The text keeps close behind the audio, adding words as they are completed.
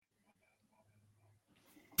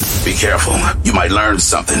Be careful. You might learn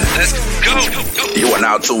something. Let's go. You are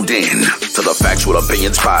now tuned in to the Factual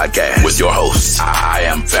Opinions Podcast with your hosts. I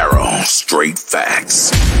am Pharaoh. Straight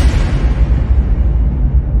facts.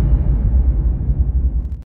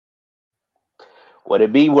 What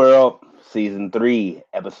it be, world? Season 3,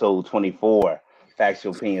 episode 24,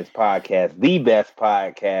 Factual Opinions Podcast, the best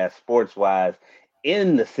podcast, sports-wise,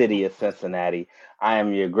 in the city of Cincinnati. I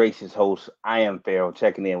am your gracious host. I am Pharaoh,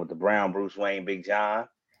 checking in with the Brown, Bruce Wayne, Big John.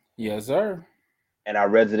 Yes, sir. And our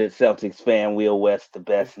resident Celtics fan, Will West, the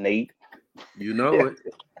best, Nate. You know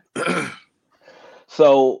it.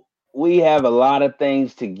 So we have a lot of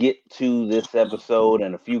things to get to this episode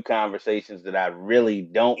and a few conversations that I really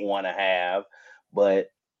don't want to have,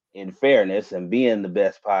 but in fairness and being the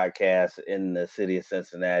best podcast in the city of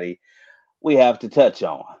Cincinnati, we have to touch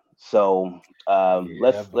on. So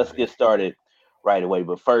let's get started right away.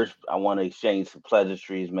 But first, I want to exchange some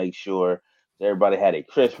pleasantries, make sure everybody had a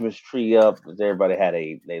Christmas tree up, everybody had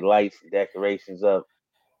their lights and decorations up.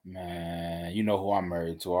 Man, you know who I'm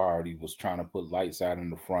married to. I already was trying to put lights out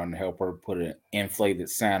in the front and help her put an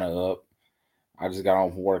inflated Santa up. I just got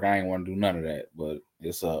on from work. I ain't want to do none of that, but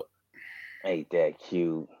it's up. Ain't that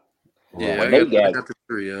cute? Yeah, well, I got the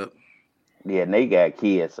tree up. Yeah, Nate got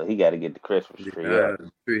kids, so he got to get the Christmas tree up.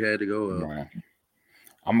 The tree had to go up. Right.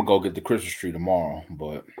 I'm going to go get the Christmas tree tomorrow,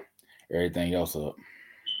 but everything else up.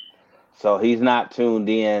 So he's not tuned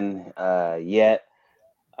in yet.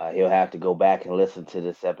 He'll have to go back and listen to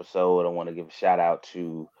this episode. I want to give a shout out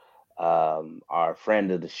to our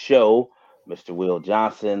friend of the show, Mr. Will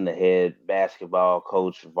Johnson, the head basketball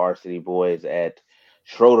coach, varsity boys at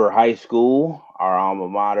Schroeder High School, our alma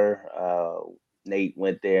mater. Nate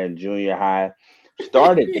went there in junior high,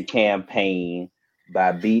 started the campaign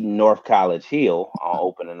by beating North College Hill on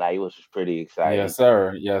opening night, which was pretty exciting. Yes,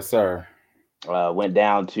 sir. Yes, sir. Went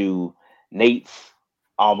down to Nate's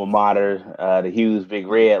alma mater, the Hughes Big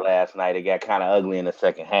Red last night. It got kind of ugly in the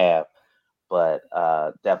second half, but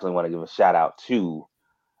definitely want to give a shout out to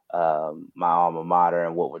my alma mater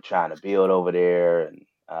and what we're trying to build over there. And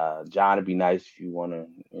John, it'd be nice if you want to,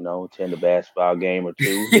 attend a basketball game or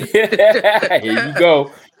two. Here you go.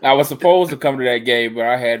 I was supposed to come to that game, but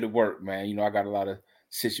I had to work, man. I got a lot of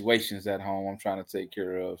situations at home I'm trying to take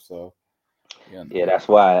care of. So, yeah, that's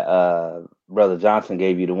why Brother Johnson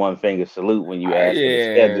gave you the one finger salute when you asked for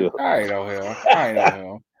the schedule. I ain't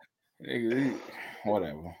know him.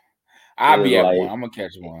 Whatever. I'll be at one. I'm gonna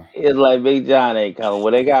catch one. It's like Big John ain't coming.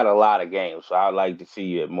 Well, they got a lot of games, so I'd like to see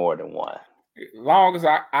you at more than one. As long as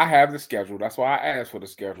I have the schedule, that's why I asked for the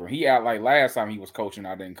schedule. He out like last time he was coaching,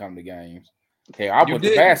 I didn't come to games. Okay, I went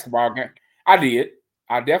to basketball game. I did.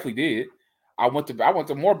 I definitely did. I went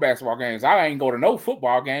to more basketball games. I ain't go to no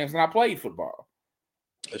football games, and I played football.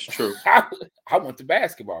 That's true. I went to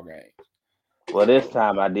basketball games. Well, this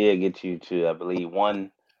time I did get you to, I believe,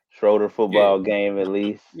 one Schroeder football game at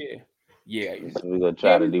least. Yeah. So we're gonna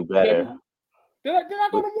try to do better. Did I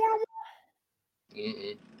go to more than one?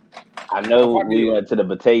 Mm-mm. I know we went to the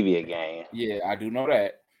Batavia game. Yeah, I do know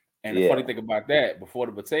that. And the funny thing about that, before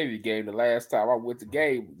the Batavia game, the last time I went to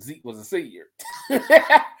game, Zeke was a senior.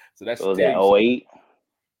 So that's was that 08?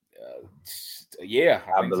 Yeah,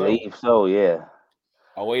 I believe so. Yeah.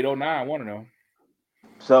 08, 09, one of them.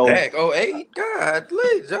 So heck, 08? God,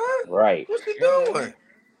 John. Right. What's he doing?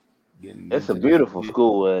 It's a beautiful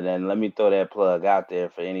school, and let me throw that plug out there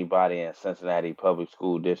for anybody in Cincinnati Public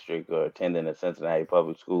School District or attending a Cincinnati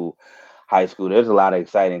Public School High School. There's a lot of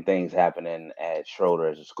exciting things happening at Schroeder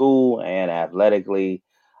as a school and athletically.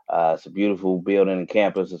 It's a beautiful building and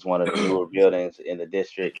campus. It's one of the newer buildings in the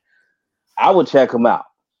district. I would check them out.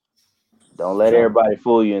 Don't let everybody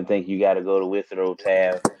fool you and think you got to go to Withrow,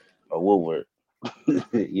 Taft, or Woodward.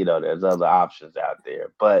 There's other options out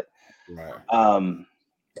there. But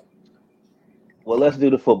well, let's do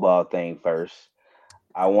the football thing first.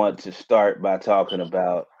 I want to start by talking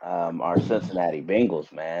about our Cincinnati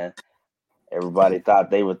Bengals, man. Everybody thought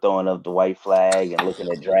they were throwing up the white flag and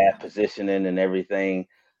looking at draft positioning and everything.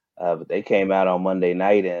 But they came out on Monday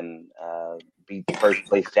night and beat the first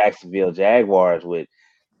place Jacksonville Jaguars with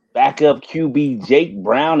backup QB Jake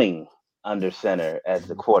Browning under center as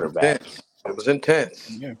the quarterback. It was intense.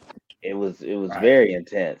 Yeah. It was very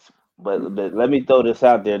intense. But let me throw this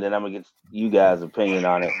out there, then I'm gonna get you guys' opinion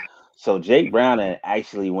on it. So Jake Browning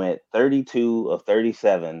actually went 32 of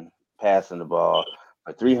 37 passing the ball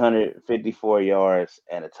for 354 yards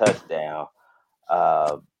and a touchdown,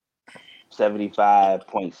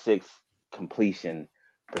 75.6 completion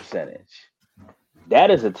percentage. That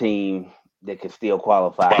is a team that can still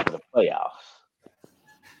qualify for the playoffs.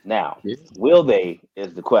 Now, Yeah. will they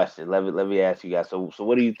is the question. Let me ask you guys. So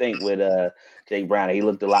what do you think with Jake Brown? He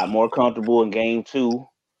looked a lot more comfortable in game two.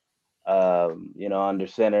 Under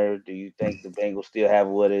center. Do you think the Bengals still have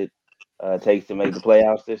what it takes to make the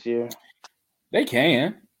playoffs this year? They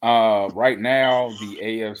can. Right now, the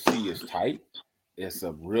AFC is tight. It's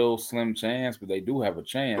a real slim chance, but they do have a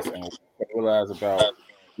chance. And what I realize about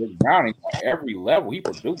Rick Browning, at every level he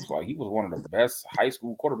produced, like he was one of the best high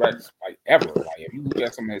school quarterbacks like ever. Like if you look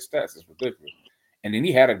at some of his stats, it's ridiculous. And then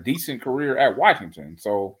he had a decent career at Washington.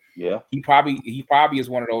 So Yeah. he probably is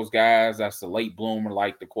one of those guys that's the late bloomer,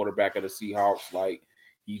 like the quarterback of the Seahawks. Like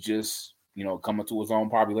he just coming to his own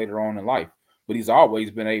probably later on in life. But he's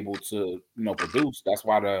always been able to produce. That's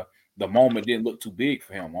why the moment didn't look too big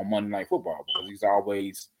for him on Monday Night Football because he's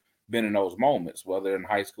always been in those moments, whether in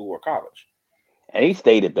high school or college. And he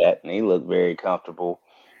stated that, and he looked very comfortable.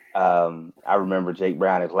 I remember Jake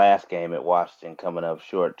Brown his last game at Washington coming up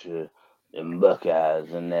short to the Buckeyes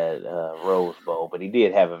in that Rose Bowl, but he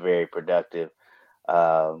did have a very productive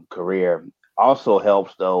career. Also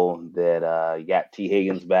helps though that you got T.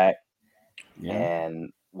 Higgins back, Yeah.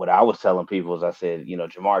 and what I was telling people is I said,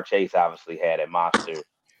 Jamar Chase obviously had a monster,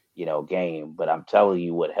 game, but I'm telling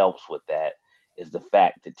you what helps with that is the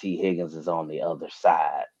fact that T. Higgins is on the other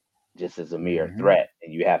side, just as a mere Mm-hmm. threat,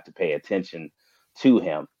 and you have to pay attention to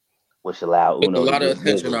him, which allowed Took a Uno to lot of get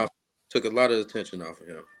attention bigger. off. Took a lot of attention off of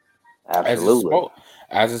him. Absolutely.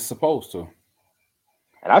 As it's supposed to.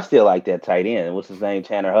 And I still like that tight end. What's his name?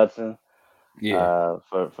 Tanner Hudson. Yeah.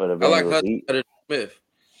 For the I like Bengals. Hudson better than Smith.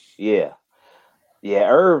 Yeah. Yeah,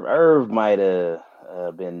 Irv might have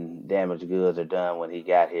been damaged goods or done when he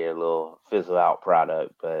got here, a little fizzle out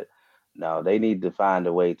product. But no, they need to find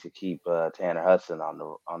a way to keep Tanner Hudson on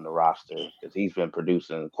the roster because he's been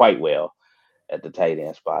producing quite well at the tight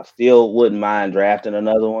end spot. Still wouldn't mind drafting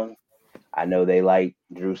another one. I know they like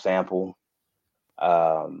Drew Sample.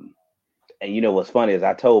 Um, and what's funny is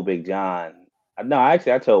I told Big John. No,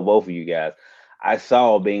 actually, I told both of you guys. I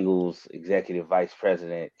saw Bengals executive vice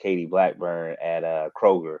president Katie Blackburn at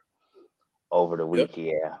Kroger over the Yep. week,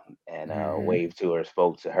 yeah, and Mm-hmm. waved to her,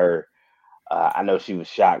 spoke to her. I know she was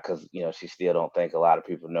shocked because she still don't think a lot of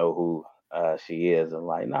people know who she is. I'm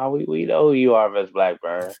like, no, we know who you are, Miss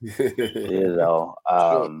Blackburn.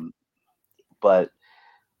 Sure. But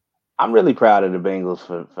I'm really proud of the Bengals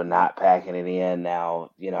for not packing it in. Now,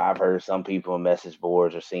 I've heard some people in message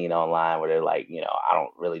boards or seen online where they're like, I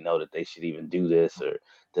don't really know that they should even do this, or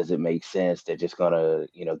does it make sense? They're just gonna,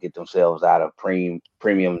 get themselves out of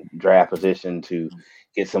premium draft position to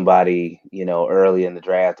get somebody, early in the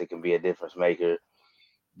draft that can be a difference maker.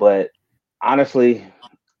 But honestly,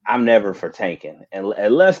 I'm never for tanking, and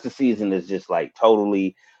unless the season is just like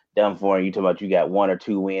totally done for. And you talking about you got one or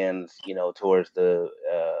two wins, towards the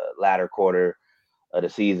latter quarter of the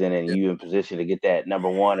season, and Yeah. you in position to get that number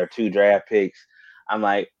one or two draft picks. I'm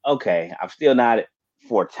like, okay, I'm still not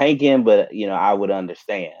for tanking, but I would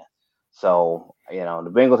understand. So the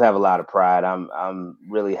Bengals have a lot of pride. I'm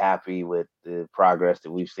really happy with the progress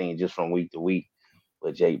that we've seen just from week to week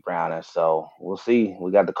with Jake Brown, and so we'll see.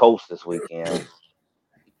 We got the Colts this weekend.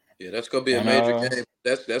 Yeah, that's gonna be a And major game.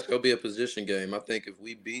 That's gonna be a position game. I think if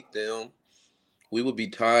we beat them, we would be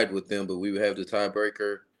tied with them, but we would have the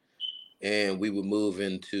tiebreaker, and we would move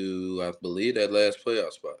into, I believe, that last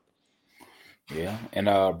playoff spot. yeah, and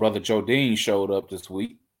brother Joe Dean showed up this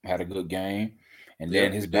week, had a good game, and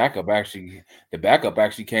then Yeah, his he did. backup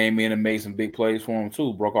actually came in and made some big plays for him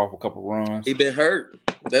too, broke off a couple He runs. been hurt.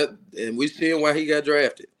 And we seeing why he got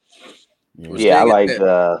drafted. We're Yeah, Yeah, I seeing it like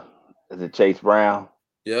happen. is it Chase Brown?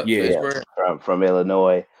 Yep, Chase yeah, Yeah, Brown. from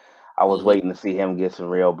Illinois. I was Hmm. waiting to see him get some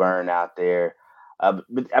real burn out there. But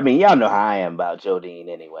I mean, y'all know how I am about Joe Dean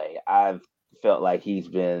anyway. I've felt like he's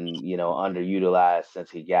been, underutilized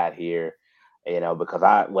since he got here,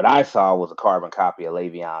 because what I saw was a carbon copy of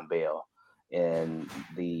Le'Veon Bell in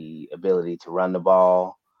the ability to run the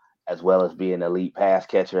ball as well as be an elite pass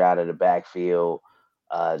catcher out of the backfield.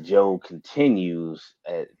 Joe continues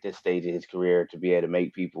at this stage of his career to be able to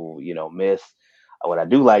make people, miss. What I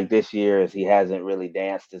do like this year is he hasn't really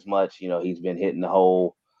danced as much. He's been hitting the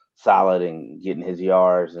hole solid and getting his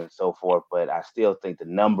yards and so forth. But I still think the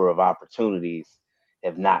number of opportunities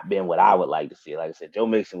have not been what I would like to see. Like I said, Joe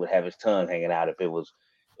Mixon would have his tongue hanging out if it was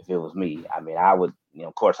me. I mean, I would,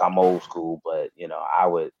 of course, I'm old school, but I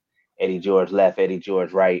would Eddie George left, Eddie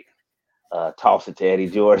George right, toss it to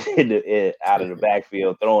Eddie George out of the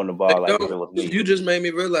backfield, throwing the They ball like if don't. it was me. You just made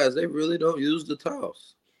me realize they really don't use the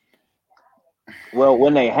toss. Well,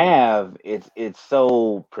 when they have, it's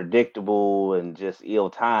so predictable and just ill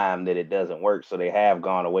timed that it doesn't work. So they have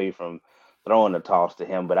gone away from throwing the toss to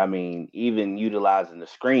him. But I mean, even utilizing the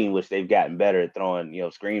screen, which they've gotten better at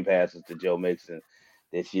throwing, screen passes to Joe Mixon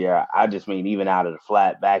this year. I just mean even out of the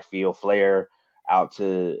flat backfield flare out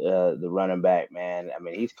to the running back, man. I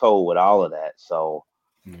mean, he's cold with all of that. So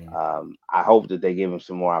I hope that they give him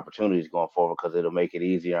some more opportunities going forward because it'll make it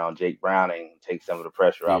easier on Jake Browning, take some of the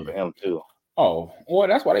pressure off of him too. Oh, well,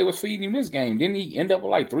 that's why they was feeding him this game. Didn't he end up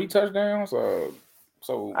with like 3 touchdowns?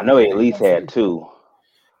 So I know he at least had 2.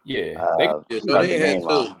 Yeah, so they had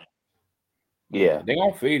 2. Yeah, they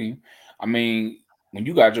gonna feed him. I mean, when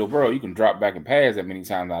you got Joe Burrow, you can drop back and pass that many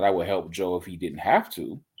times. Now that would help Joe if he didn't have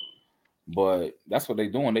to. But that's what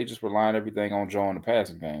they're doing. They just relying everything on Joe in the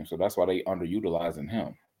passing game. So that's why they underutilizing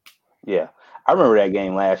him. Yeah. I remember that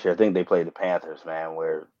game last year. I think they played the Panthers, man,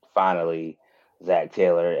 where finally Zach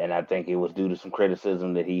Taylor, and I think it was due to some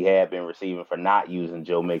criticism that he had been receiving for not using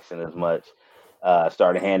Joe Mixon as much,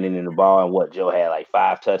 started handing him the ball, and what, Joe had like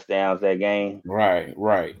 5 touchdowns that game? Right.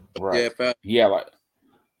 Yeah,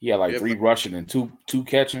 he had like 3 rushing and two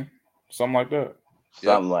catching, something like that.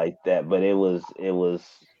 Something like that. But it was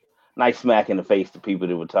nice smack in the face to people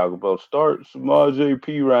that would talk about start Samaje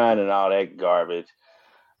Perine and all that garbage.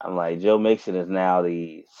 I'm like, Joe Mixon is now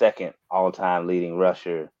the second all-time leading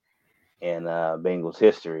rusher in Bengals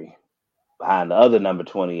history, behind the other number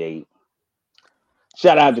 28.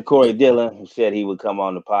 Shout out to Corey Dillon, who said he would come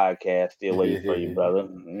on the podcast. Still waiting for you, brother.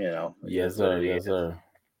 Yes, sir. Yes, sir.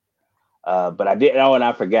 But I did. Oh, and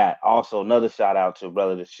I forgot. Also, another shout out to a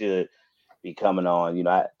brother that should be coming on.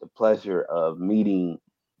 I had the pleasure of meeting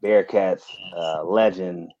Bearcats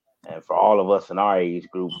legend, and for all of us in our age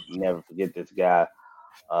group, never forget this guy,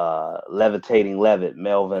 Levitating Levitt,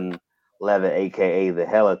 Melvin Levitt, aka the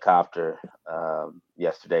Helicopter.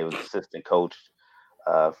 Yesterday was assistant coach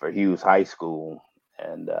for Hughes High School,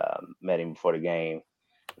 and met him before the game.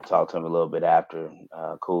 Talked to him a little bit after.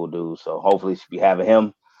 Cool dude. So hopefully, should be having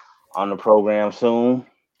him on the program soon.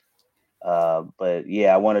 But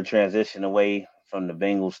yeah, I want to transition away from the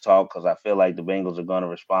Bengals talk because I feel like the Bengals are going to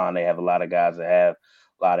respond. They have a lot of guys that have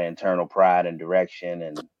a lot of internal pride and direction,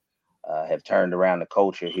 and have turned around the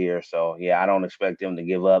culture here. So yeah, I don't expect them to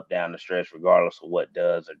give up down the stretch, regardless of what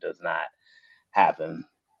does or does not happen.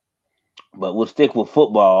 But we'll stick with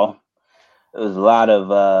football. There's a lot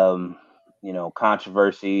of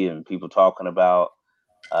controversy and people talking about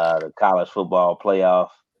the college football playoff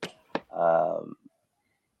um,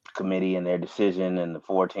 committee and their decision and the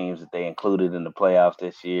 4 teams that they included in the playoffs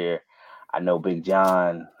this year. I know Big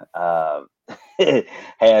John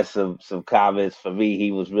has some comments. For me,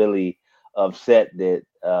 he was really upset that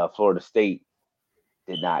Florida State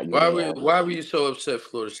did not get in. Why were you so upset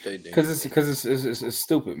Florida State did? Because it's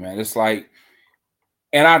stupid, man. It's like,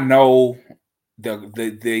 and I know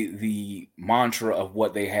the mantra of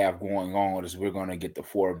what they have going on is we're going to get the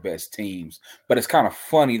 4 best teams, but it's kind of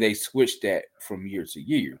funny they switched that from year to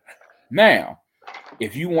year. Now,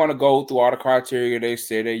 if you want to go through all the criteria they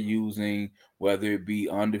say they're using, whether it be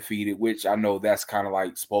undefeated, which I know that's kind of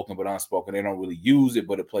like spoken but unspoken, they don't really use it,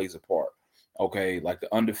 but it plays a part. Okay, like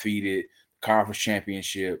the undefeated conference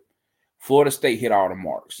championship, Florida State hit all the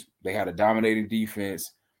marks. They had a dominating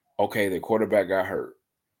defense. Okay, their quarterback got hurt.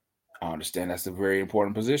 I understand that's a very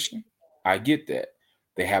important position. I get that.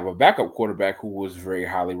 They have a backup quarterback who was very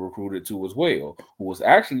highly recruited too as well, who was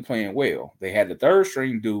actually playing well. They had the 3rd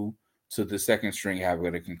string due to the 2nd string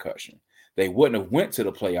having a concussion. They wouldn't have went to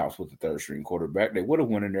the playoffs with the 3rd string quarterback. They would have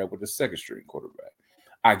went in there with the 2nd string quarterback.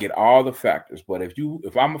 I get all the factors, but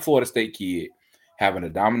if I'm a Florida State kid, having a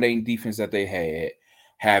dominating defense that they had,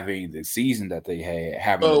 having the season that they had,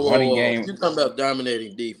 having the running game. You're talking about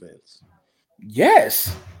dominating defense.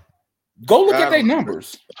 Yes. Go look at their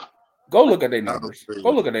numbers. Go look at their numbers.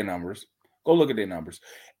 Go look at their numbers. Go look at their numbers.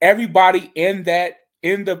 Everybody in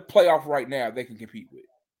the playoff right now, they can compete with.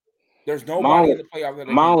 There's nobody in the playoff that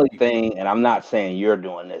they my can only compete thing, with. and I'm not saying you're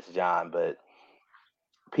doing this, John, but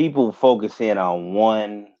people focus in on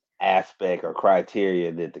one aspect or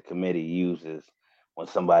criteria that the committee uses when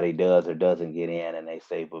somebody does or doesn't get in, and they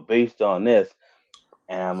say, but based on this,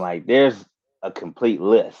 and I'm like, there's a complete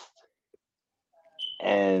list.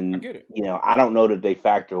 And I get it. I don't know that they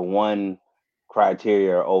factor one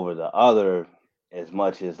criteria over the other as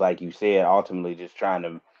much as, like you said, ultimately just trying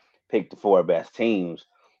to pick the 4 best teams.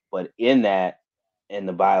 But in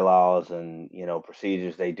the bylaws and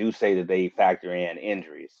procedures, they do say that they factor in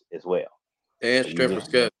injuries as well. And strength of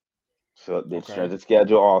schedule. So it's strength of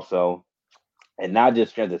schedule also, and not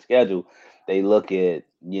just strength of schedule. They look at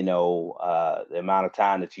the amount of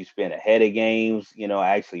time that you spend ahead of games,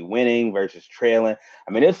 actually winning versus trailing.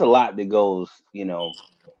 I mean, there's a lot that goes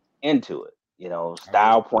into it.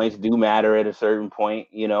 Style points do matter at a certain point,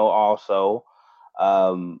 also.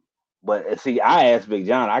 But see, I asked Big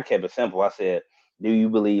John, I kept it simple. I said, do you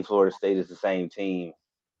believe Florida State is the same team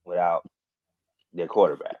without their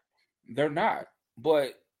quarterback? They're not.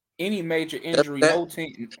 But any major injury, no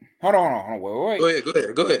team. Hold on. Wait.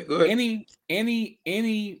 Go ahead.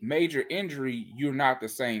 Any major injury, you're not the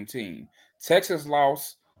same team. Texas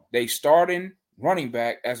lost they starting running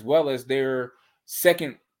back as well as their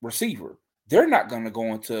second receiver. They're not going to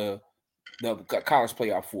go into the college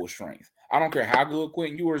playoff full strength. I don't care how good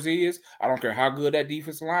Quentin Ewers is. I don't care how good that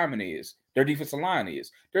defensive lineman is. Their defensive line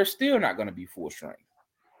is. They're still not going to be full strength.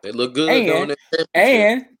 They look good.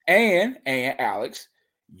 And Alex,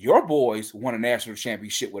 your boys won a national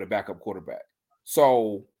championship with a backup quarterback.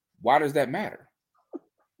 So why does that matter?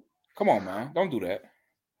 Come on, man. Don't do that.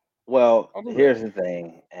 Well, here's the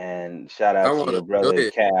thing, and shout out to your brother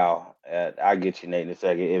Cal. I'll get you, Nate, in a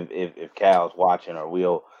second. If Cal's watching, or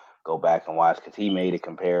we'll go back and watch, because he made a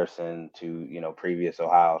comparison to previous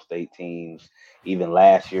Ohio State teams, even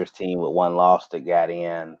last year's team with one loss that got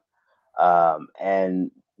in,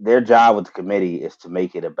 and their job with the committee is to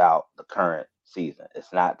make it about the current season.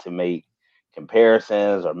 It's not to make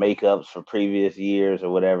comparisons or makeups for previous years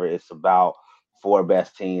or whatever. It's about 4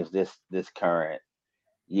 best teams this current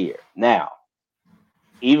year. Now,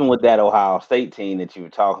 even with that Ohio State team that you were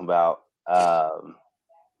talking about,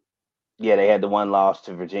 they had the one loss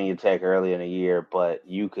to Virginia Tech earlier in the year, but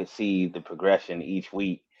you could see the progression each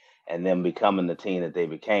week and them becoming the team that they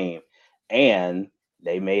became. And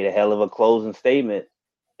they made a hell of a closing statement,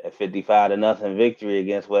 a 55-0 victory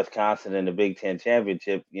against Wisconsin in the Big Ten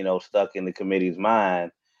championship, stuck in the committee's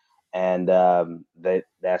mind. And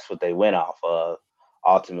that's what they went off of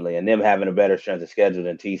ultimately. And them having a better strength of schedule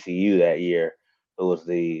than TCU that year, who was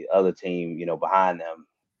the other team, behind them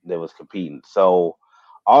that was competing. So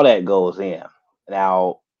all that goes in.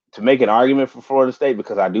 Now, to make an argument for Florida State,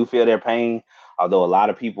 because I do feel their pain, although a lot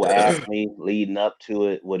of people ask me leading up to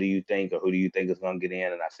it, what do you think, or who do you think is going to get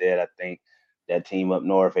in? And I said, I think that team up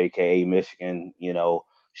north, aka Michigan,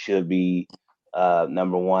 should be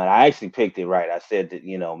number one. I actually picked it right. I said that,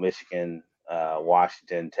 Michigan,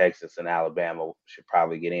 Washington, Texas, and Alabama should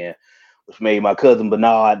probably get in, which made my cousin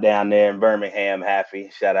Bernard down there in Birmingham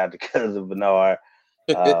happy. Shout out to cousin Bernard.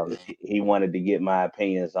 He wanted to get my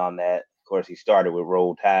opinions on that. Of course, he started with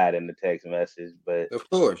Roll Tide in the text message, but of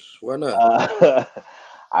course, why not?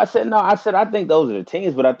 I said no. I said I think those are the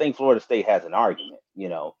teams, but I think Florida State has an argument.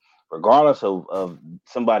 Regardless of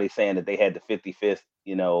somebody saying that they had the 55th,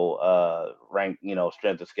 rank,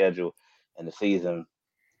 strength of schedule in the season,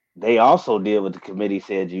 they also did what the committee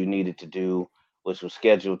said you needed to do, which was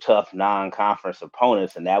schedule tough non-conference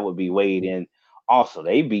opponents, and that would be weighed in. Also,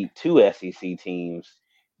 they beat 2 SEC teams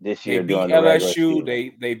this year during the regular season.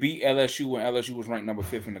 They beat LSU when LSU was ranked number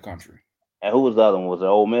 5th in the country. And who was the other one? Was it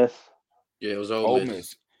Ole Miss? Yeah, it was Ole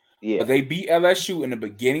Miss. Yeah, but they beat LSU in the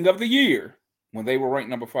beginning of the year when they were ranked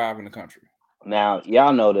number 5 in the country. Now,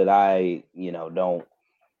 y'all know that I, don't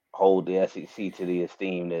hold the SEC to the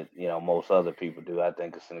esteem that, most other people do. I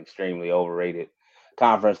think it's an extremely overrated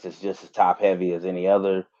conference that's just as top heavy as any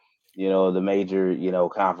other, the major,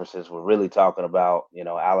 conferences. We're really talking about,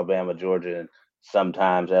 Alabama, Georgia, and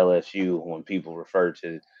sometimes LSU when people refer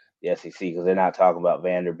to the SEC, because they're not talking about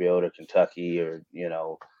Vanderbilt or Kentucky or,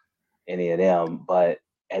 any of them. But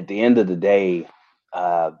at the end of the day,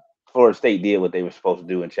 Florida State did what they were supposed to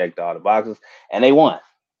do and checked all the boxes, and they won.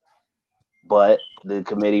 But the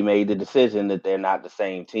committee made the decision that they're not the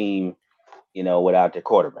same team, without their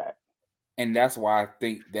quarterback. And that's why I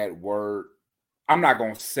think that word, I'm not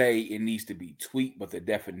going to say it needs to be tweaked, but the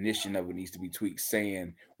definition of it needs to be tweaked,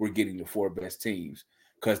 saying we're getting the 4 best teams.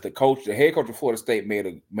 Because the head coach of Florida State made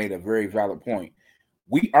a very valid point.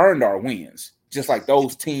 We earned our wins, just like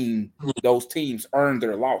those teams earned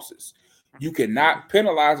their losses. You cannot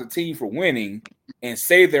penalize a team for winning and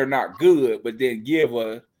say they're not good, but then give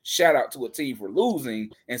a shout out to a team for losing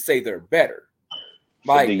and say they're better.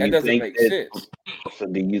 Like, that doesn't make sense. So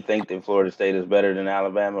do you think that Florida State is better than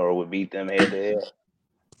Alabama or would beat them head to head?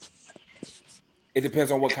 It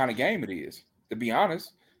depends on what kind of game it is, to be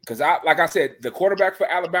honest. Because like I said, the quarterback for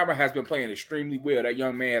Alabama has been playing extremely well. That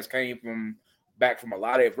young man has came back from a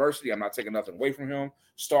lot of adversity. I'm not taking nothing away from him.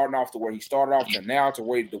 Starting off to where he started off to now to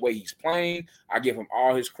the way he's playing, I give him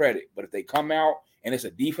all his credit. But if they come out and it's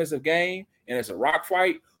a defensive game and it's a rock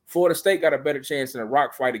fight, Florida State got a better chance in a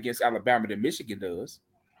rock fight against Alabama than Michigan does.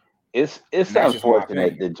 It's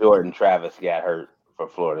unfortunate that Jordan Travis got hurt for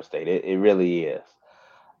Florida State. It really is.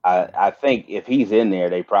 I think if he's in there,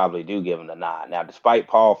 they probably do give him the nod. Now, despite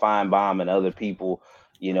Paul Feinbaum and other people,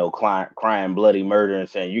 crying bloody murder and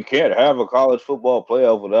saying you can't have a college football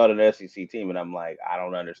playoff without an SEC team, and I'm like, I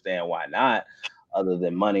don't understand why not, other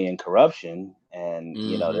than money and corruption and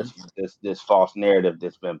this false narrative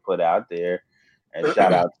that's been put out there. And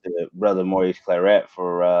shout out to brother Maurice Claret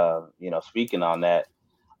for speaking on that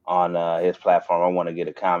on his platform. I want to get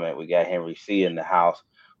a comment. We got Henry C in the house.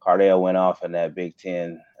 Cardell went off in that Big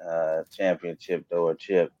Ten championship, though, a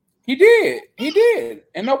chip. He did.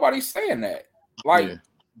 And nobody's saying that.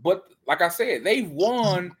 But like I said, they've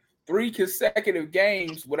won 3 consecutive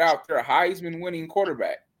games without their Heisman winning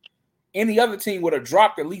quarterback. Any other team would have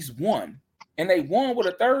dropped at least one. And they won with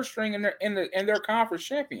a third string in their conference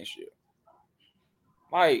championship.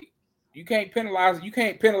 Like, you can't penalize and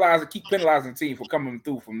keep penalizing the team for coming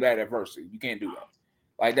through from that adversity. You can't do that.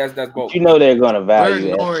 Like that's both. They're going to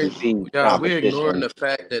value we're ignoring the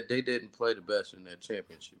fact that they didn't play the best in that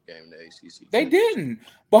championship game in the ACC. They didn't.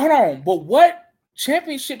 But hold on. But what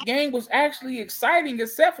championship game was actually exciting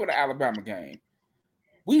except for the Alabama game?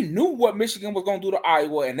 We knew what Michigan was going to do to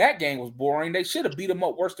Iowa, and that game was boring. They should have beat them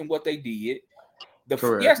up worse than what they did. The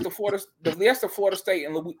Florida State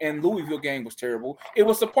and Louisville game was terrible. It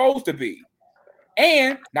was supposed to be.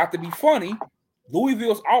 And not to be funny,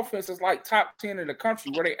 Louisville's offense is like top 10 in the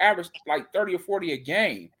country, where they averaged like 30 or 40 a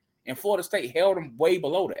game, and Florida State held them way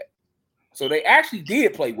below that. So they actually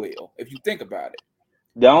did play well, if you think about it.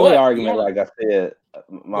 The only argument, like I said,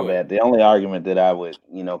 the only argument that I would,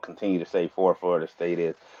 continue to say for Florida State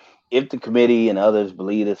is if the committee and others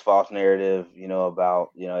believe this false narrative, about,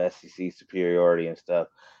 SEC superiority and stuff,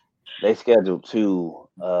 they scheduled 2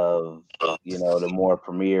 of, the more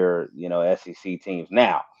premier, SEC teams.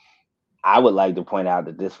 Now, I would like to point out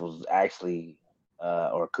that this was actually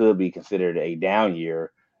or could be considered a down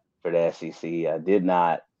year for the SEC. I did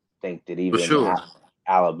not think that even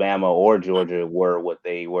Alabama or Georgia were what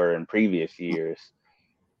they were in previous years,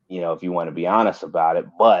 if you want to be honest about it,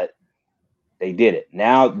 but they did it.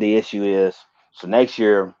 Now the issue is, so next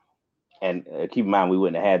year, and keep in mind, we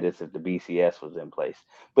wouldn't have had this if the BCS was in place.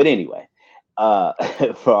 But anyway,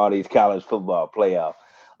 for all these college football playoff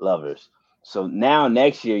lovers. So now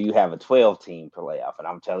next year you have a 12-team playoff, and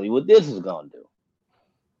I'm telling you what this is going to do.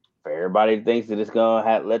 For everybody that thinks that it's going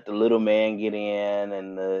to let the little man get in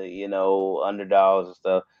and the, underdogs and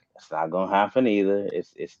stuff, that's not going to happen either.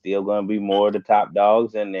 It's still going to be more of the top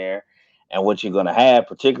dogs in there. And what you're going to have,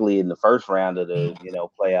 particularly in the first round of the,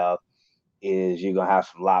 playoff, is you're going to have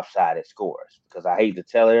some lopsided scores. Because I hate to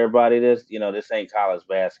tell everybody this, this ain't college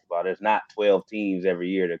basketball. There's not 12 teams every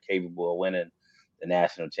year that are capable of winning the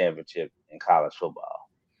national championship in college football.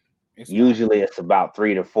 Usually it's about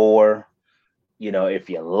 3 to 4. If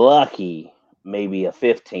you're lucky, maybe a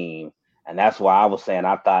 5th team. And that's why I was saying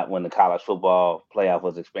I thought when the college football playoff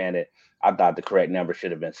was expanded, I thought the correct number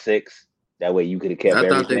should have been 6. That way you could have kept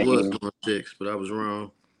everything. I thought they was going 6, but I was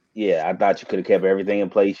wrong. Yeah, I thought you could have kept everything in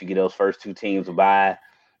place. You get those first 2 teams to bye.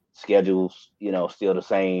 Schedules, still the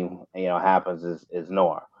same, happens as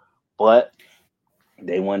norm. But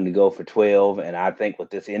they wanted to go for 12. And I think what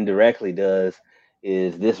this indirectly does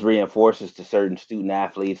is this reinforces to certain student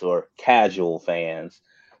athletes or casual fans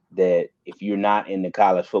that if you're not in the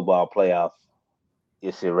college football playoff,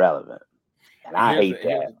 it's irrelevant. And I hate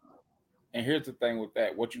that. And here's the thing with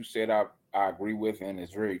that. What you said, I agree with, and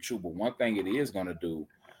it's very true. But one thing it is going to do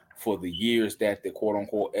for the years that the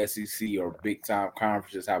quote-unquote SEC or big-time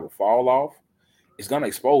conferences have a fall off, it's going to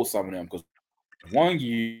expose some of them. Because one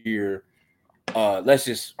year, I'm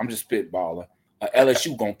just spitballing,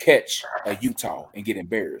 LSU going to catch a Utah and get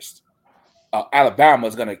embarrassed. Alabama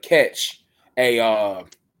is going to catch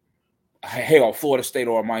Florida State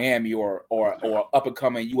or Miami or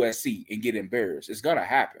up-and-coming USC and get embarrassed. It's going to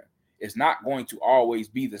happen. It's not going to always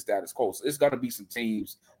be the status quo. So it's going to be some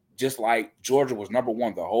teams just like Georgia was number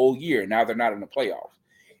 1 the whole year. Now they're not in the playoffs.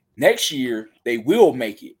 Next year, they will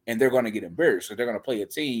make it, and they're going to get embarrassed. So they're going to play a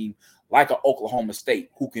team like an Oklahoma State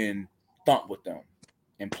who can thump with them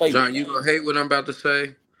and play John, with you're going to hate what I'm about to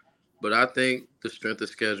say, but I think the strength of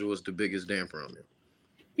schedule was the biggest damper on it.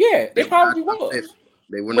 Yeah, they probably was.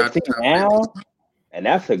 They were not the top now, and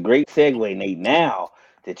that's a great segue, Nate. Now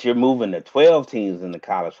that you're moving to 12 teams in the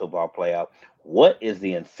college football playoff, what is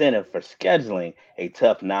the incentive for scheduling a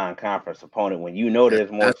tough non-conference opponent when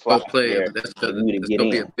there's more slots there for you to get in? It's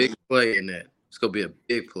going to be a big play in that. It's going to be a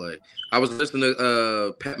big play. I was listening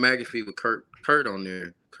to Pat McAfee with Kurt on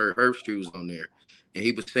there. Kurt Herbstreit was on there. And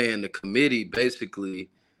he was saying the committee basically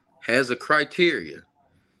has a criteria.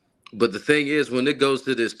 But the thing is, when it goes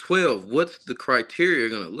to this 12, what's the criteria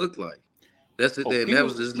going to look like? That's it. Then that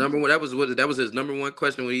was his number one. That was his number one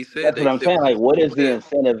question when he said. That's what I'm saying. Like, what is the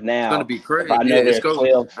incentive now? It's going to be crazy. If I know there's 12 how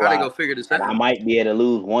they gonna slots, figure this and out? I might be able to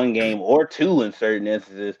lose one game or two in certain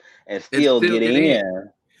instances and still get in.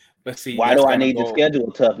 But see, why do I need to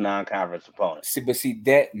schedule a tough non-conference opponent? See,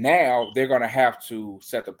 that now they're gonna have to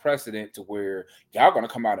set the precedent to where y'all gonna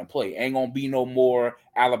come out and play. Ain't gonna be no more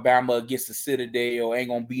Alabama against the Citadel. Ain't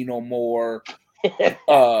gonna be no more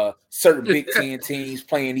certain Big Ten teams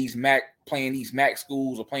playing these MAC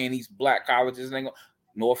schools or playing these black colleges.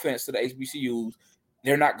 No offense to the HBCUs,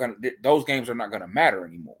 those games are not gonna matter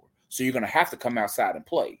anymore. So you're gonna have to come outside and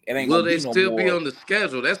play. Will they still be on the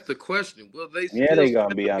schedule? That's the question. Will they? Yeah, they're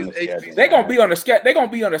gonna be on the schedule. They're gonna be on the schedule. They're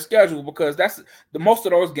gonna be on the schedule because that's the most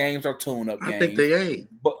of those games are tune-up games. I think they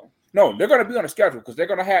ain't. But no, they're gonna be on the schedule because they're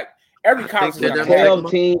gonna have every college. 12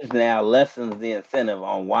 teams now lessens the incentive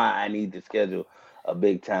on why I need to schedule a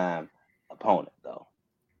big time opponent, though.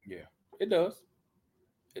 Yeah, it does.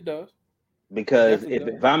 It does. Because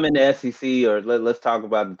if I'm in the SEC, or let's talk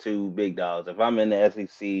about the two big dogs. If I'm in the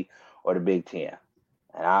SEC or the Big Ten,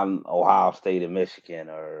 and I'm Ohio State and Michigan,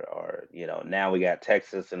 or now we got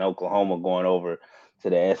Texas and Oklahoma going over to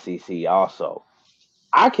the SEC also,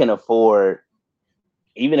 I can afford,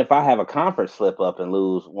 even if I have a conference slip up and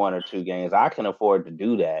lose one or two games, I can afford to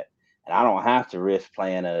do that, and I don't have to risk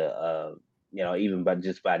playing even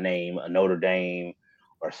by name, a Notre Dame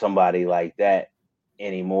or somebody like that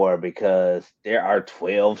anymore, because there are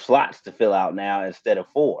 12 slots to fill out now instead of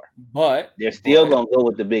 4. But they're still gonna go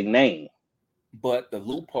with the big name. But the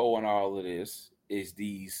loophole in all of this is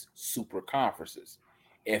these super conferences.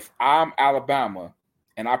 If I'm Alabama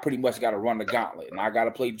and I pretty much got to run the gauntlet and I got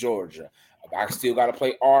to play Georgia, I still got to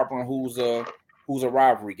play Auburn, who's a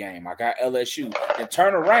rivalry game. I got LSU, and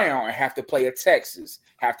turn around and have to play a Texas,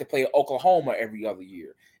 have to play Oklahoma every other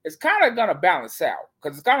year. It's kind of gonna balance out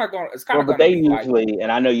because it's kind of gonna. But they usually,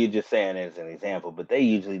 and I know you're just saying it as an example, but they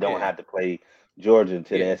usually don't have to play Georgia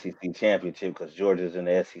to the SEC championship because Georgia's in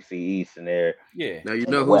the SEC East and they're Now you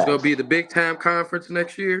know who's gonna be the big time conference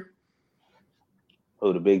next year?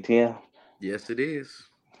 Who, the Big Ten? Yes, it is.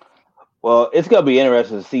 Well, it's gonna be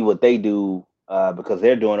interesting to see what they do because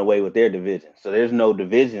they're doing away with their division. So there's no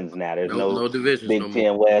divisions now. There's no divisions. Big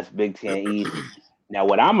Ten West, Big Ten East. Now,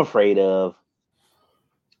 what I'm afraid of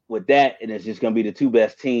with that, and it's just going to be the two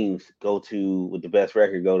best teams with the best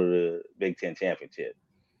record go to the Big Ten championship.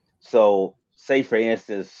 So, say for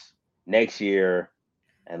instance, next year,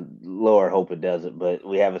 and Lord hope it doesn't, but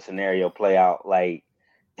we have a scenario play out like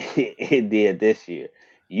it did this year.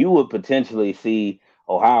 You would potentially see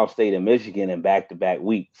Ohio State and Michigan in back-to-back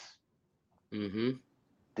weeks. Mm-hmm.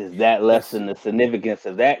 Does that lessen the significance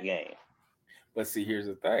of that game? But see, here's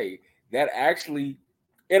the thing.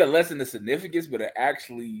 It'll lessen the significance, but it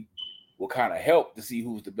actually will kind of help to see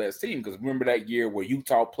who's the best team. Because remember that year where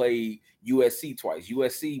Utah played USC twice.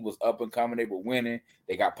 USC was up and coming; they were winning.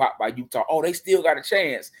 They got popped by Utah. Oh, they still got a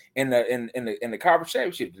chance in the conference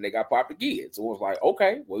championship. And they got popped again. So it was like,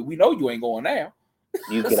 okay, well, we know you ain't going now.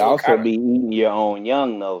 You could also be eating your own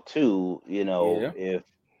young, though, too. If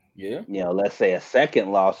let's say a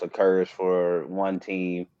second loss occurs for one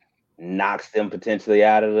team, knocks them potentially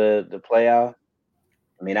out of the playoff.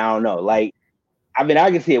 I mean, I don't know. I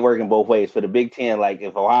can see it working both ways. For the Big Ten, like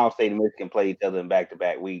if Ohio State and Michigan play each other in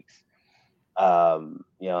back-to-back weeks, and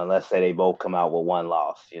let's say they both come out with one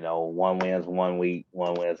loss, one wins 1 week,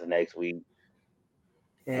 one wins the next week.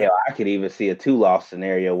 Yeah. Hell, I could even see a 2-loss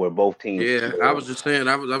scenario where both teams. Yeah, I was just saying,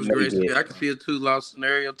 I was great to see. I could see a 2-loss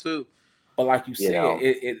scenario too. But like you said,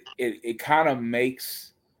 it kind of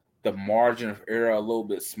makes the margin of error a little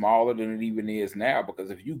bit smaller than it even is now,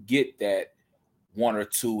 because if you get that 1 or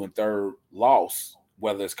 2 and third loss,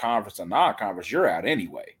 whether it's conference or non-conference, you're out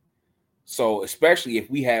anyway. So especially if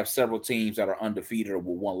we have several teams that are undefeated or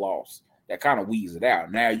with 1 loss, that kind of weeds it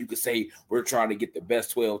out. Now you could say we're trying to get the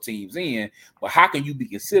best 12 teams in, but how can you be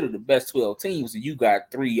considered the best 12 teams and you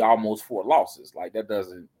got 3, almost 4 losses? Like, that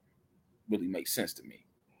doesn't really make sense to me.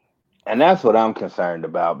 And that's what I'm concerned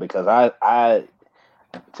about, because I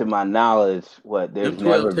to my knowledge, there's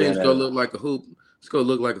never been gonna look like a hoop. It's gonna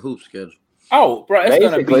look like a hoop schedule. Oh, bro, it's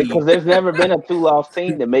basically, gonna be because there's never been a 2-loss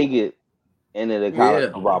team to make it into the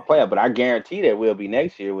college football playoff. But I guarantee there will be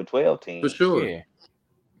next year with 12 teams for sure.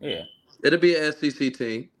 Yeah, it'll be an SEC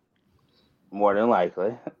team, more than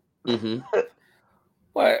likely. Mm-hmm.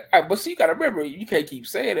 But see, you got to remember, you can't keep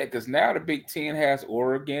saying that, because now the Big Ten has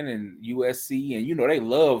Oregon and USC, and they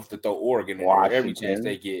love to throw Oregon in there every chance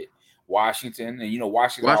they get. Washington, and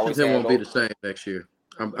Washington won't be the same next year.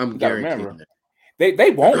 I'm guaranteeing that.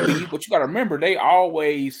 They won't be, but you got to remember, they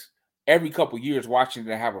always, every couple of years,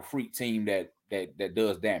 Washington have a freak team that that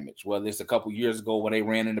does damage. Whether it's a couple years ago when they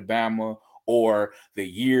ran into Bama, or the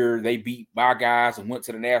year they beat my guys and went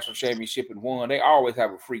to the national championship and won, they always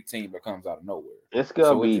have a freak team that comes out of nowhere. It's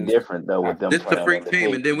gonna be different though with them. This is the freak the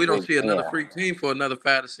team, and then we don't see another freak team for another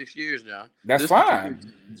 5 to 6 years now. That's fine.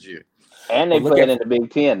 This year. And they playing in the Big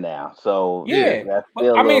Ten now, so yeah. That's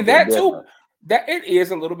still that different. too. That it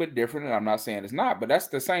is a little bit different, and I'm not saying it's not, but that's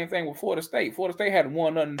the same thing with Florida State. Florida State hadn't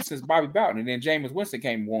won nothing since Bobby Bowden, and then Jameis Winston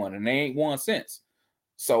came and won, and they ain't won since.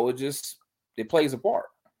 So it plays a part.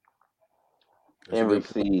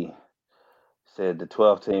 NBC said the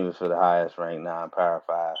 12th team is for the highest ranked non-Power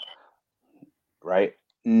 5. Right?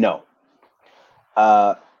 No.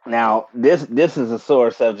 Now this is a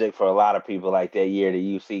sore subject for a lot of people. Like that year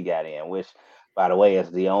the UC got in, which, by the way,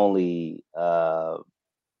 is the only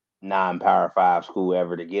non-Power 5 school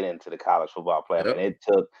ever to get into the college football playoff, and it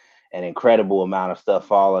took an incredible amount of stuff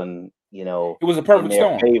falling, it was a perfect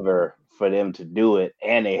storm favor for them to do it,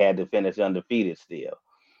 and they had to finish undefeated still.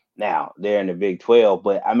 Now they're in the Big 12,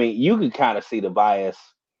 but I mean, you can kind of see the bias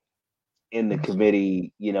in the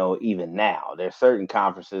committee, even now. There's certain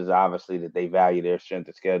conferences, obviously, that they value their strength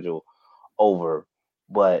of schedule over,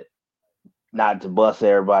 but not to bust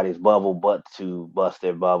everybody's bubble, but to bust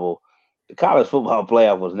their bubble. The college football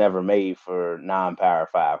playoff was never made for non-Power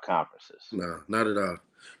 5 conferences. No, not at all.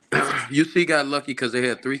 UC got lucky because they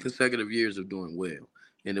had 3 consecutive years of doing well,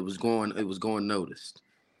 and it was going noticed.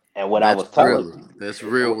 And what I was telling that's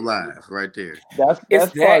real live right there. That's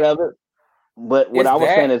part of it. But what I was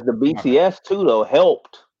saying is the BCS too, though,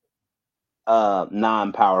 helped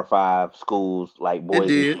non-Power 5 schools like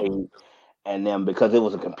Boise State and them, because it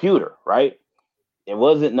was a computer, right? There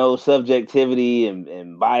wasn't no subjectivity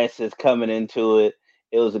and biases coming into it.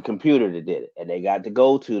 It was a computer that did it, and they got to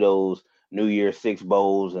go to those New Year's Six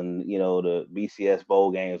bowls and the BCS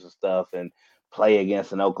bowl games and stuff and play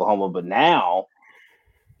against an Oklahoma. But now,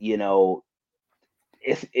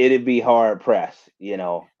 it'd be hard pressed,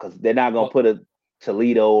 because they're not gonna put a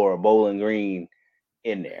Toledo or a Bowling Green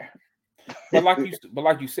in there. But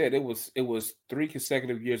like you said, it was 3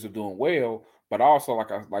 consecutive years of doing well, but also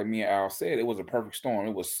like me and Al said, it was a perfect storm.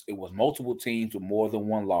 It was multiple teams with more than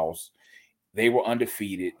one loss. They were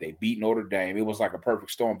undefeated. They beat Notre Dame. It was like a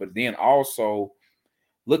perfect storm. But then also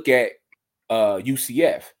look at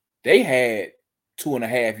UCF. They had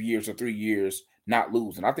 2.5 years or 3 years not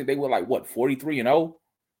losing. I think they were 43-0,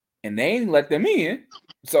 and they ain't let them in.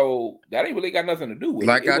 So that ain't really got nothing to do with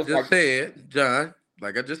it.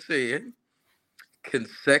 I just said,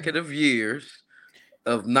 consecutive years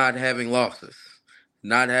of not having losses,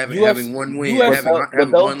 not having one win, having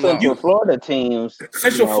one loss. Florida teams.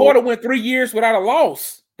 Central Florida went 3 years without a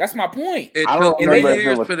loss. That's my point. It took 3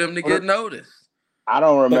 years for them to get noticed. I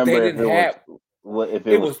don't remember if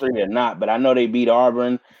it was 3 or not, but I know they beat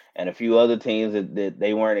Auburn and a few other teams that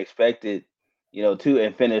they weren't expected, to,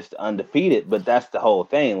 and finished undefeated. But that's the whole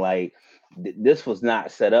thing. This was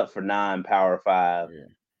not set up for non-Power 5,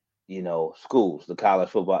 schools. The college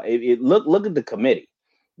football. Look at the committee.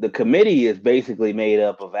 The committee is basically made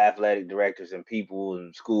up of athletic directors and people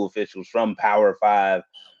and school officials from Power 5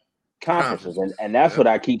 conferences, and that's what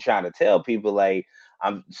I keep trying to tell people.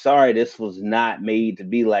 I'm sorry, this was not made to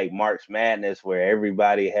be like March Madness where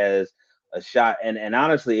everybody has a shot. And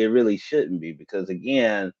honestly, it really shouldn't be, because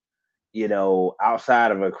again,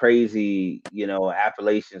 outside of a crazy,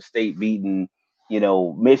 Appalachian State beating,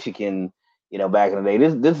 Michigan, back in the day,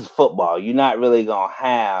 this is football. You're not really gonna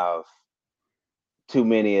have too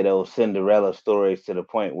many of those Cinderella stories to the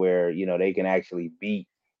point where, they can actually beat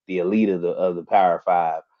the elite of the Power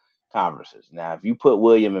 5 conferences. Now, if you put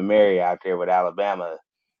William and Mary out there with Alabama,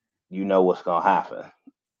 you know what's gonna happen.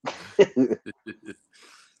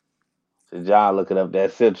 So John looking up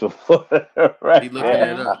that Central Florida right. He looking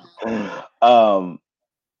that up.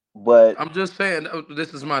 But I'm just saying,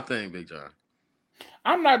 this is my thing, Big John.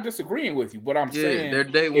 I'm not disagreeing with you, but I'm saying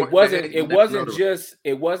it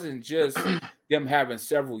wasn't just them having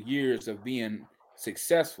several years of being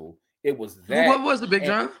successful. It was that. What was it, Big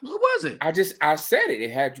John? What was it? I said it.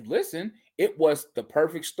 It had you listen. It was the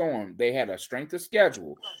perfect storm. They had a strength of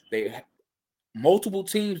schedule. Multiple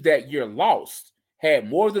teams that year lost, had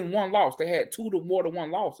more than one loss. They had 2 to more than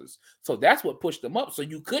 1 losses. So that's what pushed them up. So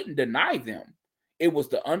you couldn't deny them. It was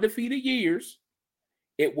the undefeated years.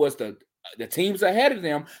 It was the teams ahead of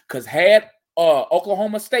them, because had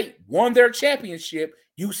Oklahoma State won their championship,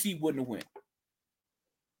 UC wouldn't have went.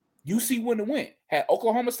 UC wouldn't have went. Had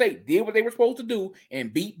Oklahoma State did what they were supposed to do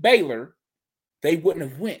and beat Baylor, they wouldn't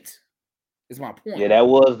have went. Is my point. Yeah, that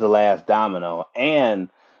was the last domino. And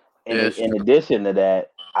in addition to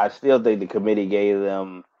that, I still think the committee gave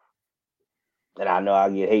them and I know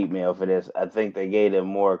I'll get hate mail for this. I think they gave them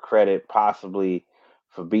more credit possibly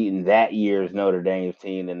for beating that year's Notre Dame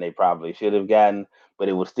team than they probably should have gotten, but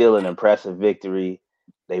it was still an impressive victory.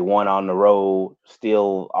 They won on the road,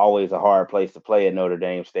 still always a hard place to play at Notre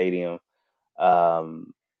Dame Stadium.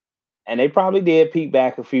 Um, and they probably did peak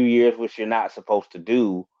back a few years, which you're not supposed to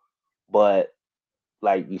do. But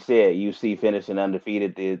like you said, UC finishing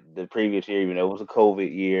undefeated the previous year, even though it was a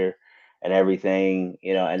COVID year and everything,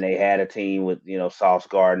 and they had a team with, Sauce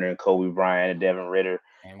Gardner and Kobe Bryant and Devin Ritter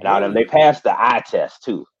And and all them. They Willie. passed the eye test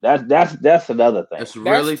too. That's another thing. That's That's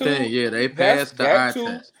really too. thing. Yeah, they That's passed the that eye too.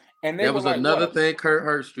 test. And they That were was like another what? thing Kurt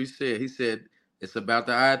Hurstry said. He said it's about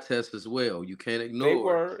the eye test as well. You can't They ignore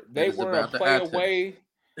were that they it's were a about the play eye test. away,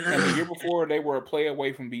 and the year before they were a play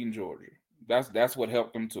away from beating Georgia. That's what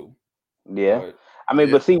helped them too. Yeah. But I mean,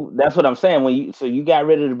 Yeah. but see, that's what I'm saying. You got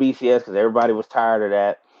rid of the BCS because everybody was tired of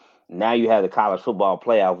that. Now you have the college football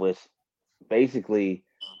playoff, which basically,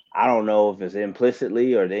 I don't know if it's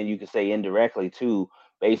implicitly or then you can say indirectly too,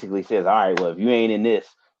 basically says, all right, well, if you ain't in this,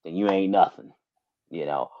 then you ain't nothing,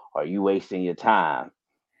 or you wasting your time.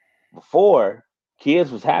 Before, kids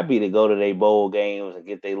was happy to go to their bowl games and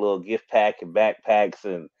get their little gift pack and backpacks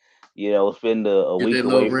and, spend a Get week that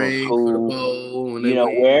little away from ring for the school, bowl when they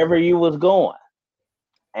win. wherever you was going.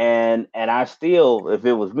 And I still, if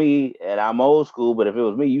it was me, and I'm old school, but if it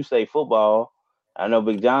was me, you say football. I know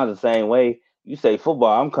Big John's the same way. You say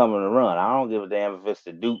football, I'm coming to run. I don't give a damn if it's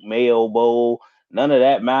the Duke Mayo Bowl. None of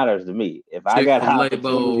that matters to me. If I got an Chick-fil-A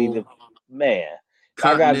opportunity bowl, to, man, if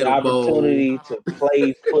I got the Continental bowl. opportunity to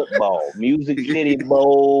play football, Music City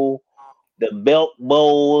Bowl, the Belt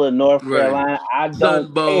Bowl in North Right. Carolina, I don't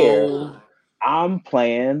Sun care. Bowl. I'm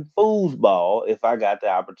playing foosball if I got the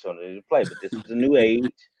opportunity to play. But this is a new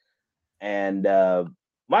age. And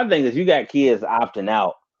my thing is, you got kids opting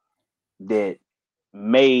out that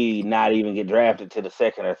may not even get drafted to the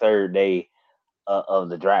second or third day of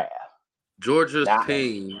the draft. Georgia's Now,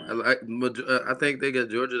 team. I think they got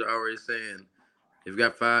Georgia already saying they've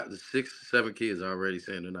got 6, 7 kids already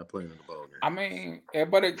saying they're not playing in the ball game. I mean,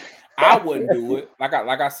 I wouldn't do it. Like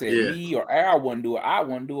I said, Yeah. me or Al wouldn't do it. I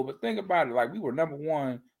wouldn't do it. But think about it. Like we were number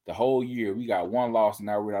one the whole year. We got one loss, and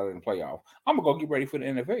now we're not in the playoff. I'm gonna go get ready for the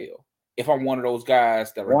NFL. If I'm one of those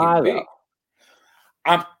guys that are why getting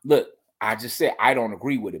though? big, I just said I don't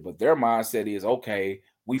agree with it, but their mindset is okay.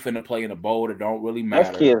 We finna play in a bowl that don't really matter.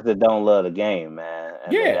 That's kids that don't love the game, man.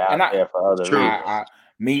 And they're out there for other reasons.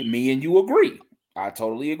 Me and you agree. I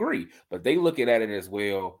totally agree. But they look at it as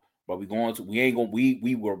well. But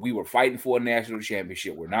we were fighting for a national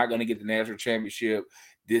championship. We're not gonna get the national championship.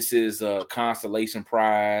 This is a consolation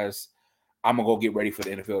prize. I'm gonna go get ready for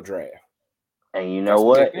the NFL draft. And you know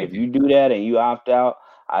what? If you do that and you opt out,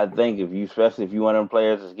 I think especially if you one of them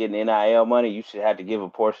players that's getting NIL money, you should have to give a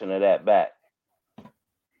portion of that back.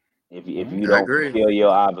 If you don't fulfill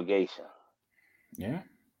your obligation. Yeah.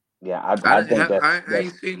 Yeah, I think that's I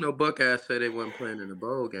ain't seen no Buckeyes say they wasn't playing in the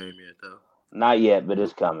bowl game yet, though. Not yet, but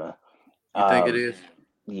it's coming. You think it is?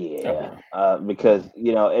 Yeah, because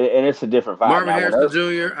and it's a different vibe. Marvin Now, Harrison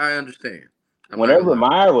Jr., I understand. Whenever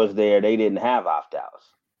Meyer was there, they didn't have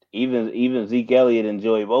opt-outs. Even Zeke Elliott and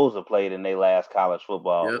Joey Bosa played in their last college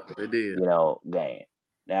football, yep, they did. Game.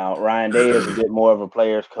 Now Ryan Day is a bit more of a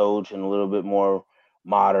player's coach and a little bit more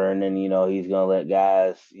modern, and he's gonna let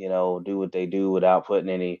guys do what they do without putting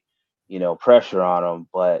any pressure on them.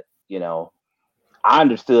 But I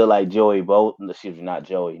understood like Nick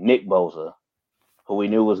Bosa, who we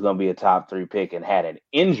knew was going to be a top 3 pick and had an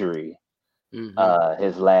injury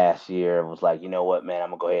his last year, was like, you know what, man, I'm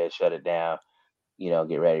going to go ahead and shut it down,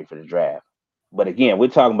 get ready for the draft. But again, we're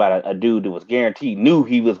talking about a dude that was guaranteed, knew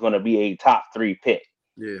he was going to be a top 3 pick.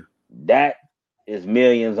 Yeah. That is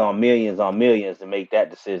millions on millions on millions to make that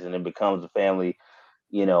decision. It becomes a family,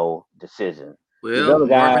 decision. Well,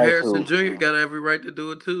 Marvin Harrison Jr. got every right to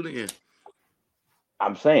do it too then.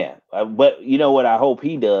 I'm saying, but what I hope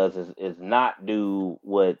he does is not do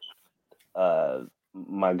what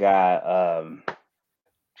my guy,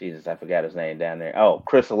 Jesus, I forgot his name down there. Oh,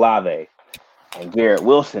 Chris Olave and Garrett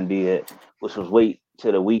Wilson did, which was wait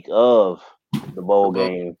to the week of the bowl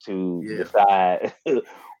game to decide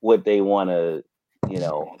what they want to,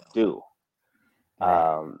 do.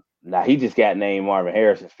 Right. Now he just got named Marvin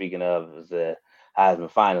Harrison. Speaking of, as a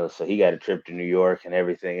Heisman finalist, so he got a trip to New York and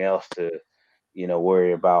everything else to,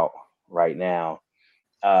 worry about right now.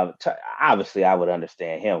 Obviously, I would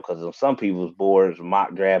understand him because on some people's boards,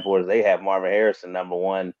 mock draft boards, they have Marvin Harrison number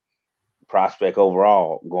 1 prospect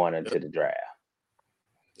overall going into the draft.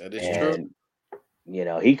 That is true.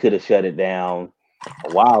 He could have shut it down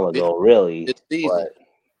a while ago, really, but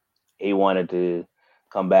he wanted to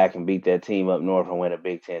come back and beat that team up north and win a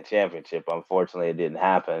Big Ten championship. Unfortunately, it didn't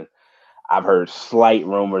happen. I've heard slight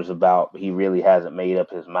rumors about he really hasn't made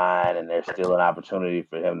up his mind, and there's still an opportunity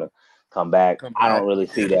for him to come back. I don't really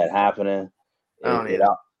see that happening.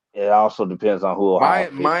 It also depends on who Ohio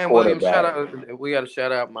State's Mayan Williams, quarterback. shout out. We got to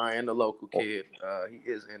shout out Mayan, the local kid. He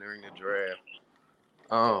is entering the draft.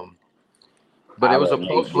 But it was a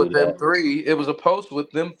post with them three. It was a post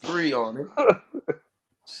with them three on it,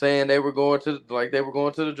 saying they were going to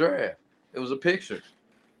the draft. It was a picture.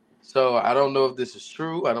 So I don't know if this is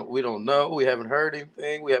true. We don't know. We haven't heard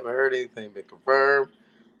anything. We haven't heard anything been confirmed.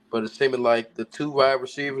 But it's seeming like the two wide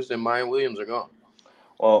receivers and Mayan Williams are gone.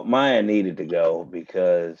 Well, Mayan needed to go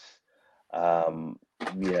because,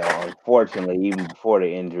 unfortunately, even before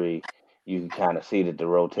the injury, you could kind of see that the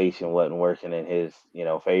rotation wasn't working in his,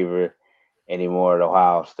 favor anymore at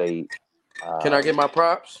Ohio State. Can I get my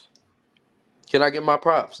props?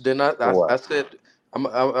 Then I said,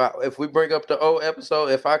 if we bring up the old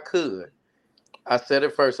episode, if I could, I said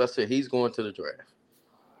it first. I said he's going to the draft.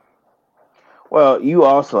 Well, you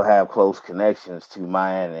also have close connections to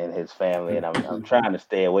Mayan and his family, and I'm trying to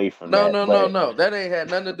stay away from that. No. That ain't had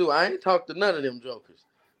nothing to do. I ain't talked to none of them jokers.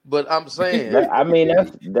 But I'm saying,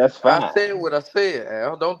 that's fine. I said what I said,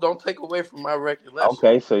 Al. Don't take away from my recollection.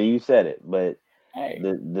 Okay, so you said it, but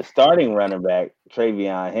the starting running back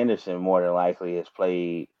Travion Henderson more than likely has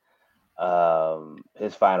played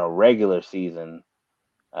his final regular season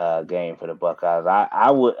game for the Buckeyes. I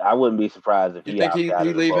wouldn't be surprised if he opted out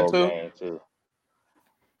of the bowl game too.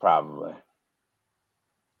 Probably.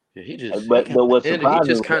 Yeah, he just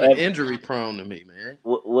kind of injury prone to me, man.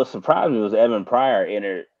 What surprised me was Evan Pryor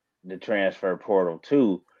entered the transfer portal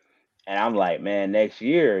too, and I'm like, man, next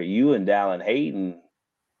year you and Dallin Hayden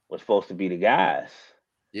were supposed to be the guys.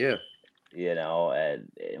 Yeah. And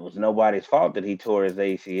it was nobody's fault that he tore his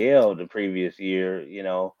ACL the previous year.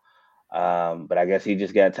 But I guess he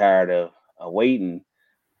just got tired of waiting.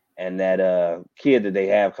 And that kid that they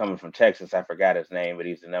have coming from Texas, I forgot his name, but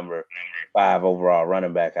he's the number 5 overall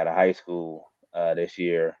running back out of high school this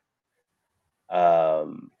year.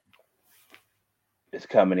 Is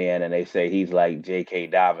coming in, and they say he's like J.K.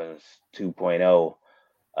 Dobbins 2.0,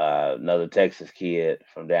 another Texas kid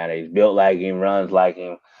from down there. He's built like him, runs like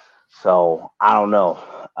him. So I don't know.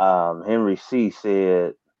 Henry C.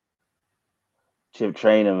 said Chip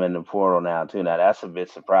train him in the portal now too. Now that's a bit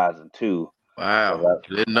surprising too. Wow,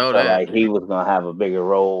 didn't know that. Like he was gonna have a bigger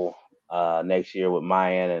role next year with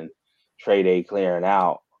Mayan and Trey Day clearing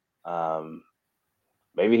out.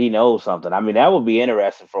 Maybe he knows something. I mean, that would be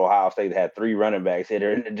interesting for Ohio State to have 3 running backs hit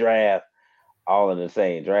in the draft, all in the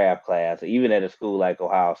same draft class. Even at a school like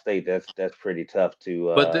Ohio State, that's pretty tough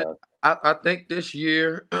to. But I think this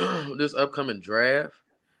year, this upcoming draft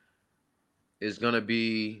is gonna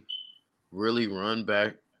be really run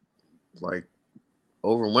back, like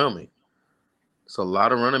overwhelming. It's a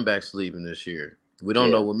lot of running backs leaving this year. We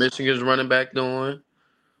don't know what Michigan's running back doing.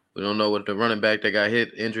 We don't know what the running back that got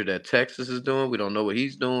injured at Texas is doing. We don't know what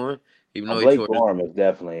he's doing. Even though Blake Gorham is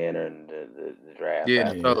definitely entering the draft.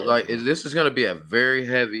 Yeah, so this is going to be a very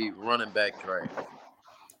heavy running back draft.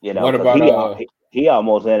 What about he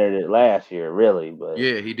almost entered it last year, really? But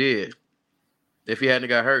yeah, he did. If he hadn't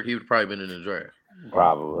got hurt, he would probably been in the draft.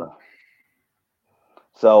 Probably.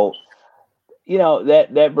 So,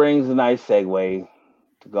 that brings a nice segue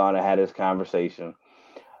to go on and have this conversation.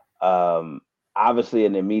 Obviously,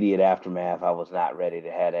 in the immediate aftermath, I was not ready to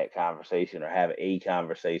have that conversation or have a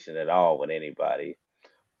conversation at all with anybody.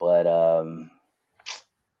 But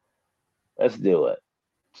let's do it.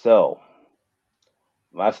 So,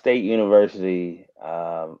 my state university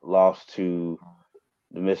lost to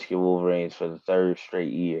the Michigan Wolverines for the 3rd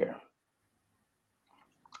straight year.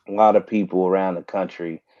 A lot of people around the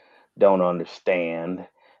country don't understand,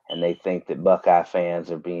 and they think that Buckeye fans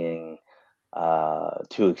are being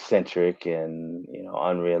too eccentric and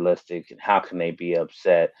unrealistic. And how can they be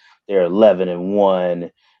upset? They're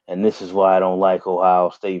 11-1, and this is why I don't like Ohio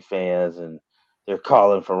State fans. And they're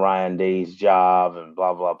calling for Ryan Day's job and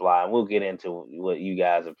blah blah blah. And we'll get into what you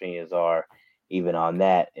guys' opinions are, even on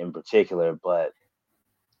that in particular. But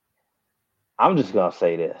I'm just gonna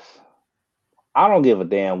say this: I don't give a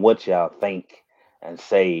damn what y'all think and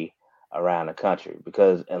say around the country,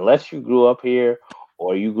 because unless you grew up here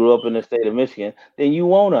or you grew up in the state of Michigan, then you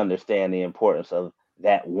won't understand the importance of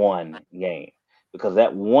that one game, because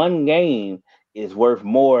that one game is worth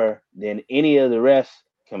more than any of the rest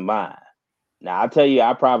combined. Now, I tell you,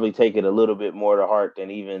 I probably take it a little bit more to heart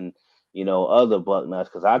than even, other Bucknuts,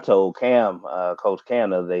 because I told Cam, Coach Cam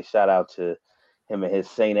the other day, shout out to him and his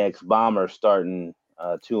St. X Bombers starting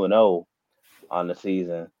 2-0 on the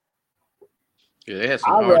season. Yeah, they had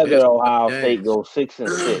some I'd hard. They had rather some Ohio tough State games. go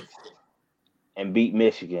 6-6 and beat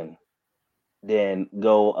Michigan than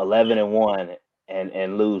go 11-1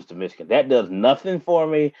 and lose to Michigan. That does nothing for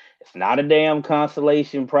me. It's not a damn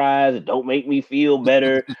consolation prize. It don't make me feel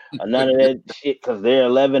better or none of that shit because they're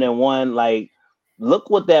 11-1. Like, look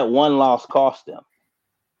what that one loss cost them.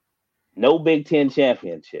 No Big Ten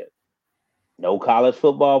championship. No college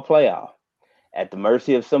football playoff. At the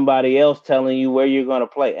mercy of somebody else telling you where you're going to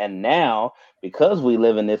play. And now, because we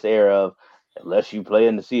live in this era of unless you play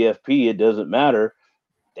in the CFP, it doesn't matter.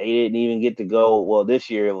 They didn't even get to go. Well, this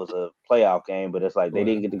year it was a playoff game, but it's like they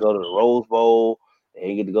didn't get to go to the Rose Bowl. They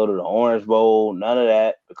didn't get to go to the Orange Bowl. None of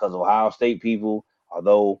that because Ohio State people,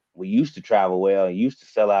 although we used to travel well and used to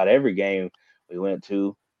sell out every game we went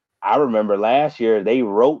to. I remember last year they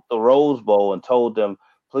wrote the Rose Bowl and told them,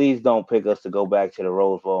 please don't pick us to go back to the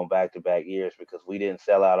Rose Bowl in back-to-back years because we didn't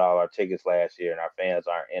sell out all our tickets last year and our fans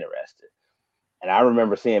aren't interested. And I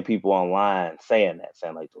remember seeing people online saying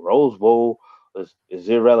like the Rose Bowl is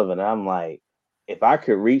irrelevant. And I'm like, if I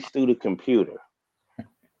could reach through the computer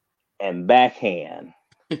and backhand,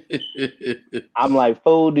 I'm like,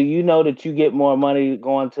 fool, do you know that you get more money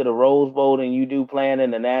going to the Rose Bowl than you do playing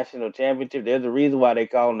in the national championship? There's a reason why they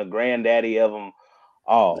call him the granddaddy of them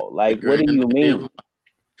all. Like, what do you mean?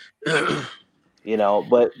 You know,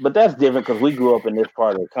 but that's different because we grew up in this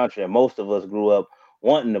part of the country, and most of us grew up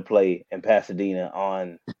wanting to play in Pasadena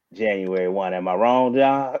on January 1. Am I wrong,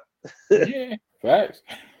 John? Yeah, facts.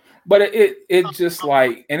 But it just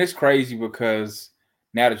like, and it's crazy because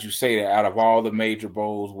now that you say that, out of all the major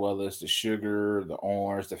bowls, whether it's the Sugar, the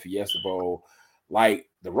Orange, the Fiesta Bowl, like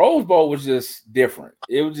the Rose Bowl was just different.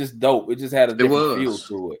 It was just dope. It just had a different feel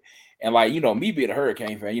to it. And like, you know, me being a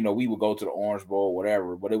Hurricane fan, you know, we would go to the Orange Bowl,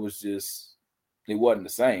 whatever, but it wasn't the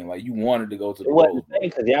same. Like you wanted to go to the It wasn't Rose the Bowl. same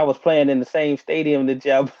because y'all was playing in the same stadium that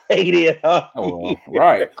y'all played in. Oh,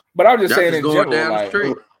 right. But I'm just saying just in going general, down the like,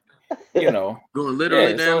 street. you know, Going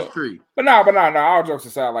literally down the street. But no, all jokes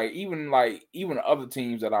aside, like even other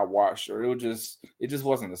teams that I watched, or it just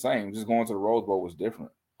wasn't the same. Just going to the Rose Bowl was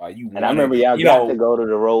different. Like you And I wanted, remember y'all you got know, to go to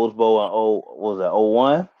the Rose Bowl in was it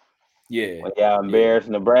 01? Yeah. When y'all embarrassed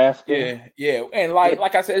Nebraska? Yeah. And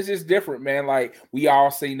like I said, it's just different, man. Like we all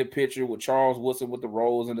seen the picture with Charles Woodson with the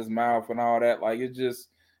rose in his mouth and all that. Like it's just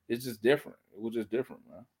different. It was just different,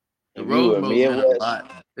 man. The Rose Bowl meant a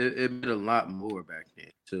lot. It meant a lot more back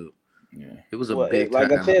then too. Yeah, it was a big like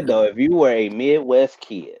time. I said though, if you were a Midwest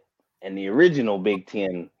kid and the original Big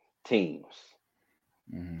Ten teams,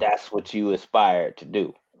 that's what you aspired to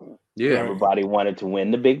do. Yeah, everybody wanted to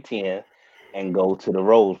win the Big Ten and go to the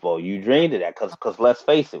Rose Bowl. You dreamed of that because let's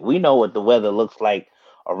face it, we know what the weather looks like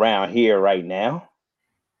around here right now.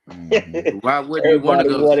 Why would you want to Everybody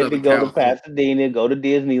go wanted to to go to California? Pasadena, go to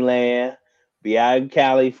Disneyland, be out in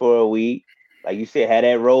Cali for a week. Like you said, had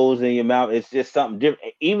that rose in your mouth. It's just something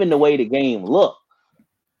different. Even the way the game looked.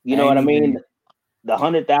 You know what I mean? The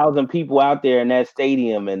 100,000 people out there in that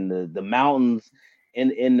stadium and the mountains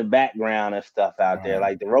in the background and stuff out there.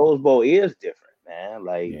 Like the Rose Bowl is different, man.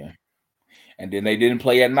 Like and then they didn't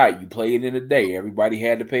play at night. You played in the day. Everybody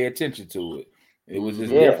had to pay attention to it. It was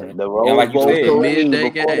just different. The Rose and like Bowl you said, midday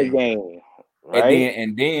before the game. Right?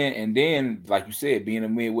 And then, like you said, being a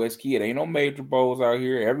Midwest kid, ain't no major bowls out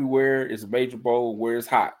here. Everywhere is a major bowl where it's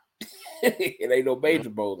hot. It ain't no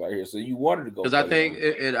major bowls out here, so you wanted to go. Because I think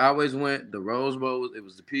it always went the Rose Bowl. It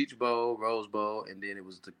was the Peach Bowl, Rose Bowl, and then it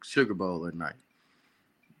was the Sugar Bowl at night.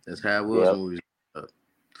 That's how it was when we was up.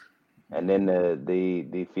 And then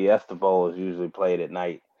the Fiesta Bowl is usually played at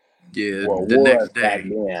night. Yeah, well, the next day. back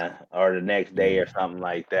then, or the next day, or something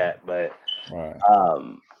like that. But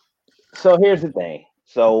so here's the thing.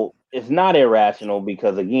 So it's not irrational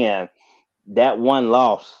because again, that one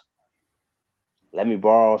loss. Let me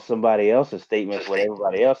borrow somebody else's statement for what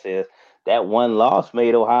everybody else is. That one loss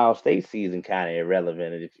made Ohio State season kind of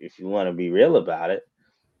irrelevant. If you want to be real about it,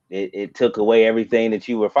 it took away everything that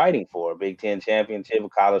you were fighting for: Big Ten championship,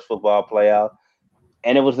 college football playoff,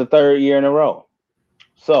 and it was the third year in a row.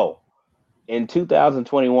 So in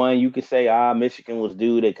 2021, you could say, Michigan was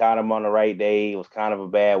due. They caught them on the right day. It was kind of a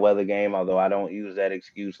bad weather game, although I don't use that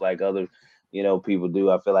excuse like other, people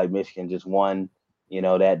do. I feel like Michigan just won,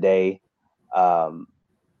 that day.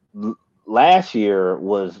 Last year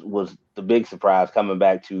was the big surprise coming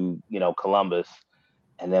back to, Columbus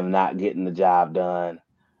and them not getting the job done.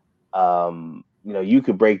 You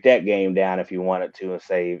could break that game down if you wanted to and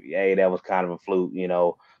say, hey, that was kind of a fluke.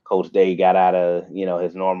 Coach Day got out of,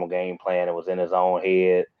 his normal game plan and was in his own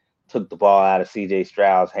head, took the ball out of CJ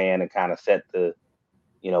Stroud's hand and kind of set the,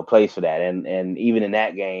 place for that. And even in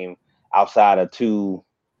that game, outside of two,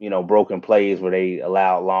 broken plays where they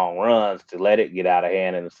allowed long runs to let it get out of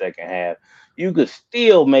hand in the second half, you could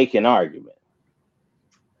still make an argument.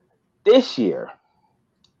 This year,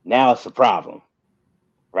 now it's a problem,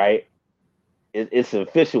 right? It's an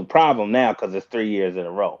official problem now because it's 3 years in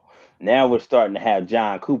a row. Now we're starting to have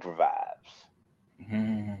John Cooper vibes.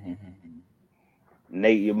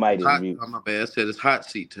 Nate, you might hot. mute. Oh, my bad. I said it's hot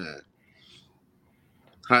seat time.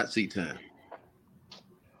 Hot seat time.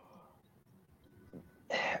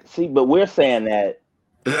 See, but we're saying that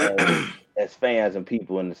as fans and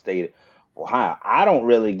people in the state of Ohio. I don't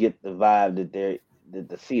really get the vibe that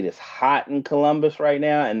the seat is hot in Columbus right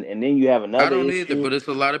now, and then you have another I don't issue. either, but it's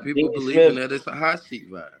a lot of people Gene believing Smith, that it's a hot seat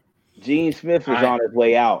vibe. Gene Smith is on his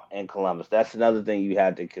way out in Columbus. That's another thing you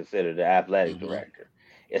have to consider. The athletic director.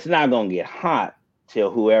 It's not going to get hot till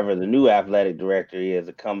whoever the new athletic director is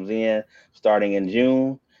that comes in starting in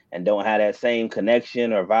June and don't have that same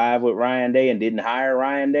connection or vibe with Ryan Day and didn't hire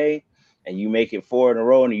Ryan Day, and you make it 4 in a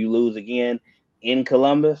row and you lose again in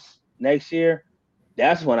Columbus next year.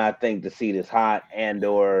 That's when I think the seat is hot, and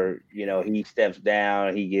or he steps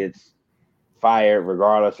down, he gets fired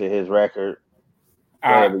regardless of his record.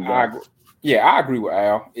 I agree with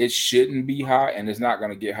Al. It shouldn't be hot, and it's not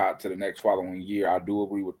going to get hot to the next following year. I do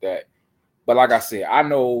agree with that. But like I said, I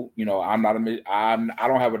know, I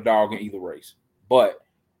don't have a dog in either race, but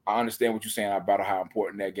I understand what you're saying about how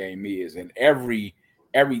important that game is, and every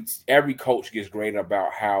coach gets graded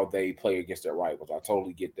about how they play against their rivals. I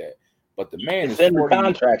totally get that. But the man is in the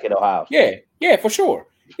contract at Ohio State. Yeah, for sure.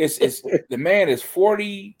 It's the man is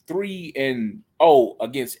 43-0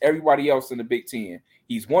 against everybody else in the Big Ten.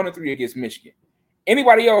 He's 1-3 against Michigan.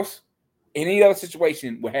 Anybody else in any other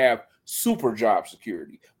situation would have super job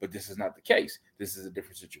security, but this is not the case. This is a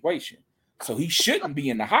different situation. So he shouldn't be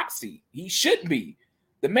in the hot seat. He shouldn't be.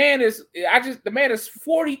 The man is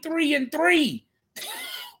 43-3.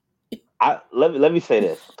 Let me say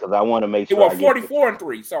this because I want to make sure.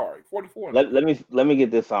 44-3. Sorry, 44. Let me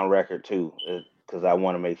get this on record too, because I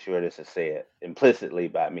want to make sure this is said implicitly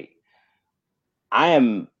by me. I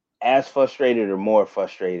am as frustrated or more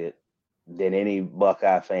frustrated than any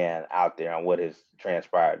Buckeye fan out there on what has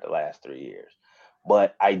transpired the last 3 years.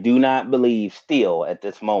 But I do not believe still at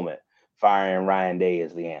this moment firing Ryan Day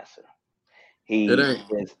is the answer. He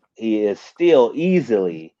is still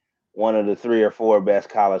easily one of the 3 or 4 best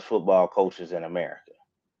college football coaches in America.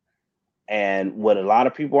 And what a lot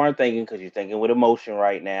of people aren't thinking, because you're thinking with emotion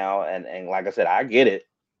right now, and like I said, I get it.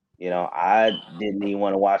 I didn't even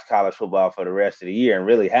want to watch college football for the rest of the year and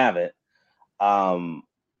really haven't.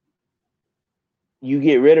 You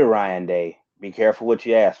get rid of Ryan Day. Be careful what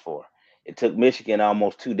you ask for. It took Michigan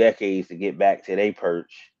almost 2 decades to get back to their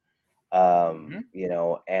perch. And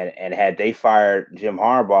had they fired Jim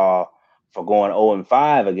Harbaugh for going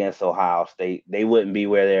 0-5 against Ohio State, they wouldn't be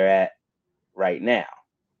where they're at right now.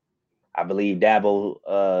 I believe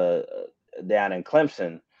Dabo down in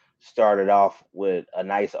Clemson started off with a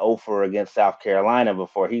nice 0-4 against South Carolina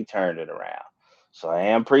before he turned it around. So I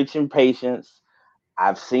am preaching patience.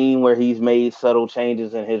 I've seen where he's made subtle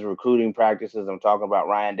changes in his recruiting practices. I'm talking about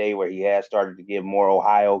Ryan Day, where he has started to give more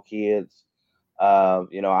Ohio kids,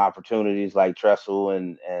 opportunities like Tressel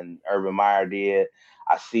and Urban Meyer did.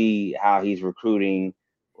 I see how he's recruiting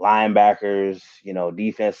linebackers,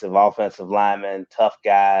 defensive, offensive linemen, tough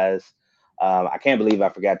guys. I can't believe I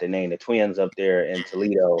forgot the name. The twins up there in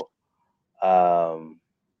Toledo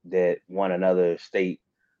that won another state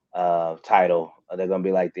title. They're going to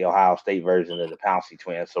be like the Ohio State version of the Pouncey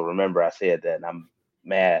twins. So remember I said that, and I'm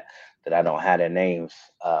mad that I don't have their names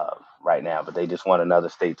right now, but they just won another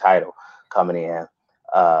state title coming in.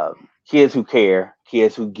 Kids who care,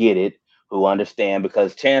 kids who get it, who understand,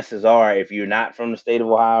 because chances are if you're not from the state of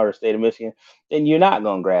Ohio or the state of Michigan, then you're not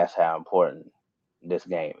going to grasp how important this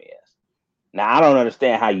game is. Now, I don't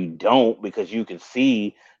understand how you don't, because you can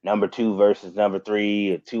see number 2 versus number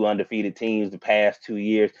 3, 2 undefeated teams the past 2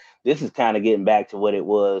 years. This is kind of getting back to what it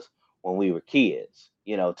was when we were kids.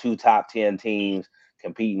 2 top 10 teams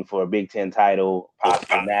competing for a Big Ten title,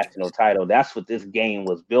 possible national title. That's what this game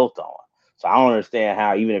was built on. So I don't understand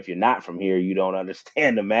how, even if you're not from here, you don't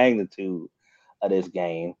understand the magnitude of this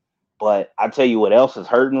game. But I tell you what else is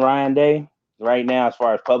hurting Ryan Day right now as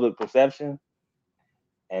far as public perception.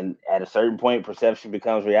 And at a certain point, perception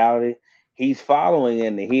becomes reality. He's following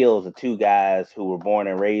in the heels of 2 guys who were born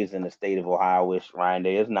and raised in the state of Ohio, which Ryan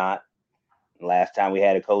Day is not. Last time we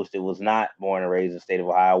had a coach that was not born and raised in the state of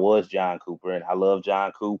Ohio was John Cooper, and I love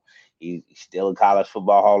John Cooper. He's still a college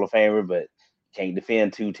football Hall of Famer, but can't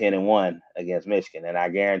defend 2-10-1 against Michigan. And I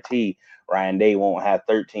guarantee Ryan Day won't have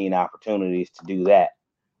 13 opportunities to do that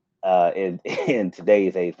in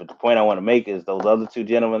today's age. But the point I want to make is those other two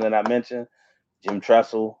gentlemen that I mentioned, Jim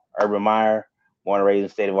Tressel, Urban Meyer, born and raised in the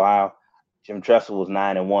state of Ohio. Jim Tressel was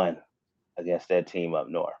 9-1 against that team up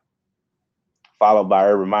north, followed by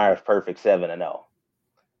Urban Meyer's perfect 7-0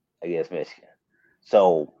 against Michigan.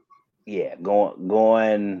 So, yeah,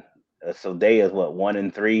 going. So Day is what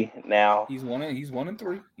 1-3 now. He's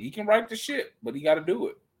 1-3. He can right the ship, but he got to do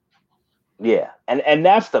it. Yeah, and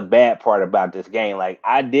that's the bad part about this game. Like,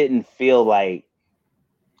 I didn't feel like,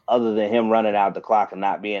 other than him running out the clock and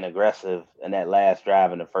not being aggressive in that last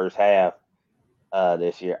drive in the first half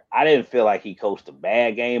this year, I didn't feel like he coached a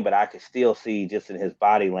bad game, but I could still see just in his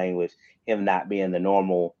body language him not being the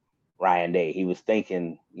normal Ryan Day. He was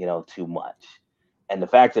thinking, too much. And the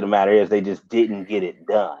fact of the matter is they just didn't get it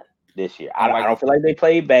done this year. I don't feel like they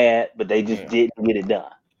played bad, but they just didn't get it done.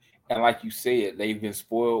 And like you said, they've been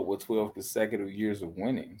spoiled with 12 consecutive years of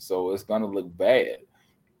winning. So it's going to look bad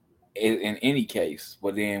in any case.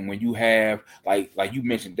 But then when you have, like you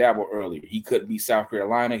mentioned Dabo earlier, he couldn't beat South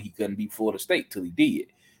Carolina. He couldn't beat Florida State till he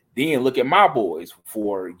did. Then look at my boys.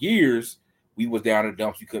 For years, we was down in the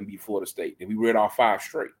dumps. We couldn't beat Florida State. And we read off 5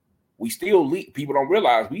 straight. We still lead. People don't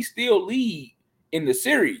realize we still lead in the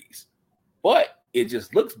series. But it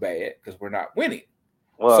just looks bad because we're not winning.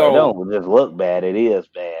 Well, it don't just look bad. It is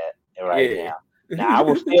bad now. Now, I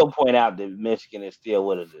will still point out that Michigan is still,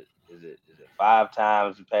 what is it? Is it 5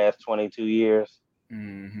 times the past 22 years?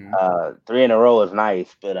 Mm-hmm. 3 in a row is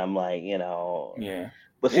nice, but I'm like, Yeah.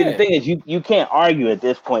 But see, the thing is, you can't argue at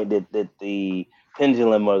this point that the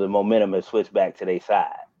pendulum or the momentum has switched back to their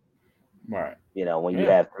side. Right. When you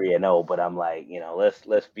have 3-0, but I'm like,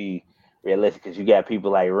 let's be realistic, because you got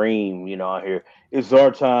people like Reem, out here. It's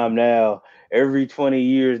our time now. Every 20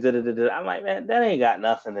 years, I'm like, man, that ain't got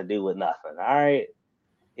nothing to do with nothing. All right,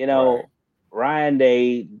 Right. Ryan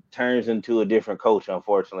Day turns into a different coach,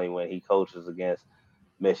 unfortunately, when he coaches against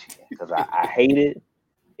Michigan, because I hate it.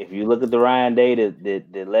 If you look at the Ryan Day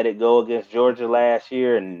that let it go against Georgia last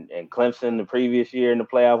year and Clemson the previous year in the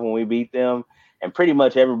playoff when we beat them, and pretty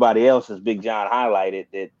much everybody else, as Big John highlighted,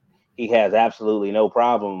 that he has absolutely no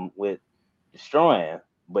problem with destroying,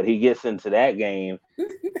 but he gets into that game,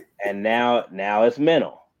 and now it's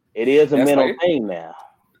mental. It is a mental thing now.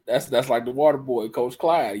 That's like the water boy, Coach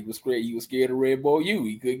Clyde. He was scared of Red Bull U.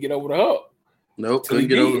 He couldn't get over the hump. Nope, couldn't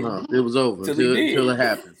get over the hump. It was over until it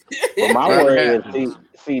happened. Well, my worry is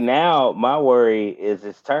now my worry is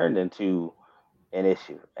it's turned into an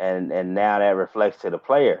issue, and now that reflects to the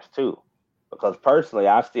players too, because personally,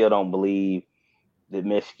 I still don't believe that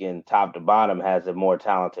Michigan, top to bottom, has a more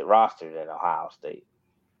talented roster than Ohio State.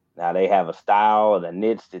 Now they have a style and a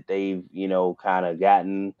niche that they've, kind of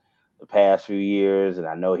gotten the past few years. And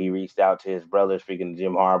I know he reached out to his brother, speaking of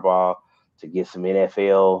Jim Harbaugh, to get some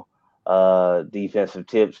NFL defensive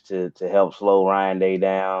tips to help slow Ryan Day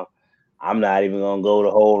down. I'm not even going to go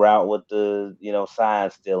the whole route with the,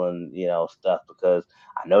 sign stealing, stuff, because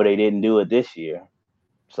I know they didn't do it this year.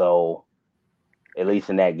 So at least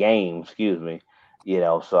in that game, excuse me,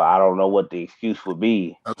 so I don't know what the excuse would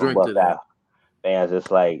be for Buckeye fans.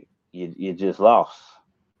 It's like you just lost.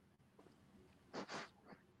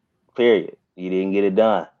 Period. You didn't get it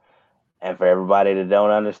done. And for everybody that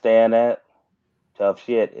don't understand that, tough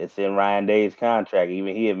shit. It's in Ryan Day's contract.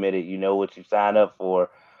 Even he admitted, what you sign up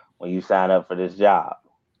for when you sign up for this job.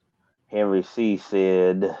 Henry C.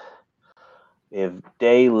 said, if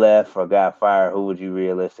Day left or got fired, who would you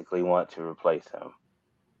realistically want to replace him?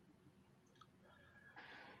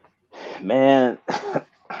 Man,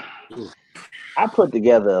 I put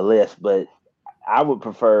together a list, but I would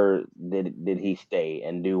prefer that he stay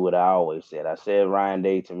and do what I always said. I said Ryan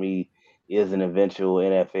Day, to me, is an eventual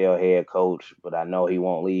NFL head coach, but I know he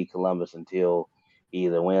won't leave Columbus until he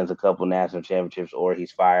either wins a couple national championships or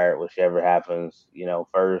he's fired, whichever happens,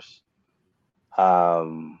 first.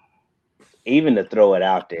 Even to throw it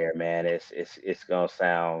out there, man, it's gonna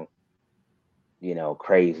sound,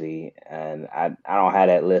 crazy, and I don't have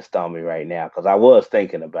that list on me right now, because I was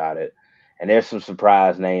thinking about it, and there's some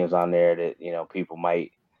surprise names on there that people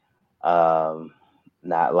might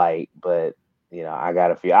not like, but I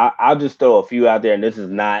got a few. I'll just throw a few out there, and this is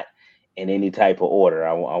not in any type of order.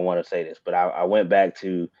 I want to say this, but I went back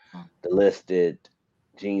to the list that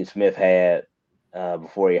Gene Smith had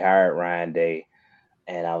before he hired Ryan Day,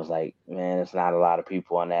 and I was like, man, it's not a lot of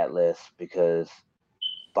people on that list, because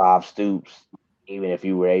Bob Stoops, even if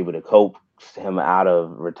you were able to coax him out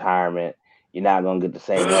of retirement, you're not going to get the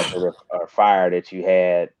same effort or fire that you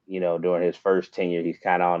had, during his first tenure. He's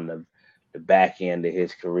kind of on the back end of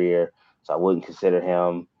his career, so I wouldn't consider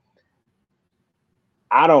him.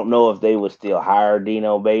 I don't know if they would still hire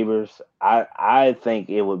Dino Babers. I think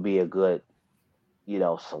it would be a good,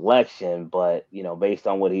 selection, but based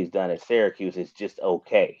on what he's done at Syracuse, it's just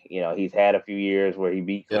okay. He's had a few years where he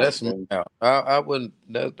beat Yeah, that's Clemson. mild. I wouldn't.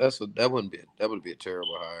 That wouldn't be a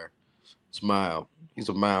terrible hire. It's mild. He's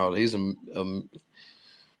a mild. He's a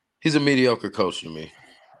mediocre coach to me.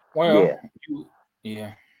 Well, Yeah,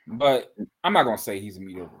 yeah, but I'm not gonna say he's a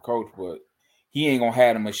mediocre coach, but he ain't gonna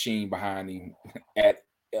have a machine behind him at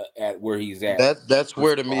where he's at. That's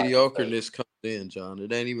where the Ohio State. mediocreness comes in, John.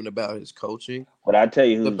 It ain't even about his coaching. But I tell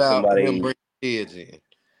you It's who about him somebody bringing kids in.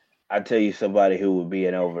 I tell you somebody who would be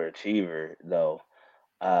an overachiever though,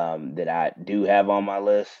 that I do have on my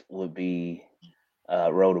list would be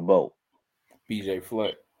Row the Boat. BJ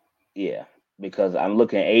Fleck. Yeah, because I'm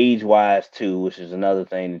looking age wise too, which is another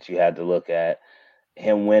thing that you had to look at.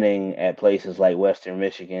 Him winning at places like Western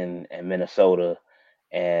Michigan and Minnesota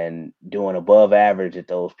and doing above average at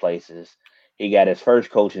those places. He got his first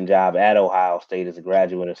coaching job at Ohio State as a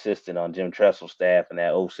graduate assistant on Jim Tressel's staff in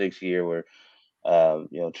that '06 year where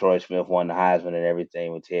Troy Smith won the Heisman and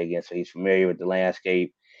everything with Ted Ginn. So he's familiar with the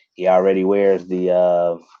landscape. He already wears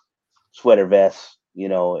the sweater vest,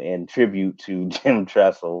 in tribute to Jim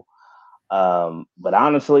Tressel. But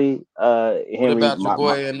honestly, What Henry, about your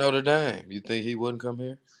boy in Notre Dame? You think he wouldn't come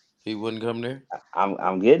here? He wouldn't come there?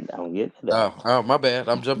 I'm getting to that. Oh, my bad.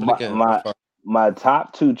 I'm jumping the My gun. My my fault. my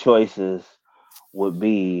top two choices would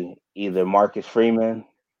be either Marcus Freeman,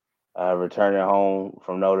 returning home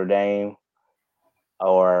from Notre Dame,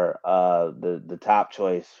 or the top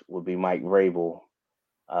choice would be Mike Vrabel,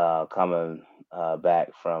 coming back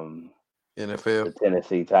from NFL. the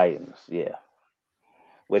Tennessee Titans. Yeah,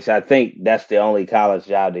 which I think that's the only college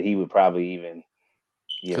job that he would probably even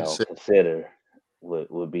Consider. consider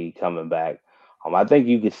would be coming back. I think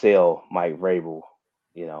you could sell Mike Vrabel,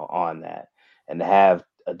 on that, and to have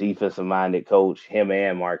a defensive minded coach, him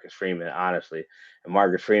and Marcus Freeman, honestly, and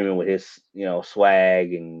Marcus Freeman with his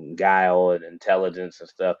swag and guile and intelligence and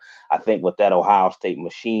stuff. I think with that Ohio State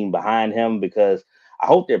machine behind him, because I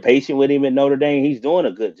hope they're patient with him at Notre Dame. He's doing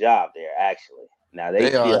a good job there, actually. Now they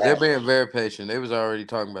They are. still They're have. being very patient. They was already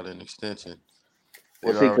talking about an extension. They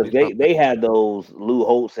Well, were see, because already they talking they had those Lou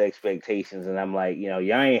Holtz expectations, and I'm like, y'all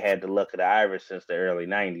ain't had the luck of the Irish since the early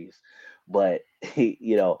 '90s, but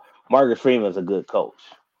Marcus Freeman's a good coach,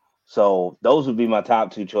 so those would be my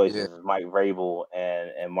top two yeah. choices: is Mike Vrabel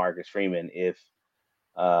and Marcus Freeman. If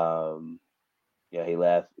um, he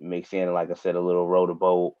left, mixed in, like I said, a little row the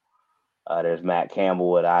boat. There's Matt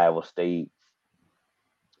Campbell at Iowa State.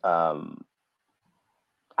 Um,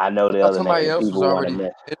 I know I the thought other somebody name else was people want to already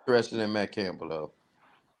miss, interested in Matt Campbell though.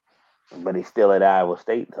 but he's still at Iowa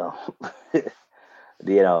State though.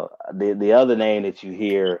 The other name that you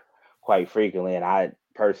hear quite frequently, and I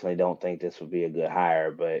personally don't think this would be a good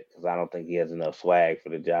hire, but because I don't think he has enough swag for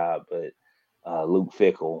the job. But Luke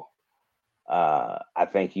Fickle, I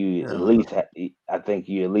think you at Yeah. least I think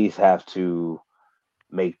you at least have to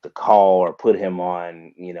make the call or put him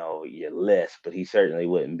on your list. But he certainly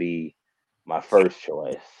wouldn't be my first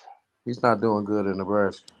choice. He's not doing good in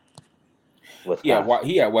Nebraska. Yeah, Wisconsin.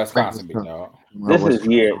 he at I think Wisconsin, big Wisconsin. dog. No, This is Wisconsin.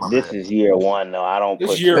 year My this bad. is year one though. I don't This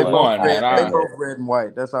put year too They much both one, stock man. red. They in I the both red and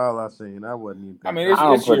white. That's all I seen. I wasn't even I thinking mean about I it.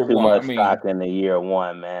 don't it's year put too one. I much mean, stock in the year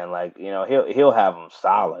one, man. Like, he'll have them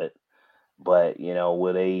solid, but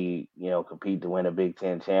will they, compete to win a Big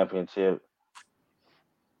Ten championship?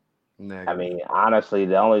 I Negative. mean, honestly,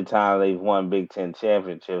 the only time they've won Big Ten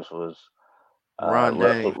championships was Ron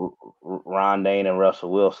Dane. Ron Dane and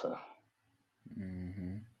Russell Wilson.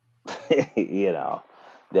 mhm. you know,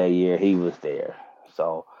 that year he was there.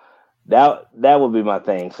 So that would be my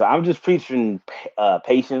thing. So I'm just preaching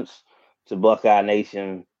patience to Buckeye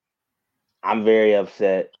Nation. I'm very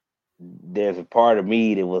upset. There's a part of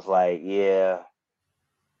me that was like, yeah,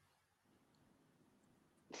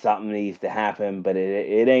 something needs to happen, but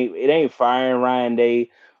it ain't firing Ryan Day.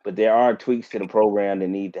 But there are tweaks to the program that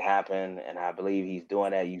need to happen, and I believe he's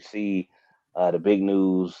doing that. You see, the big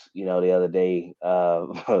news, the other day,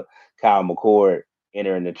 Kyle McCord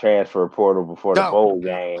entering the transfer portal before the Go. bowl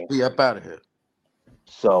game. Be up out of here.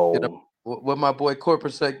 Get up. So What my boy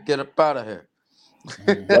Corporate said. Get up out of here. that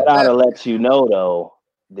Mhm. ought to let you know, though,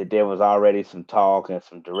 that there was already some talk and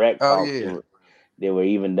some direct Oh talks yeah. that were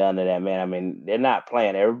even done to that man. I mean, they're not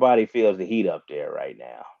playing. Everybody feels the heat up there right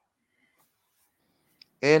now.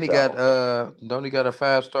 And he got So don't he got a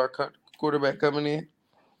 5-star quarterback coming in?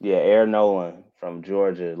 yeah, Aaron Nolan from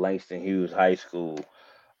Georgia, Langston Hughes High School,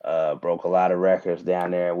 broke a lot of records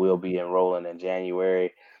down there and will be enrolling in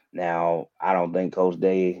January. Now, I don't think Coach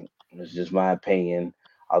Day, it's just my opinion,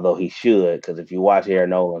 although he should, because if you watch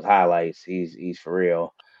Aaron Nolan's highlights, he's for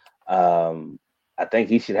real. I think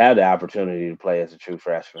he should have the opportunity to play as a true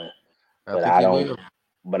freshman, I but think I he don't. will.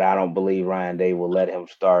 But I don't believe Ryan Day will let him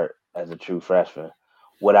start as a true freshman.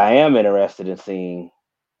 What I am interested in seeing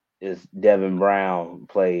is Devin Brown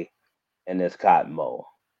play in this Cotton Bowl,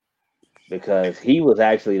 because he was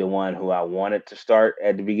actually the one who I wanted to start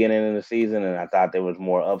at the beginning of the season, and I thought there was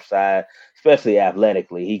more upside, especially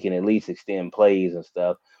athletically. He can at least extend plays and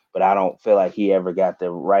stuff, but I don't feel like he ever got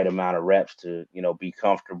the right amount of reps to, be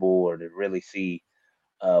comfortable or to really see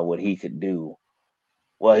what he could do.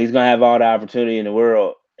 Well, he's gonna have all the opportunity in the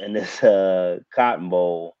world in this Cotton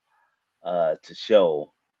Bowl to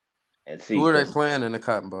show and see, Who are they because playing in the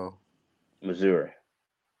Cotton Bowl? Missouri.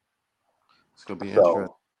 It's gonna be interesting.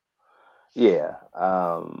 So yeah,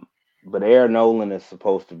 but Aaron Nolan is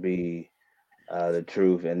supposed to be the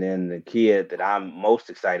truth. And then the kid that I'm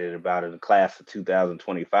most excited about in the class of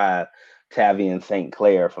 2025, Tavian St.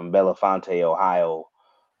 Clair from Bellefonte, Ohio,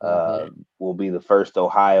 Mm-hmm. will be the first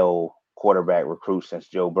Ohio quarterback recruit since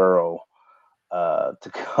Joe Burrow to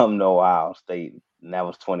come to Ohio State, and that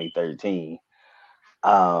was 2013.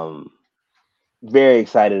 Um, Very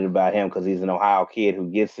excited about him because he's an Ohio kid who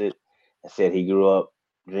gets it, and said he grew up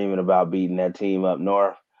dreaming about beating that team up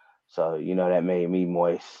north. So that made me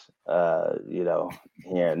moist.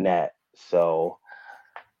 Hearing that. So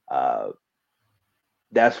uh,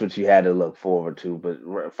 that's what you had to look forward to.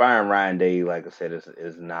 But firing Ryan Day, like I said,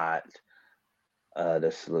 is not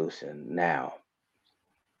the solution. Now,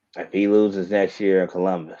 if he loses next year in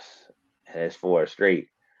Columbus and it's 4 straight,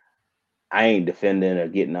 I ain't defending or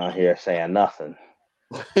getting on here saying nothing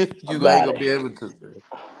You ain't about gonna it. be able to.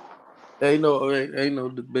 Ain't no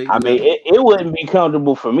I debating mean, that. it wouldn't be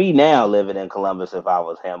comfortable for me now living in Columbus if I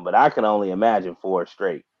was him, but I can only imagine 4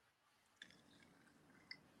 straight.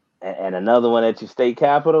 And another one at your state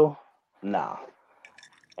capital, nah,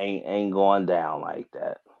 ain't going down like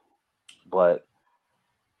that. But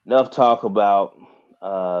enough talk about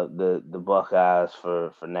the Buckeyes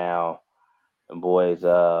for now. And boys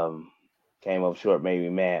came up short, made me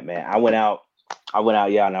mad, man. I went out,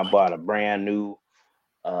 y'all, and I bought a brand new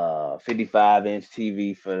 55-inch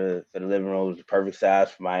TV for the living room. It was the perfect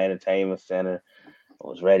size for my entertainment center. I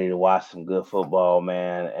was ready to watch some good football,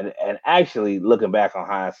 man. And actually, looking back on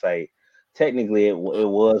hindsight, technically it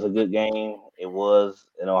was a good game. It was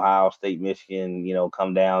an Ohio State Michigan,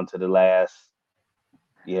 come down to the last,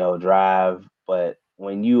 drive. But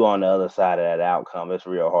when you on the other side of that outcome, it's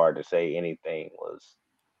real hard to say anything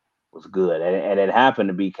was good. And it happened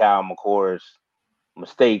to be Kyle McCord's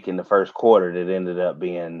mistake in the first quarter that ended up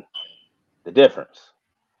being the difference.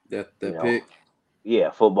 You That know, pick.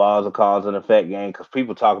 yeah, football is a cause and effect game, because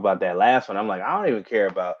people talk about that last one. I'm like, I don't even care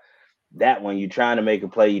about that one. You're trying to make a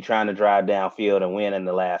play, you're trying to drive downfield and win in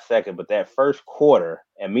the last second. But that first quarter,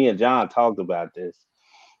 and me and John talked about this,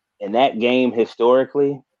 in that game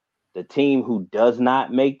historically, the team who does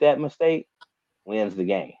not make that mistake wins the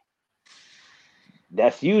game.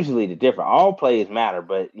 That's usually the difference. All plays matter,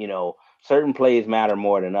 but certain plays matter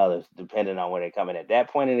more than others, depending on where they're coming at that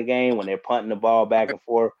point in the game when they're punting the ball back and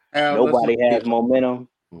forth. Al, let's Nobody not has get momentum.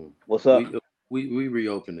 What's up? we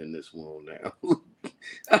reopening this one now.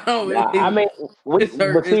 Oh, Nah, I mean, it's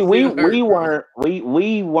hurt. but see, It's we still we hurt, bro. weren't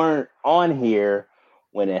we weren't on here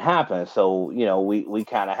when it happened, so we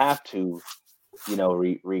kind of have to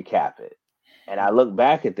recap it. And I look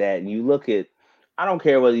back at that, and you look at, I don't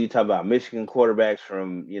care whether you talk about Michigan quarterbacks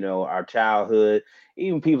from our childhood,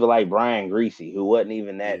 even people like Brian Greasy, who wasn't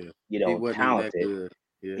even that Yeah, he wasn't even that talented. good.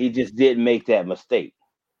 Yeah, He just didn't make that mistake.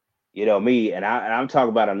 Me, and I'm talking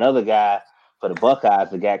about another guy for the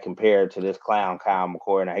Buckeyes that got compared to this clown Kyle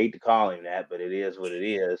McCord, and I hate to call him that, but it is what it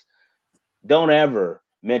is. Don't ever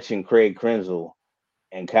mention Craig Krenzel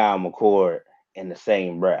and Kyle McCord in the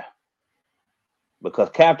same breath, because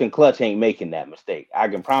Captain Clutch ain't making that mistake. I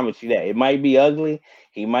can promise you that. It might be ugly.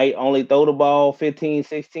 He might only throw the ball 15,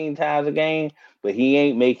 16 times a game, but he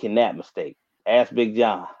ain't making that mistake. Ask Big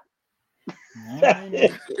John.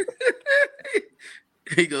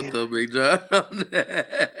 he gonna throw Big John on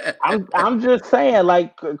that. I'm just saying,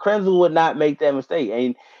 like, Krenzel would not make that mistake,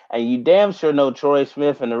 and you damn sure know Troy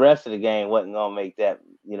Smith and the rest of the game wasn't gonna make that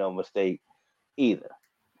mistake either.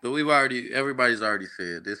 But everybody's already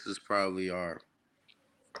said this is probably our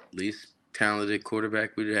least talented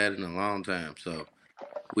quarterback we've had in a long time. So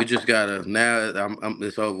we just gotta now.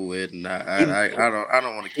 It's over with, and He's I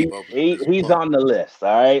don't want to keep opening this he's book. on the list.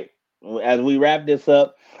 All right. As we wrap this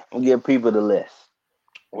up, I'll give people the list.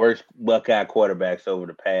 Worst Buckeye quarterbacks over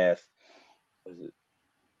the past, was it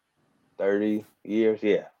 30 years?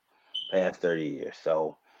 Yeah, past 30 years.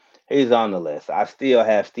 So He's on the list. I still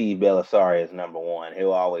have Steve Bellisari as number one.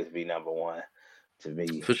 He'll always be number one to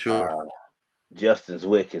me. For sure. Justin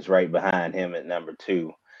Zwick is right behind him at number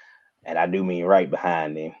two, and I do mean right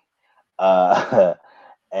behind him. And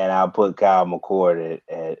I'll put Kyle McCord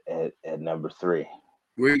at number three.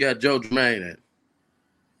 Where you got Joe Germain at?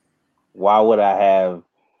 Why would I have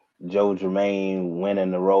Joe Germain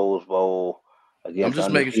winning the Rose Bowl against I'm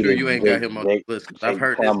just making sure you ain't got him on the list. I've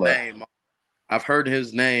heard Plummer. his name. I've heard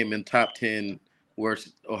his name in top 10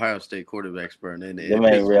 worst Ohio State quarterbacks, bro. Them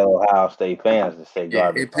ain't real Ohio State fans to say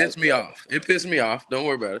garbage. It pissed me off. It pissed me off. Don't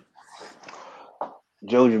worry about it.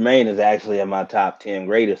 Joe Germain is actually in my top 10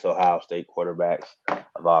 greatest Ohio State quarterbacks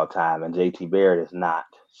of all time, and JT Barrett is not.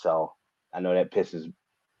 So I know that pisses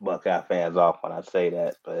Buckeye fans off when I say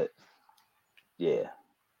that, but yeah.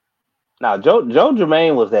 Now, Joe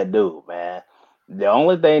Germain was that dude, man. The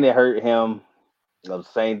only thing that hurt him was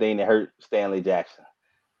the same thing that hurt Stanley Jackson,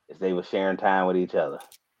 is they were sharing time with each other.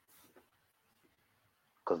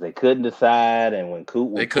 Because they couldn't decide, and when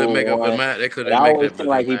Coop would pull one, it always seemed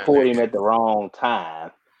like he pulled him at the wrong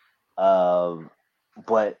time.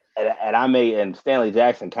 But Stanley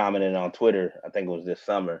Jackson commented on Twitter, I think it was this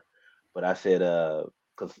summer, but I said,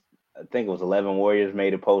 because I think it was 11 Warriors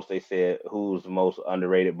made a post. They said, who's the most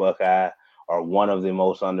underrated Buckeye, or one of the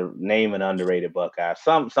most name an underrated Buckeye,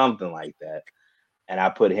 something like that. And I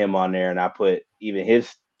put him on there, and I put even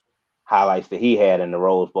his highlights that he had in the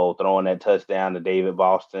Rose Bowl, throwing that touchdown to David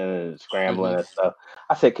Boston and scrambling and stuff.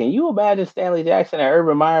 I said, can you imagine Stanley Jackson and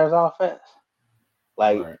Urban Meyer's offense?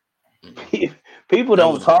 Like, right. People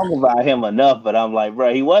don't talk about him enough, but I'm like,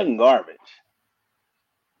 bro, he wasn't garbage.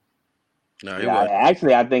 No, he wasn't.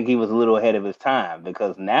 Actually, I think he was a little ahead of his time,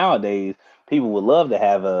 because nowadays people would love to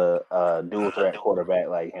have a dual threat quarterback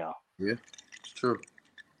like him. Yeah, it's true.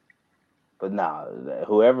 But nah,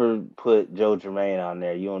 whoever put Joe Germain on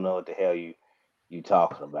there, you don't know what the hell you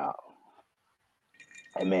talking about.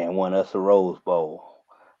 That man won us a Rose Bowl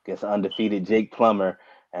against undefeated Jake Plummer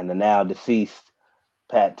and the now deceased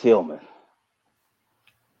Pat Tillman,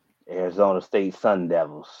 Arizona State Sun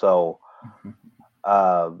Devils. So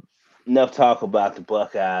enough talk about the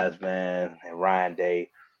Buckeyes, man, and Ryan Day.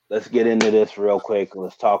 Let's get into this real quick.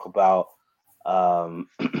 Let's talk about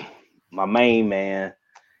my main man.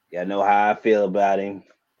 Y'all know how I feel about him.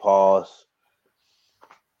 Pause.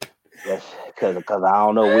 Yes, because I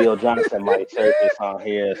don't know. Will Johnson might surface on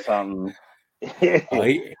here or something.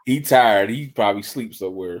 He tired. He probably sleeps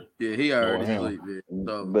somewhere. Yeah, he already sleep.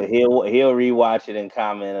 So. But he'll rewatch it and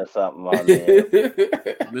comment or something on there.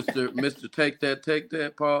 Mister, take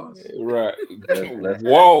that. Pause. Right.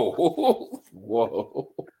 Whoa.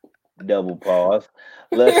 Double pause.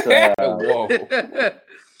 Let's. Whoa.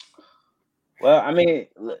 Well, I mean,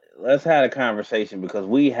 let's have a conversation, because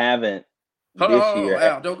we haven't. Hold on,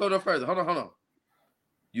 Al, don't go no further. Hold on.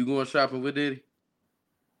 You going shopping with Diddy?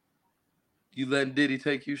 You letting Diddy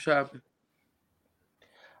take you shopping?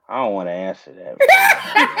 I don't want to answer that.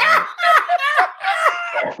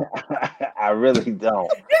 I really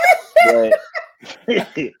don't. But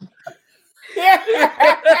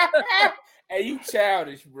hey, you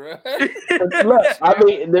childish, bro. Look, I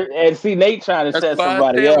mean, and see, Nate trying to set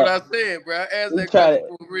somebody up. That's what I said, bro. I asked that question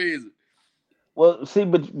for a reason. Well, see,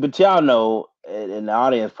 but y'all know, and the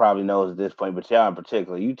audience probably knows at this point, but y'all in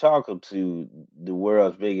particular, you talking to the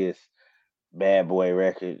world's biggest Bad Boy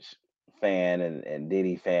Records fan and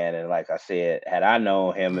Diddy fan, and like I said, had I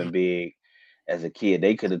known him and Big as a kid,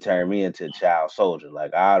 they could have turned me into a child soldier.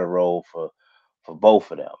 Like, I'd have rolled for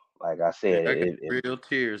both of them. Like I said, I got real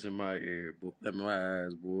tears in my ear, in my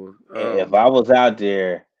eyes, boy. If I was out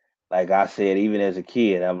there, like I said, even as a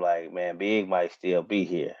kid, I'm like, man, Big might still be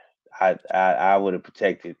here. I would have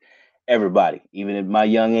protected everybody, even at my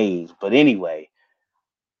young age. But anyway,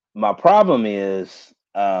 my problem is,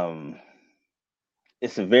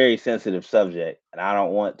 it's a very sensitive subject, and I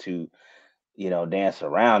don't want to, dance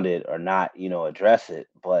around it or not, address it.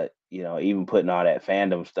 But, even putting all that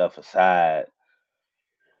fandom stuff aside,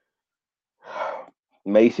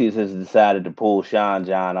 Macy's has decided to pull Sean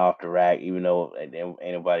John off the rack, even though ain't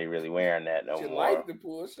nobody really wearing that no more. Like to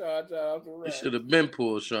pull Sean John off the rack. You should have been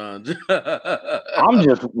pulled Sean John. I'm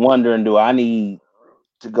just wondering, do I need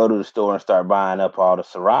to go to the store and start buying up all the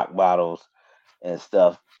Ciroc bottles and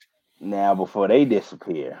stuff now before they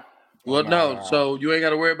disappear? Well, no. So you ain't got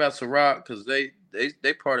to worry about Ciroc, because they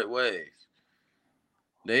parted ways.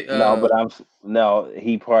 He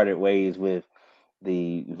parted ways with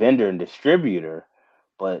the vendor and distributor,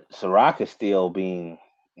 but Ciroc is still being,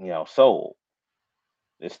 sold.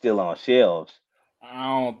 It's still on shelves, I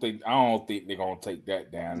don't think they're gonna take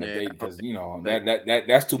that down. Yeah, Because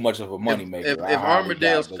that's too much of a moneymaker. If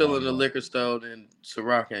Armadale's they're filling gonna the go. liquor store, then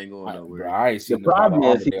Ciroc ain't going Bro, nowhere. I ain't The seen the bottle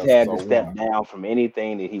problem is he's Armadale had since to step '01. down from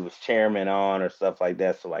anything that he was chairman on or stuff like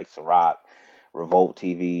that. So like Ciroc, Revolt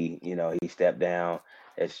TV, he stepped down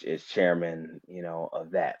as chairman,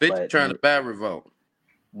 of that. 50 trying to buy Revolt.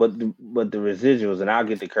 But the residuals, and I'll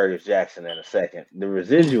get to Curtis Jackson in a second. The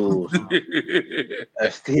residuals are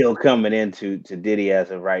still coming into Diddy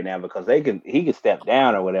as of right now because he can step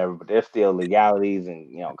down or whatever, but there's still legalities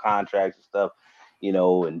and contracts and stuff,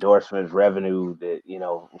 endorsements, revenue that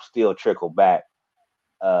will still trickle back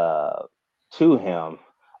uh to him.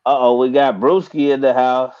 We got Brewski in the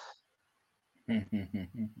house.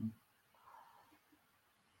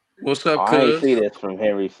 What's Oh, up, I ain't cuz? see this from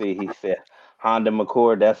Henry C. He said Honda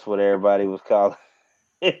McCord. That's what everybody was calling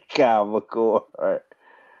Kyle McCord.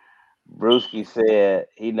 Brewski said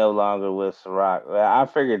he no longer with Ciroc. Well, I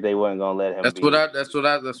figured they weren't gonna let him be That's what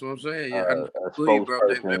I'm saying. Yeah, I a believe, bro.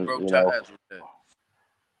 They spokesperson. broke ties with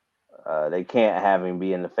that. They can't have him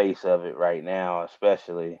be in the face of it right now,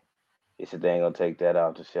 especially. He said they ain't gonna take that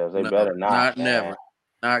off the shelves. They No, better not, not man. never.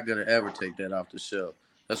 Not gonna ever take that off the shelf.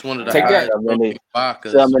 That's one of the Take Got that. highest protein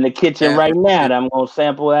vodkas some in the kitchen right ever. now that I'm gonna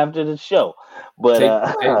sample after the show. But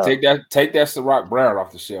Take that Ciroc Brown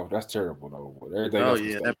off the shelf. That's terrible though. But everything Oh else can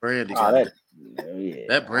yeah, stay. that brandy oh, got it. yeah,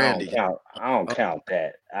 That I don't brandy. count. I don't Oh, count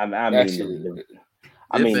that. I That mean shit.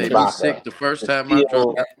 I it mean the made me vodka, sick the first the time I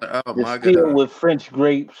drunk still, it. Oh the my still god. with French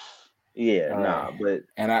grapes. Yeah, All right. nah, but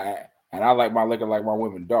And I like my liquor like my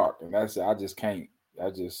women dark, and I just can't.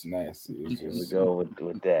 That's just nasty. It's here we just go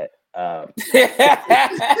with that.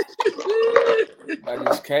 I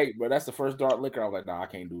just can't. But that's the first dark liquor. I was like, nah, I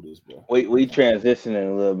can't do this, bro. We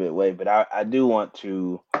transitioning a little bit way, but I do want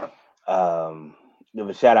to um, give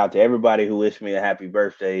a shout out to everybody who wished me a happy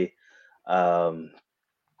birthday um,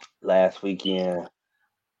 last weekend,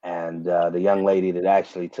 and the young lady that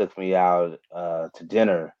actually took me out to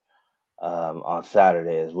dinner on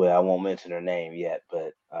Saturday as well. I won't mention her name yet,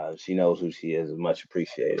 but she knows who she is. Much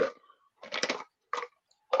appreciated.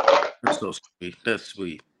 That's so sweet. That's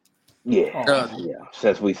sweet. Yeah, Uh, yeah.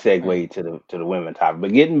 Since we segued to the women topic,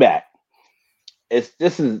 but getting back,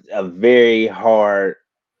 this is a very hard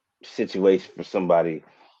situation for somebody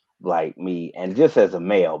like me, and just as a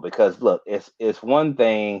male, because look, it's one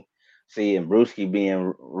thing seeing Brewski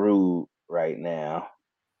being rude right now.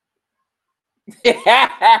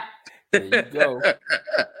 There you go.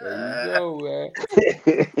 There you go,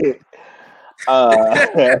 man.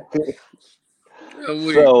 uh,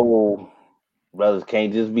 we, so brothers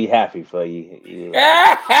can't just be happy for you. You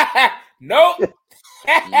like, Nope.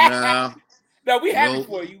 no, No, we happy no,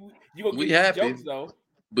 for you. You gonna we get these happy. jokes though.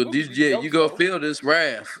 But You gonna this get these jet, you jokes gonna though. feel this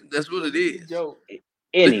wrath. That's You what gonna it get these is. jokes.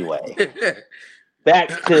 anyway, back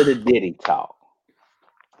to the Diddy talk.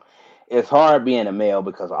 It's hard being a male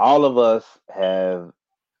because all of us have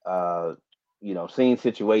uh, seen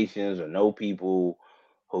situations or know people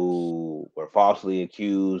who were falsely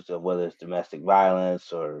accused of whether it's domestic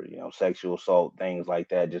violence or sexual assault, things like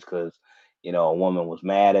that, just because a woman was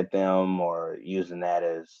mad at them or using that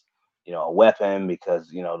as a weapon, because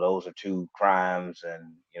those are two crimes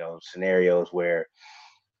and scenarios where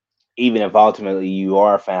even if ultimately you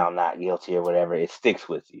are found not guilty or whatever, it sticks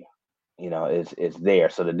with you. It's there.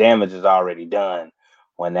 So the damage is already done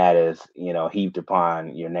when that is, heaped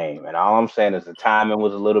upon your name. And all I'm saying is the timing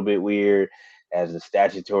was a little bit weird as the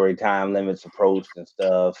statutory time limits approached and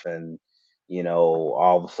stuff. And,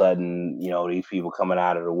 all of a sudden, these people coming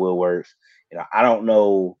out of the woodworks. I don't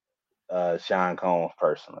know Sean Combs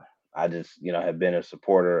personally. I just, have been a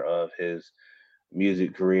supporter of his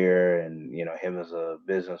music career and, him as a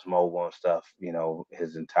business mogul and stuff,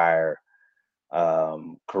 his entire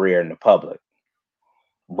career in the public.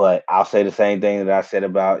 But I'll say the same thing that I said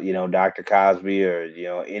about, Dr. Cosby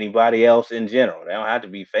or, anybody else in general. They don't have to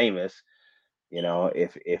be famous.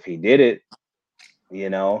 If he did it,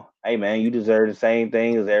 hey man, you deserve the same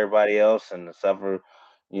thing as everybody else and to suffer,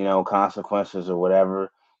 consequences or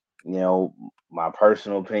whatever. You know, my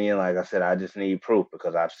personal opinion, like I said, I just need proof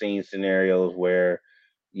because I've seen scenarios where,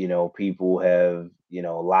 people have,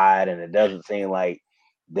 lied and it doesn't seem like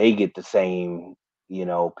they get the same,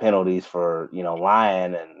 penalties for,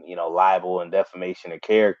 lying and, libel and defamation of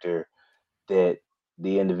character that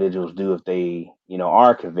the individuals do if they,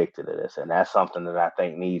 are convicted of this. And that's something that I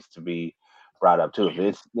think needs to be brought up too. If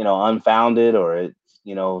it's, unfounded or it,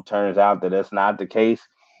 turns out that it's not the case,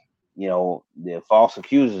 the false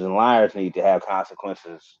accusers and liars need to have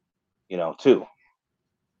consequences, too.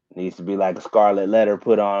 Needs to be like a scarlet letter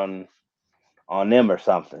put on them or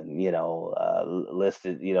something,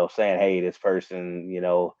 listed, saying, hey, this person,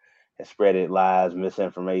 has spreaded lies,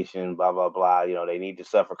 misinformation, blah, blah, blah. They need to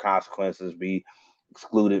suffer consequences, be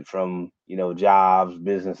excluded from, jobs,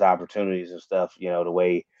 business opportunities and stuff, the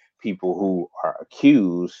way people who are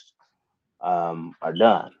accused are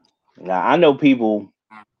done. Now, I know people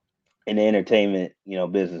in the entertainment,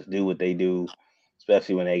 business do what they do,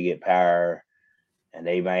 especially when they get power and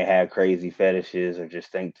they might have crazy fetishes or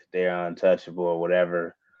just think that they're untouchable or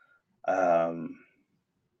whatever. Um,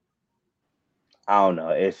 I don't know.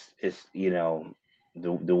 It's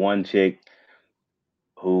the one chick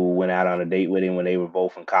who went out on a date with him when they were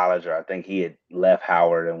both in college, or I think he had left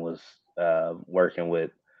Howard and was working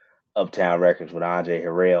with Uptown Records with Andre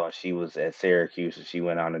Harrell, and she was at Syracuse, and she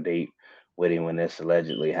went on a date with him when this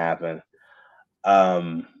allegedly happened.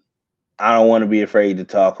 Um, I don't want to be afraid to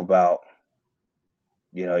talk about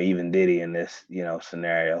even Diddy in this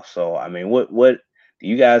scenario. So I mean, what do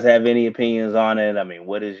you guys have any opinions on it? I mean,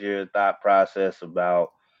 what is your thought process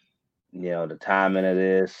about the timing of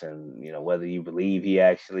this, and whether you believe he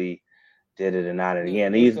actually did it or not? And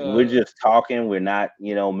again, we're just talking. We're not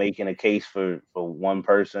making a case for one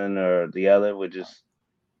person or the other. We're just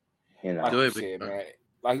like you said, man.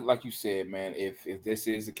 Like you said, man. If this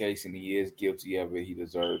is the case and he is guilty of it, he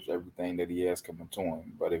deserves everything that he has coming to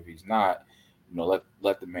him. But if he's not, let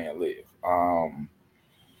the man live.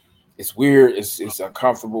 It's weird. It's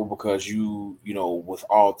uncomfortable because with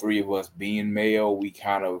all three of us being male, we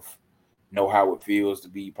kind of know how it feels to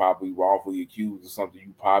be probably wrongfully accused of something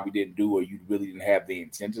you probably didn't do or you really didn't have the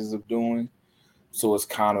intentions of doing. So it's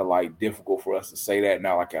kind of like difficult for us to say that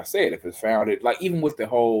now. Like I said, if it's founded, like even with the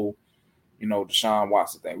whole, Deshaun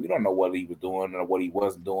Watson thing, we don't know what he was doing or what he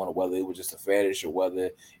wasn't doing, or whether it was just a fetish or whether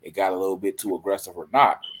it got a little bit too aggressive or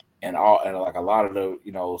not. And like a lot of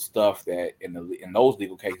the stuff that in those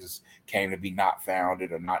legal cases came to be not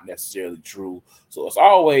founded or not necessarily true. So it's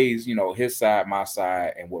always his side, my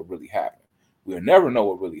side, and what really happened. We'll never know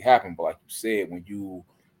what really happened. But like you said, when you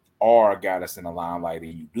are a guy that's in the limelight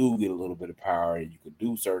and you do get a little bit of power and you can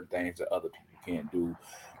do certain things that other people can't do,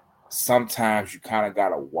 sometimes you kind of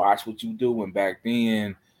gotta watch what you do. And back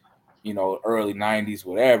then, early 90s,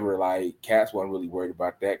 whatever, like cats wasn't really worried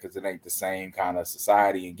about that because it ain't the same kind of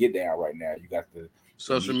society and get down right now. You got the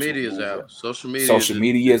social media is out. Social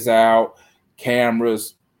media is out,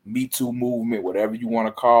 cameras, Me Too movement, whatever you want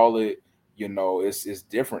to call it. It's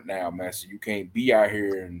different now, man. So you can't be out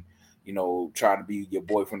here and trying to be your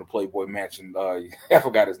boy from the Playboy Mansion. I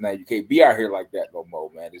forgot his name. You can't be out here like that no more,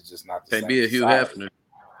 man. It's just not the same. Can't be a Hugh Hefner.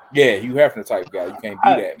 Yeah, Hugh Hefner type guy. You can't be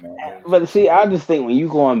that, man. But see, I just think when you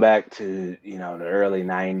going back to the early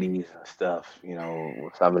 '90s and stuff,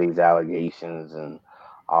 with some of these allegations and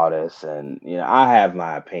all this, and I have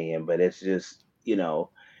my opinion, but it's just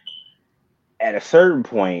at a certain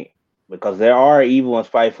point, because there are evil and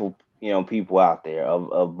spiteful people out there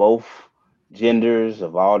of both genders,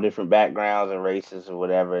 of all different backgrounds and races or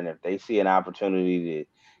whatever, and if they see an opportunity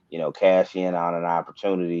to cash in on an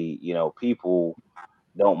opportunity, people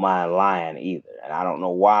don't mind lying either. And I don't know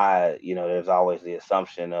why, there's always the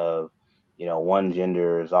assumption of, one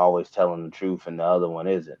gender is always telling the truth and the other one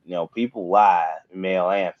isn't. People lie, male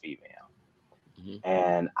and female. Mm-hmm.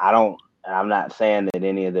 And I'm not saying that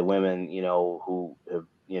any of the women, who have,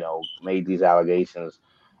 made these allegations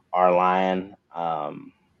are lying.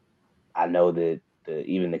 I know that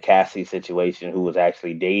even the Cassie situation, who was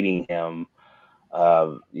actually dating him,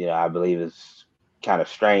 I believe it's kind of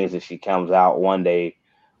strange that she comes out one day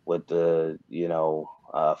with the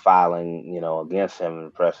filing against him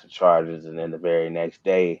and pressing charges, and then the very next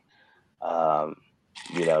day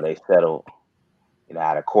they settle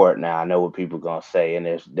out of court. Now I know what people are gonna say, and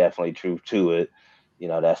there's definitely truth to it.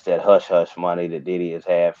 That's that hush hush money that Diddy has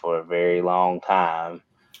had for a very long time,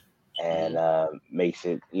 and makes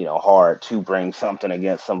it hard to bring something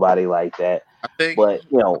against somebody like that. I think, but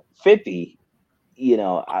 50,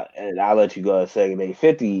 and I'll let you go a second.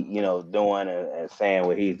 50, doing and saying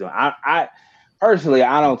what he's doing. I personally,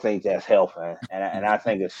 I don't think that's helping, and I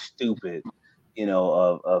think it's stupid,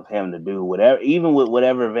 of him to do whatever, even with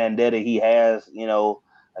whatever vendetta he has,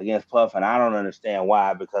 against Puff. And I don't understand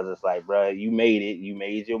why, because it's like, bro, you made it. You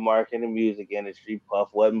made your mark in the music industry. Puff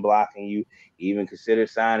wasn't blocking you. He even considered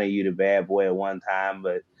signing you to Bad Boy at one time,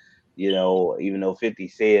 but even though 50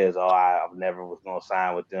 says, "Oh, I never was gonna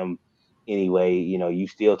sign with them." Anyway, you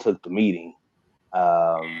still took the meeting.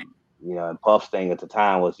 And Puff's thing at the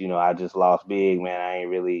time was, I just lost big, man. I ain't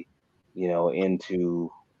really, into,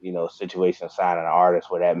 situations signing an artist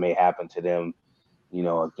where that may happen to them,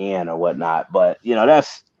 again or whatnot. But,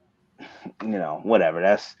 that's, whatever.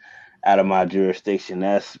 That's out of my jurisdiction.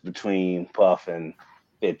 That's between Puff and,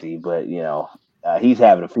 50, but he's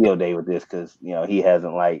having a field day with this because he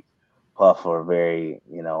hasn't like Puff for a very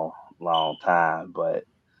long time. But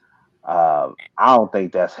I don't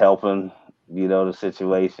think that's helping the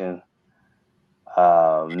situation.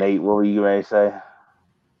 Nate, what were you ready to say?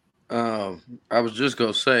 I was just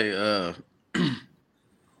gonna say,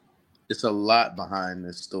 it's a lot behind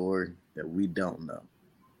this story that we don't know.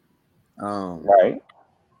 Right.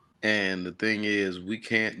 And the thing is, we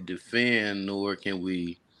can't defend nor can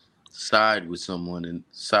we side with someone and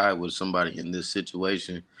side with somebody in this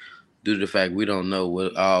situation due to the fact we don't know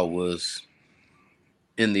what all was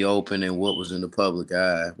in the open and what was in the public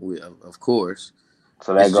eye. Of course,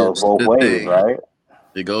 So that it's goes just both the ways, thing. right?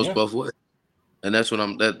 It goes both ways, and that's what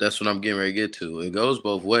I'm getting ready to get to. It goes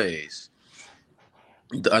both ways.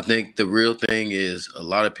 I think the real thing is a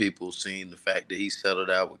lot of people seeing the fact that he settled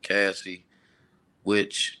out with Cassie,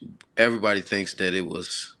 which everybody thinks that it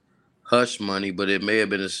was hush money, but it may have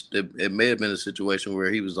been a situation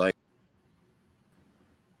where he was like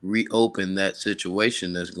reopen that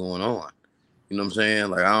situation that's going on. You know what I'm saying?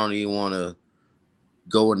 Like I don't even want to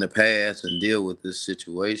go in the past and deal with this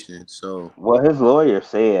situation. So Well, his lawyer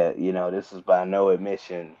said, this is by no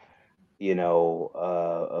admission,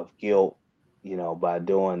 of guilt, by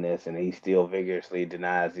doing this, and he still vigorously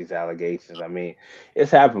denies these allegations. I mean,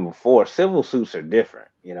 it's happened before. Civil suits are different,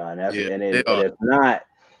 and that's yeah, and they it, are. it's not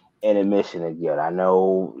an admission of guilt. I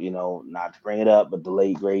know, not to bring it up, but the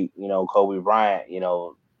late great, Kobe Bryant,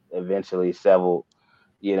 eventually settled,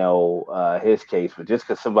 his case. But just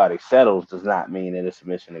because somebody settles does not mean that it's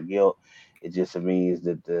admission of guilt. It just means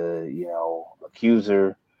that the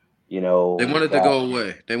accuser, They wanted to got go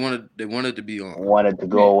away. They wanted to be on. wanted to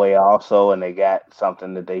go away also, and they got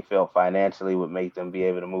something that they felt financially would make them be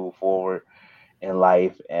able to move forward in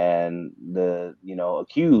life. And the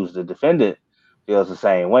accused, the defendant, feels the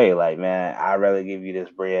same way. Like, man, I'd rather give you this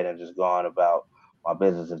bread and just go on about my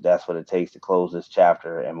business if that's what it takes to close this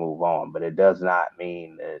chapter and move on. But it does not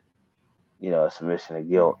mean that a submission of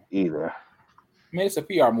guilt either. I mean, it's a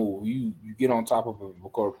PR move. You get on top of it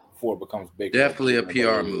before it becomes bigger. Definitely a That's what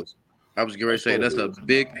PR it move. is. I was going to That's say what it that's a is,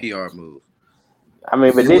 big man. PR move. I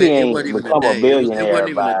mean, but Diddy It wasn't ain't even a become a day. It billionaire wasn't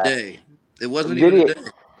even a by day. It wasn't even a Diddy, day.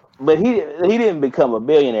 but he didn't become a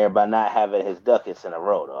billionaire by not having his ducats in a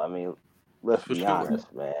row, though. I mean, let's For be sure.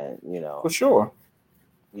 honest, man. For sure.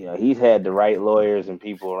 He's had the right lawyers and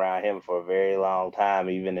people around him for a very long time,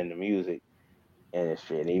 even in the music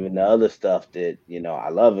industry, and even the other stuff that I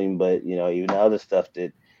love him, but even the other stuff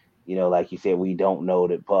that like you said, we don't know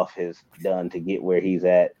that Puff has done to get where he's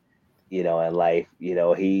at, in life. He had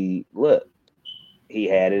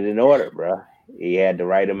it in order, bro. He had the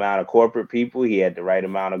right amount of corporate people. He had the right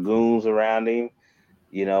amount of goons around him.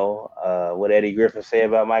 What Eddie Griffin said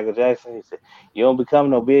about Michael Jackson. He said, "You don't become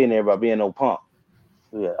no billionaire by being no punk.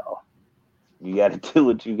 You you got to do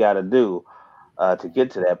what you got to do to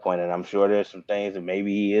get to that point." And I'm sure there's some things that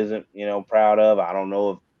maybe he isn't, proud of. I don't know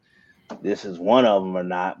if this is one of them or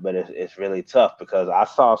not, but it's really tough because I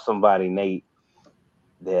saw somebody, Nate,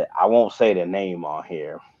 that I won't say the name on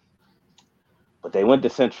here, but they went to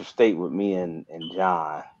Central State with me and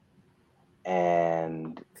John,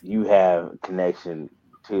 and you have connection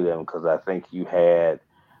to them because I think you had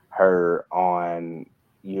her on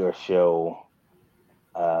your show,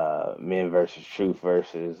 Men versus Truth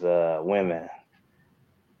versus Women.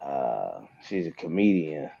 She's a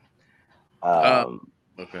comedian. Uh, Um,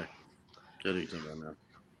 okay. What are you talking about now?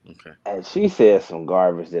 Okay. and she said some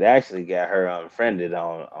garbage that actually got her unfriended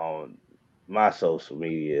on my social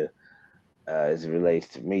media as it relates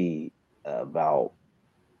to me about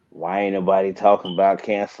why ain't nobody talking about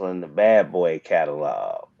canceling the Bad Boy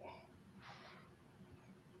catalog.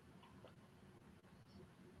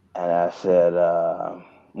 And I said,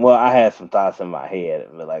 well, I had some thoughts in my head,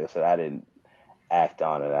 but like I said, I didn't act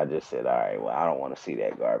on it. I just said, all right, well, I don't want to see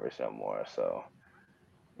that garbage no more. So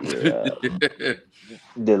yeah,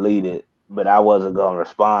 delete it. But I wasn't gonna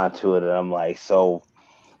respond to it. And I'm like, so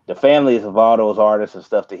the families of all those artists and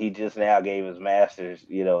stuff that he just now gave his masters,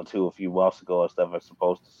 to a few months ago and stuff are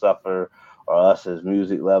supposed to suffer, or us as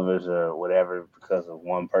music lovers or whatever because of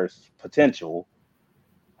one person's potential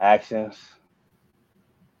actions.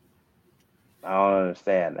 I don't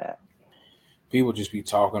understand that. People just be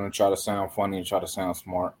talking and try to sound funny and try to sound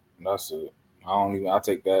smart. That's it. I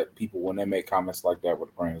take that people when they make comments like that with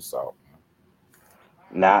a grain of salt.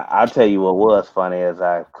 Now, I'll tell you what was funny as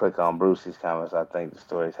I click on Brucey's comments. I think the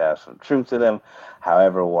stories have some truth to them.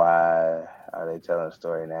 However, why are they telling the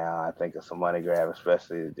story now? I think it's a money grab,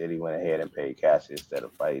 especially that he went ahead and paid Cassie instead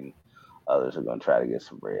of fighting. Others are going to try to get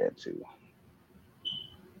some bread too.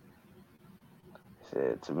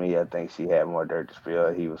 Shit, to me, I think she had more dirt to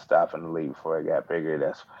spill. He was stopping the league before it got bigger.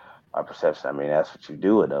 That's my perception. I mean, that's what you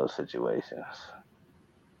do in those situations.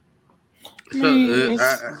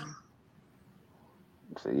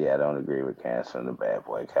 So yeah, I don't agree with canceling the Bad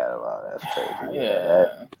Boy catalog. That's crazy.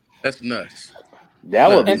 Yeah, that's nuts. That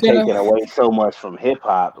would be taking away so much from hip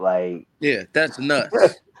hop. Like, yeah, that's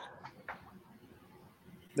nuts.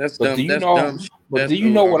 That's dumb. Do you that's know? dumb. But do you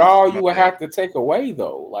know what all you would have to take away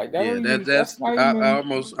though? Like that. Yeah, that's not I even,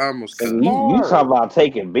 almost. You talk about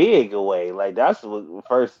taking Big away. Like that's what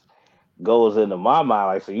first goes into my mind.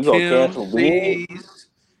 Like, so you gonna cancel Big,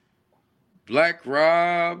 Black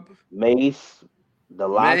Rob, Mace, the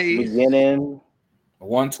Locks beginning,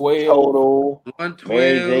 112, Total, 112,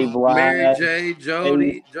 Mary J. Blige, Mary J.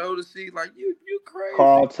 Jodeci. Like you crazy.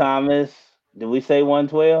 Carl Thomas. Did we say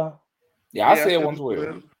 112? Yeah, I said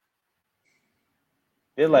 112.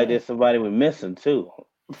 Feel like there's somebody we're missing too.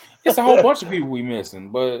 It's a whole bunch of people we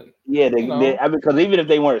missing, but yeah, because even if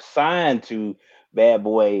they weren't signed to Bad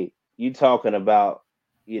Boy, you talking about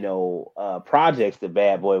projects that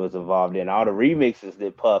Bad Boy was involved in, all the remixes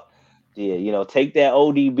that Puff did. Take that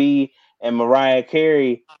ODB and Mariah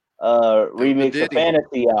Carey remix of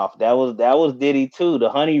Fantasy off. That was Diddy too. The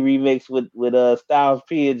Honey remix with Styles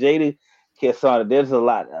P and Jada Kiss on it. There's a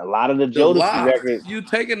lot of the Jodeci records. You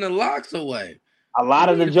taking the Locks away. A lot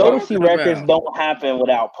of the Jodeci records don't happen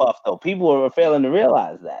without Puff, though. People are failing to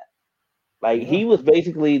realize that. Like, he was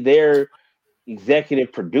basically their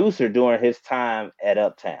executive producer during his time at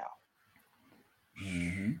Uptown.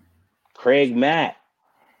 Mm-hmm. Craig Mack.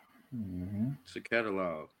 Mm-hmm. It's a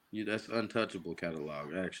catalog. That's untouchable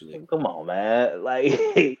catalog, actually. Come on, man. Like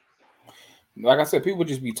I said, people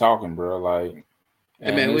just be talking, bro. Like,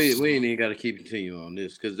 hey, man, we ain't even got to keep continuing on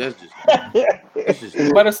this because that's just.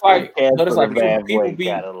 But it's like people be,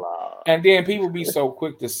 and then people be so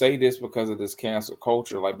quick to say this because of this cancel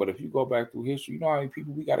culture. Like, but if you go back through history, you know how many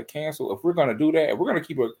people we got to cancel. If we're gonna do that, we're gonna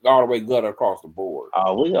keep it all the way gutter across the board.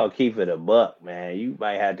 Oh, we're gonna keep it a buck, man. You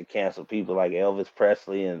might have to cancel people like Elvis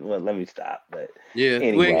Presley and let me stop. But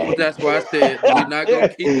anyway, that's why I said we're not gonna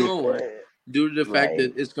keep going due to the fact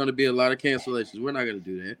that it's gonna be a lot of cancellations. We're not gonna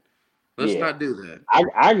do that. Let's not do that.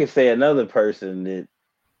 I can say another person that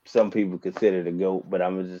some people consider the GOAT, but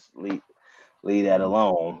I'm gonna just leave that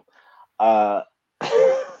alone.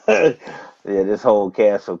 This whole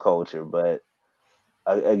cancel culture. But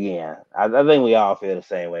again, I think we all feel the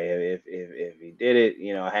same way. If he did it,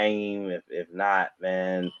 hang him. If not,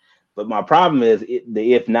 man. But my problem is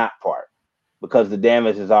the if not part, because the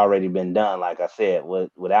damage has already been done. Like I said,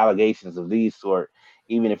 with allegations of these sort,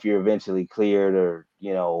 even if you're eventually cleared or,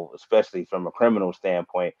 especially from a criminal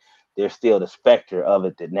standpoint, there's still the specter of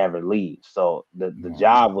it that never leaves. So the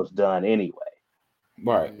job was done anyway.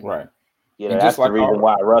 Right. That's the reason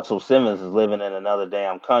why Russell Simmons is living in another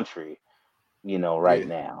damn country, right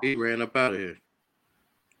now. He ran up out of here.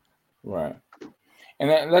 Right. And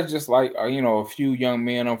that's just like, a few young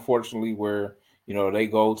men, unfortunately, where, they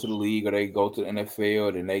go to the league or they go to the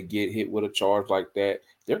NFL and they get hit with a charge like that.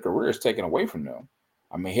 Their career is taken away from them.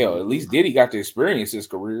 I mean, hell, at least Diddy got to experience his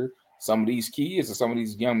career. Some of these kids and some of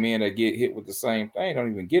these young men that get hit with the same thing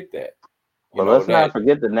don't even get that. Well, let's not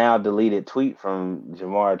forget the now deleted tweet from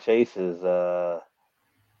Jamar Chase's. Well,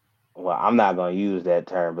 I'm not going to use that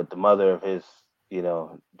term, but the mother of his,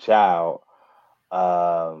 child.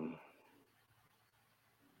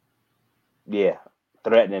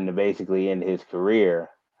 Threatening to basically end his career.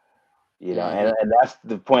 And that's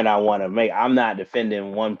the point I want to make. I'm not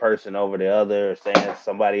defending one person over the other or saying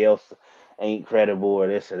somebody else ain't credible or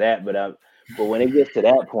this or that. But when it gets to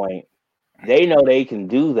that point, they know they can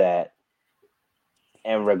do that.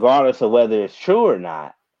 And regardless of whether it's true or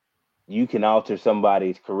not, you can alter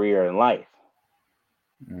somebody's career and life.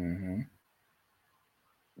 Mm-hmm.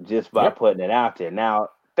 Just by putting it out there. Now,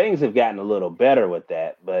 things have gotten a little better with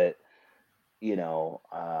that, but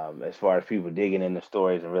as far as people digging into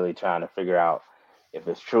stories and really trying to figure out if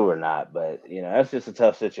it's true or not. But, that's just a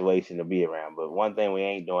tough situation to be around. But one thing we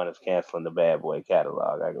ain't doing is canceling the Bad Boy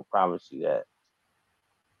catalog. I can promise you that.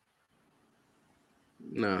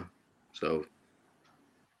 No.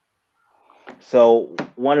 So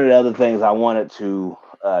one of the other things I wanted to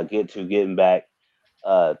getting back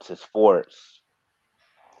to sports,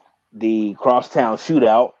 the Crosstown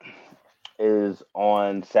Shootout is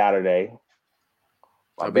on Saturday.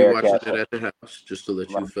 I'll be watching it at the house, just to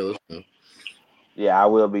let you fellas know. Yeah, I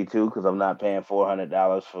will be too, because I'm not paying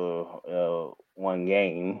 $400 for one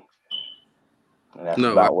game. And that's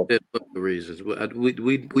about what the reasons.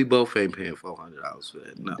 We both ain't paying $400 for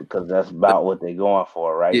that. No, because that's about what they're going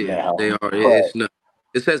for right now. They are.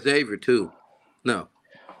 It says Xavier too. No.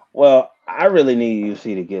 Well, I really need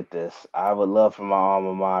UC to get this. I would love for my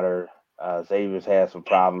alma mater. Xavier's had some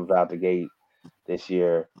problems out the gate this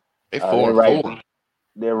year. They They're right. 4-4.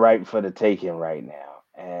 They're right for the taking right now,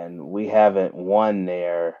 and we haven't won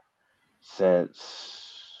there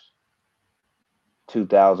since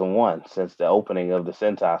 2001, since the opening of the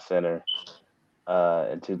Cintas Center in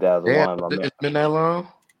Damn, 2001. My man, it's been that long.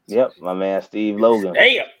 yep, my man Steve Logan.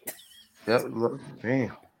 Damn. Yep.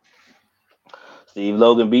 Damn. Steve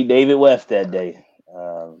Logan beat David West that day.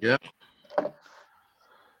 Yep.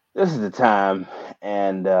 This is the time,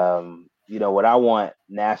 and what I want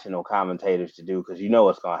national commentators to do, because you know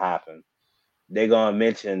what's gonna happen. They're gonna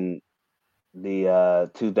mention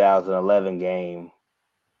the 2011 game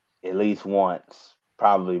at least once,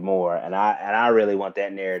 probably more. And I really want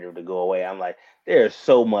that narrative to go away. I'm like, there's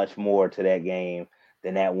so much more to that game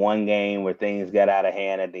than that one game where things got out of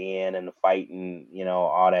hand at the end and the fighting,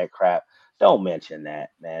 all that crap. Don't mention that,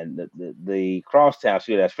 man. The crosstown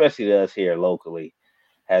shootout, especially us here locally,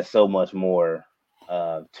 has so much more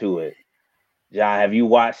to it. John, have you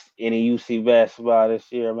watched any UC basketball this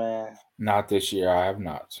year, man? Not this year. I have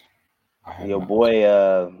not. Your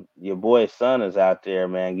boy's son is out there,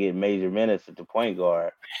 man, getting major minutes at the point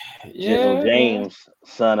guard. Jizzle James,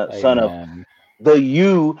 son of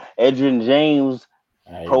the Edrin James,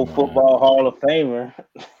 Pro Football Hall of Famer.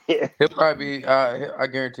 He'll probably be. I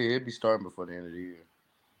guarantee he'll be starting before the end of the year.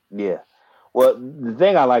 Yeah. Well, the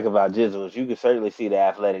thing I like about Jizzle is you can certainly see the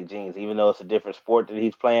athletic genes, even though it's a different sport that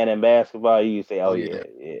he's playing in basketball. You can say, "Oh yeah.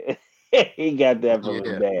 He got that from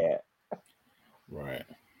his dad." Right.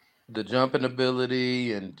 The jumping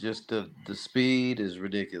ability and just the speed is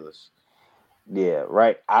ridiculous. Yeah,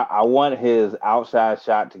 right. I want his outside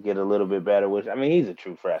shot to get a little bit better, which I mean he's a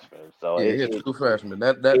true freshman, so he's a true freshman.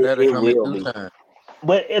 That'll come in due time.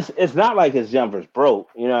 But it's not like his jumper's broke.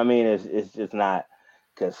 You know what I mean? It's just not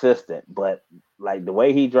consistent. But like the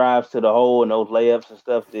way he drives to the hole and those layups and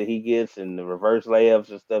stuff that he gets and the reverse layups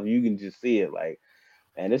and stuff, you can just see it. Like,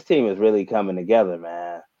 man, this team is really coming together,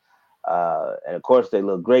 man. And of course they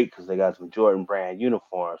look great because they got some Jordan brand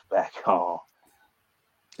uniforms back on.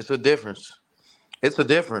 It's a difference.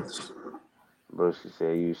 Brewski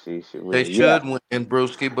said UC should win. They should win,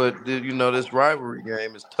 Brewski, but this rivalry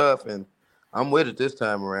game is tough, and I'm with it this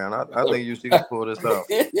time around. I think UC can pull this off.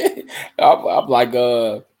 I'm like,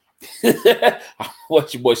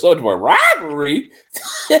 what your boy so about rivalry?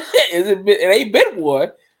 It ain't been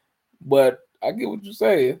one, but I get what you're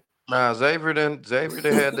saying. Nah, Xavier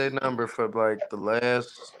had their number for like the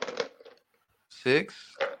last 6.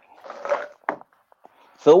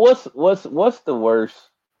 So what's the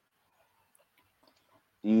worst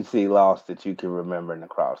UC loss that you can remember in the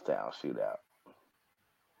crosstown shootout?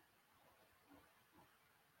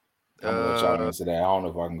 I'm gonna let y'all answer that. I don't know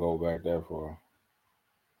if I can go back that far. I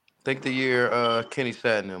think the year Kenny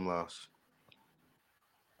Satin them lost.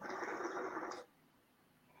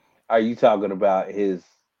 Are you talking about his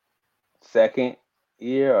second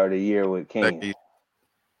year or the year with King?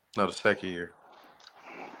 No, the second year.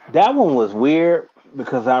 That one was weird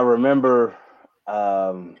because I remember.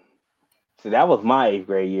 So that was my 8th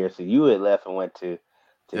grade year. So you had left and went to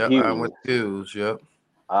Hughes. I went to Hughes. Yep.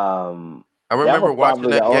 I remember watching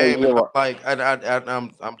that game, and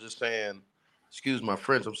I'm just saying, excuse my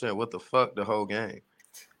French. I'm saying, what the fuck, the whole game?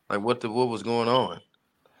 Like, what was going on?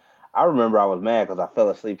 I remember I was mad because I fell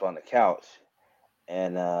asleep on the couch,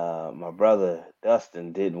 and my brother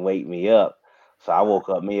Dustin didn't wake me up, so I woke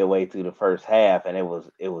up midway through the first half, and it was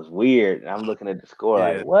weird. And I'm looking at the score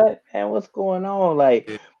like, what? Man, what's going on?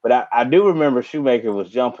 Like, but I do remember Shoemaker was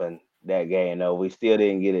jumping that game though. We still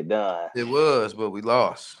didn't get it done. It was, but we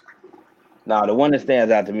lost. Now the one that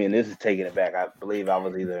stands out to me, and this is taking it back. I believe I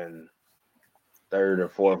was either in 3rd or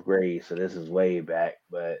 4th grade, so this is way back,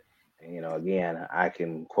 but. Again, I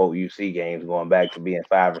can quote UC games going back to being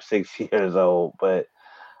 5 or 6 years old. But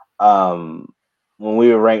when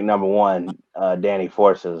we were ranked number 1, Danny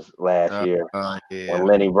Forces last year, when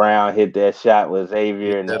Lenny Brown hit that shot with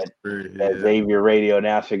Xavier, and that Xavier radio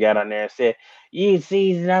announcer got on there and said,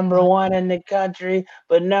 UC's number 1 in the country,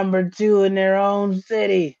 but number 2 in their own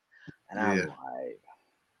city. And I'm like,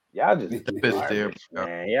 y'all just garbage,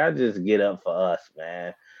 man. Y'all just get up for us,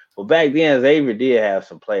 man. Well, back then, Xavier did have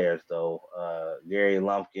some players, though. Gary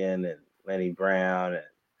Lumpkin and Lenny Brown and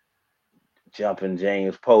Jumping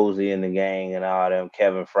James Posey in the gang and all them.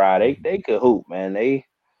 Kevin Fry, they could hoop, man. They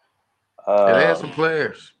had some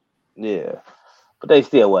players. Yeah, but they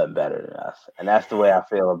still wasn't better than us. And that's the way I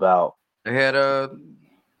feel about. They had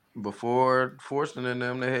before Forston and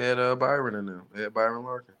them, they had Byron in them. They had Byron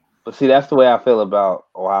Larkin. But see, that's the way I feel about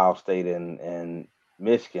Ohio State and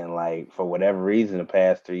Michigan. Like, for whatever reason, the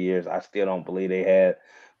past 3 years, I still don't believe they had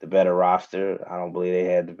the better roster. I don't believe they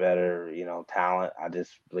had the better, talent. I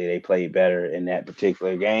just believe they played better in that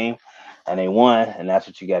particular game, and they won, and that's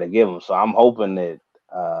what you got to give them. So I'm hoping that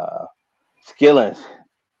Skillins,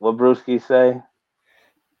 what Brewski say?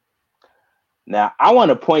 Now I want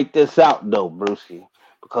to point this out though, Brewski,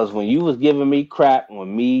 because when you was giving me crap,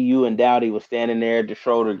 when me, you, and Dowdy was standing there at the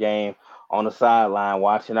Schroeder game on the sideline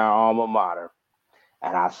watching our alma mater,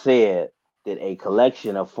 and I said that a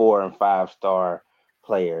collection of 4 and 5 star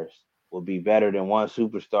players would be better than one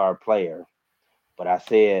superstar player. But I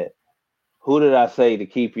said, who did I say to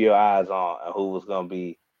keep your eyes on, and who was gonna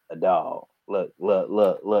be a dog? Look, look,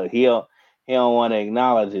 look, look. He don't want to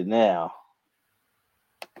acknowledge it now.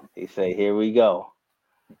 He say, "Here we go."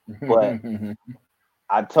 But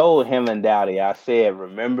I told him and Dowdy, I said,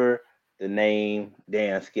 remember the name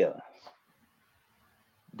Dan Skillins,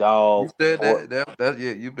 You dog, said that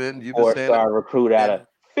yeah. You've been saying that. 4 star recruit out Yeah. of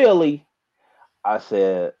Philly. I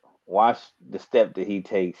said, watch the step that he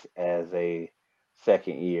takes as a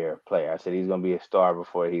second year player. I said he's gonna be a star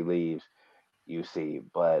before he leaves UC.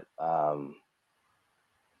 But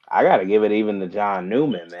I gotta give it even to John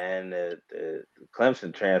Newman, man. The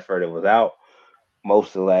Clemson transfer that was out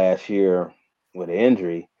most of last year with an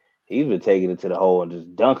injury. He's been taking it to the hole and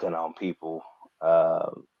just dunking on people uh,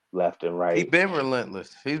 left and He right. been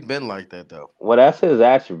relentless. He's been like that though. Well, that's his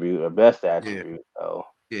attribute, or best Yeah. attribute, though.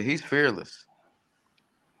 Yeah, he's fearless.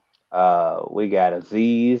 We got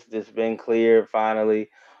Aziz that's been cleared finally.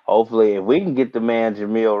 Hopefully, if we can get the man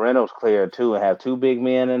Jamil Reynolds cleared too, and have two big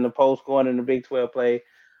men in the post going in the Big 12 play,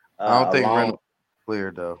 I don't think along, Reynolds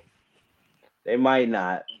cleared though. they might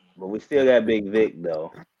not, but we still got Big Vic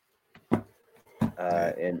though.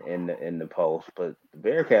 Yeah. In the post. But the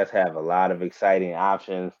Bearcats have a lot of exciting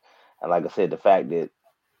options, and like I said, the fact that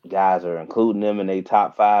guys are including them in their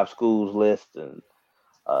top 5 schools list, and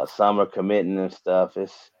some are committing and stuff.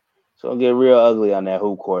 It's gonna get real ugly on that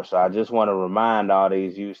hoop course. So I just want to remind all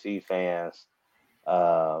these UC fans,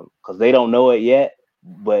 because they don't know it yet,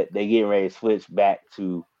 but they getting ready to switch back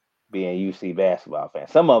to being UC basketball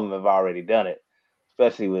fans. Some of them have already done it,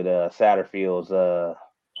 especially with Satterfield's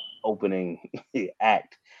opening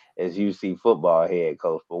act as UC football head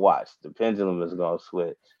coach. But watch, the pendulum is going to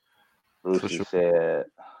switch. For Brucey sure. said,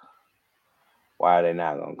 "Why are they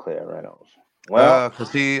not going to clear Reynolds?" Well,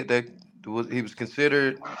 Cause he was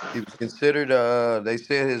considered they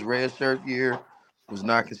said his red shirt year was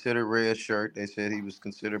not considered red shirt. They said he was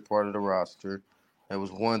considered part of the roster. That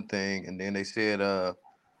was one thing. And then they said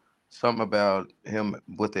something about him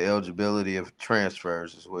with the eligibility of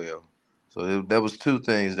transfers as well. So there was two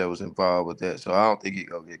things that was involved with that. So I don't think he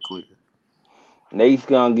gonna get cleared. Nate's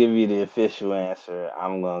going to give you the official answer.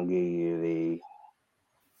 I'm going to give you the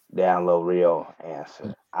down low real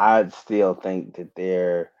answer. I still think that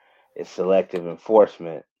there is selective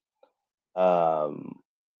enforcement um,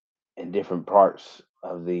 in different parts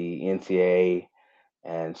of the NCAA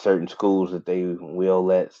and certain schools that they will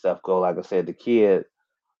let stuff go. Like I said, the kid,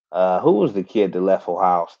 who was the kid that left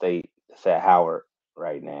Ohio State that's at Howard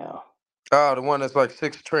right now? Oh, the one that's like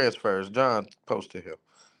 6 transfers. John posted him.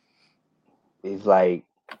 He's like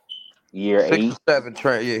year 6 or eight, 7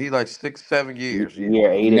 Yeah, he like 6, 7 years. Yeah.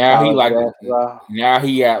 year eight of now he college like basketball. now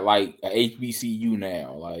he at like a HBCU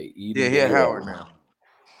now. Like he Yeah, done he at gave Yeah. Howard up.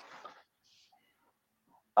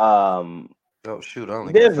 now. Um, Oh shoot, I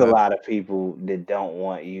only got there's a 5. lot of people that don't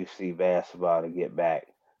want UC basketball to get back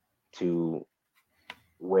to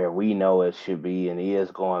where we know it should be and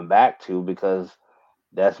is going back to, because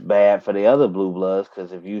that's bad for the other blue bloods.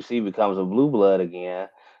 Because if UC becomes a blue blood again,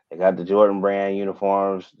 they got the Jordan brand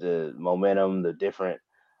uniforms, the momentum, the different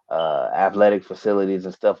athletic facilities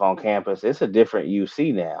and stuff on campus. It's a different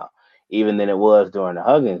UC now, even than it was during the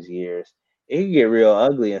Huggins years. It can get real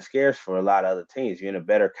ugly and scarce for a lot of other teams. You're in a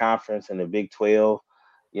better conference in the Big 12,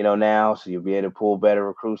 now, so you'll be able to pull better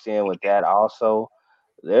recruits in with that also.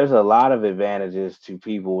 There's a lot of advantages to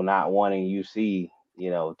people not wanting UC,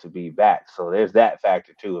 to be back. So there's that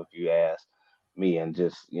factor too, if you ask me, and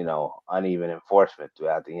just, uneven enforcement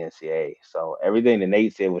throughout the NCAA. So everything that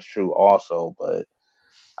Nate said was true also, but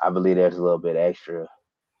I believe there's a little bit extra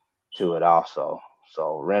to it also.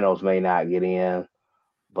 So Reynolds may not get in,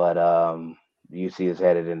 but UC is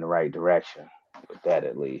headed in the right direction with that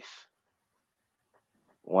at least.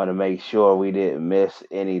 Want to make sure we didn't miss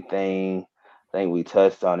anything. I think we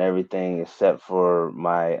touched on everything except for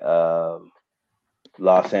my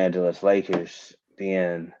Los Angeles Lakers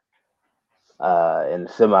being in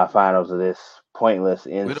the semifinals of this pointless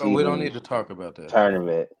We don't in-season need to talk about that.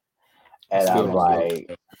 tournament. I And still I'm don't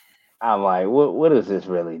get like, what is this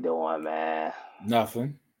really doing, man?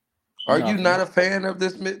 Nothing. Are you not a fan of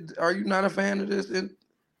this? Are you not a fan of this?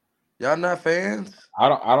 Y'all not fans? I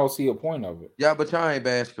don't see a point of it. Yeah, but y'all ain't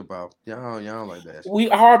basketball. Y'all don't like basketball. We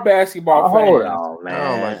are basketball fans. Hold on, man. I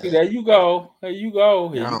don't like See, there you go. There you go.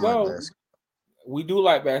 Here you go. Like we do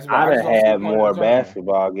like basketball. I'd have had more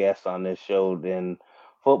basketball guests on this show than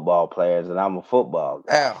football players, and I'm a football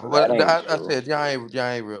guy. I said y'all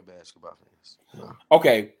ain't real basketball fans. No.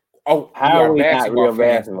 Okay. Oh, how are we not real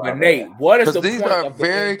basketball? But Nate, what is the these point are of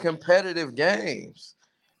very competitive games.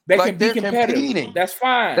 They can be competitive. Competing. That's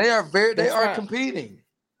fine. They are competing.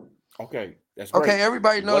 Okay, that's great. Okay,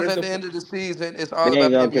 everybody knows at the end of the season, it's all they about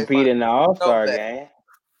ain't gonna compete in the All-Star game.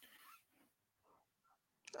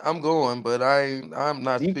 I'm going, but I'm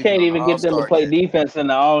not. You can't even get them to play defense in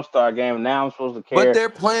the All-Star game. Now I'm supposed to care. But they're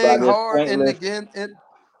playing hard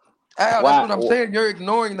Al, that's what I'm saying. You're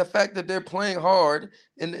ignoring the fact that they're playing hard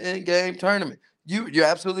in the in-game tournament. You're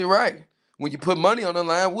absolutely right. When you put money on the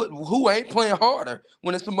line, who ain't playing harder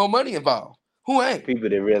when there's some more money involved? Who ain't? People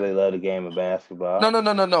that really love the game of basketball.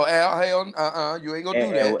 No, Al. Hell, you ain't gonna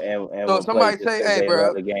do that. And so somebody say, "Hey,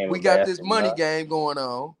 bro, we got this money game going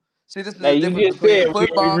on." See, this is the difference between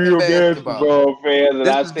football and basketball. Fans, and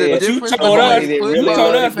this is the difference between you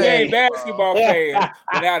told us we ain't basketball fans,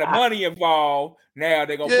 but now the money involved. Now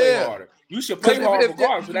they're gonna play harder. You should play hard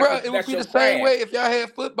regardless. Bro, it would be the same way if y'all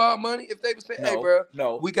had football money. If they would say, "Hey,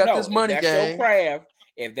 bro, we got this money game."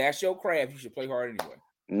 If that's your craft, you should play hard anyway.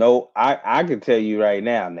 No, I can tell you right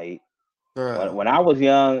now, Nate. When I was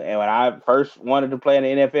young and when I first wanted to play in the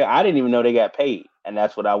NFL, I didn't even know they got paid, and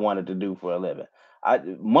that's what I wanted to do for a living.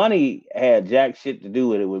 Money had jack shit to do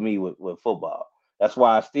with it with me with football. That's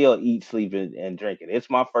why I still eat, sleep, and drink it. It's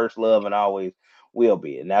my first love and always will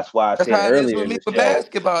be, and that's why I said earlier in the show.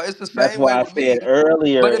 Basketball, it's the same. That's why I said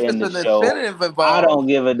earlier in the show. I don't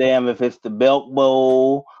give a damn if it's the Belk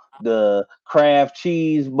Bowl, the Kraft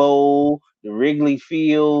Cheese Bowl, the Wrigley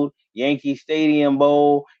Field, Yankee Stadium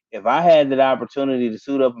Bowl. If I had that opportunity to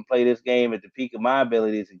suit up and play this game at the peak of my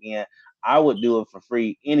abilities again, I would do it for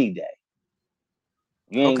free any day.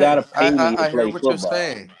 You ain't gotta pay me to play football. You're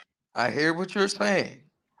saying. I hear what you're saying.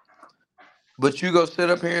 But you go sit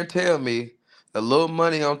up here and tell me a little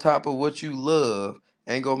money on top of what you love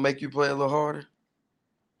ain't gonna make you play a little harder?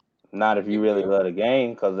 Not if you really love the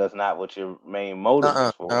game, because that's not what your main motive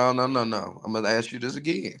is for. No. I'm gonna ask you this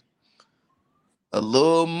again. A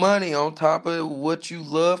little money on top of what you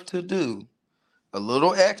love to do, a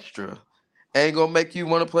little extra, ain't gonna make you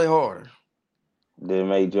want to play harder. Did it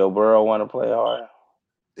make Joe Burrow want to play harder?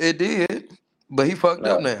 It did, but he fucked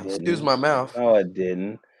up now. Excuse my mouth. No, it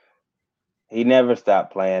didn't. He never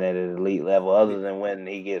stopped playing at an elite level, other than when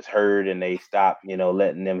he gets hurt and they stop,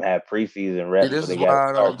 letting them have preseason reps. This is why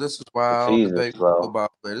I don't debate with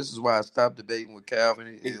football players. This is why I stopped debating with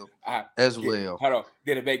Calvin Hill as well. Hold on.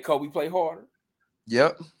 Did it make Kobe play harder?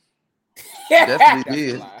 Yep. Definitely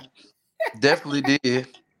did. Definitely did.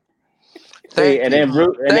 And then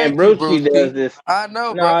Brewski does this. I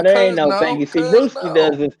know, no, there ain't no thank you. See, Brewski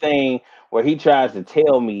does this thing where he tries to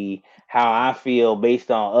tell me how I feel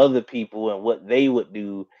based on other people and what they would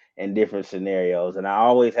do in different scenarios, and I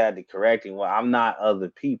always had to correct him. Well, I'm not other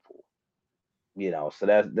people, so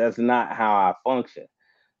that's not how I function.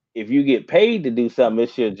 If you get paid to do something,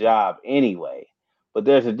 it's your job anyway. But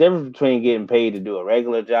there's a difference between getting paid to do a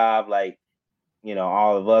regular job, like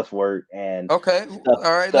all of us work, and all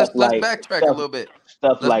right. Let's backtrack a little bit.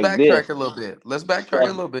 Let's backtrack a little bit. Let's backtrack a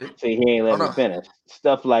little bit. See, he ain't let me finish.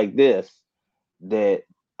 Stuff like this that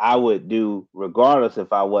I would do regardless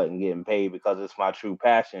if I wasn't getting paid, because it's my true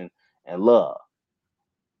passion and love.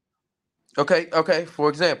 Okay. For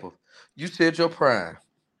example, you said your prime.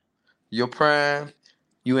 You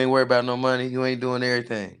ain't worried about no money. You ain't doing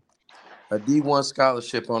everything. A D1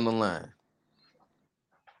 scholarship on the line.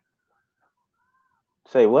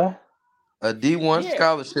 Say what? A D1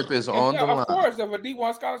 scholarship is on the line. Of course, if a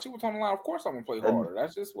D1 scholarship was on the line, of course I'm going to play harder.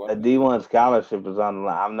 That's just what a D1 scholarship is on the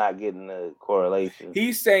line. I'm not getting the correlation.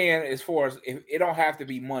 He's saying as far as if it don't have to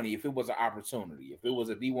be money, if it was an opportunity, if it was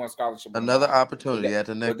a D1 scholarship. Another opportunity at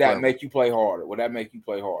the next level. Would that make you play harder? Would that make you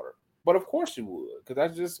play harder? But of course you would, because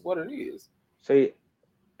that's just what it is. See,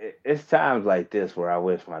 it's times like this where I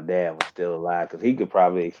wish my dad was still alive, because he could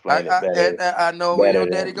probably explain it better. I know where your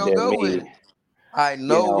daddy gonna go with it. I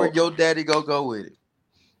know where your daddy go with it.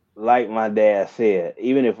 Like my dad said,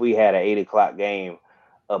 even if we had an 8:00 game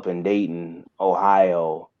up in Dayton,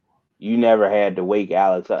 Ohio, you never had to wake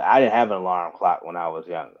Alex up. I didn't have an alarm clock when I was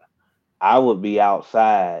younger. I would be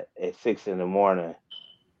outside at 6 a.m.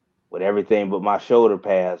 with everything but my shoulder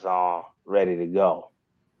pads on, ready to go,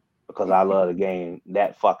 because I love the game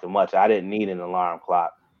that fucking much. I didn't need an alarm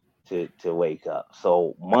clock to wake up.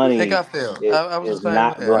 So I think I money feel. is, I was the is same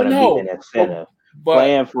not way. going But to be an no, incentive. but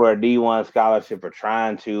Playing for a D1 scholarship or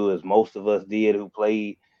trying to, as most of us did who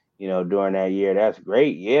played, during that year, that's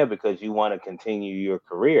great. Yeah, because you want to continue your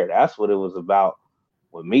career. That's what it was about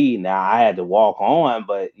with me. Now I had to walk on,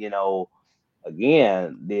 but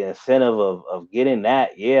again, the incentive of getting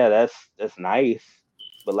that, yeah, that's nice.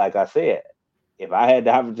 But like I said, if I had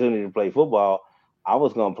the opportunity to play football, I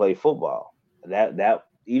was gonna play football. That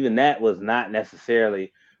even that was not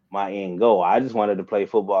necessarily my end goal. I just wanted to play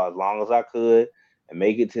football as long as I could and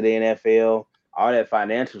make it to the NFL. All that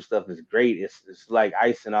financial stuff is great. It's like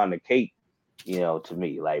icing on the cake, to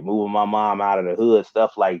me. Like moving my mom out of the hood,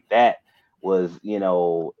 stuff like that was,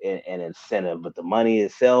 an incentive. But the money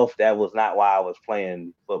itself, that was not why I was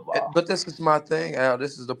playing football. But this is my thing, Al.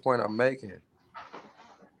 This is the point I'm making.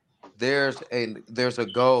 There's a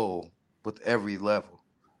goal with every level.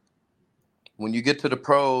 When you get to the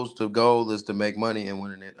pros, the goal is to make money and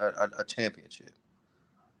win a championship.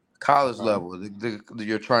 College level,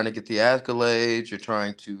 you're trying to get the accolades. You're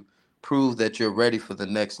trying to prove that you're ready for the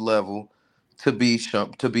next level, to be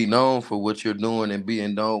known for what you're doing and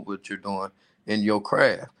being known what you're doing in your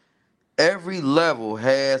craft. Every level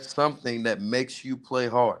has something that makes you play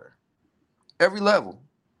harder. Every level.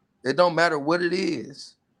 It don't matter what it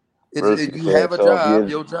is. Brucey You said, have a so if job, you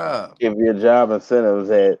your job. if your job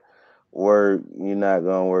incentives at work, you're not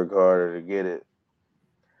gonna work harder to get it.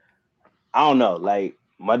 I don't know. Like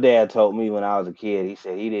my dad told me when I was a kid, he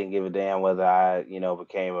said he didn't give a damn whether I,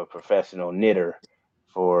 became a professional knitter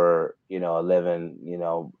for, a living.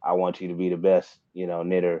 I want you to be the best,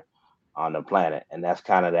 knitter on the planet. And that's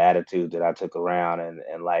kind of the attitude that I took around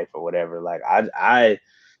in life or whatever. Like I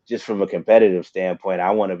just from a competitive standpoint,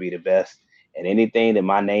 I want to be the best. And anything that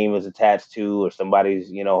my name is attached to or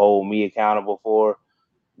somebody's, hold me accountable for,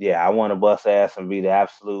 yeah, I want to bust ass and be the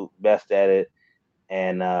absolute best at it,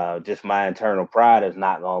 and just my internal pride is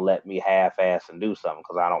not gonna let me half-ass and do something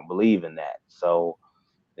because I don't believe in that. So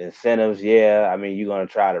incentives, yeah, I mean you're gonna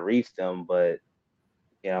try to reach them, but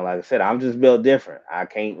like I said, I'm just built different. I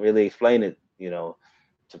can't really explain it,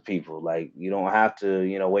 to people. Like you don't have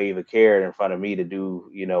to, wave a carrot in front of me to do,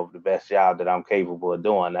 the best job that I'm capable of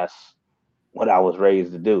doing. That's what I was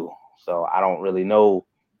raised to do. So I don't really know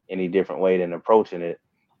any different way than approaching it.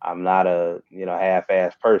 I'm not a,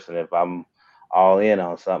 half-ass person. If I'm all in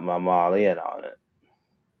on something, I'm all in on it.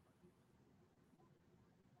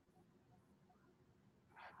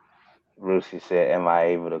 Lucy said, "Am I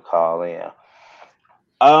able to call in?"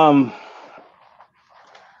 Um,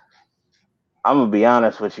 I'm gonna be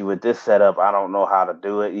honest with you. With this setup, I don't know how to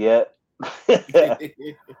do it yet.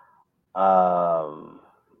 um,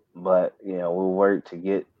 but we'll work to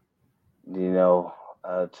get to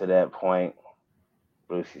that point.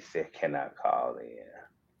 Lucy said, "Cannot call in."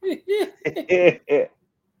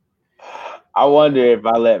 I wonder if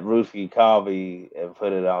I let Brewski call me and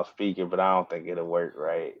put it on speaker, but I don't think it'll work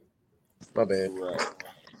right. My bad. right.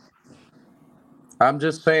 I'm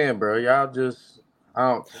just saying, bro. Y'all just I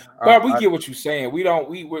don't. But we get what you're saying. We don't.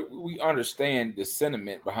 We understand the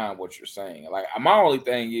sentiment behind what you're saying. Like my only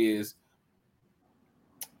thing is,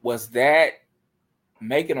 was that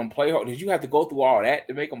making them play hard? Did you have to go through all that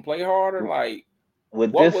to make them play harder? Like,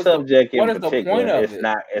 With this subject what in is the point particular, of it?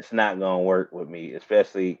 it's not gonna work with me,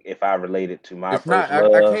 especially if I relate it to my It's first not.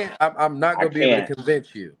 I love. can't. I'm not I gonna be able to can't.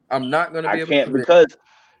 convince you. I'm not gonna I be able to can't convince.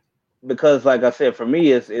 because like I said, for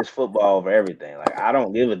me it's football over everything. Like I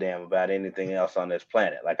don't give a damn about anything else on this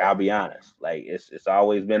planet. Like I'll be honest. Like it's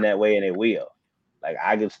always been that way and it will. Like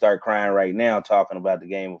I could start crying right now talking about the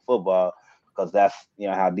game of football because that's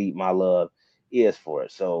how deep my love is for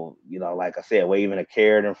it. So, like I said, waving a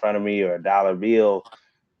carrot in front of me or a dollar bill,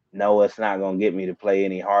 no, it's not gonna get me to play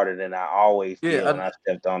any harder than I always did when Yeah, I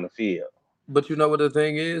stepped on the field. but you know what the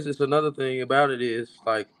thing is? It's another thing about it is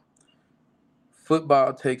like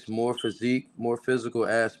football takes more physique, more physical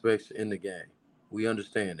aspects in the game. We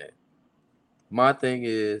understand that. My thing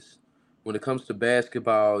is, when it comes to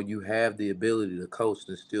basketball, you have the ability to coast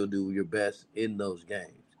and still do your best in those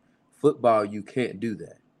games. Football, you can't do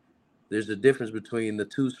that. There's a difference between the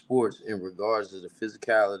two sports in regards to the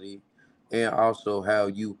physicality and also how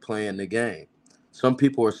you play in the game. Some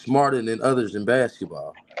people are smarter than others in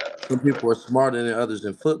basketball. Some people are smarter than others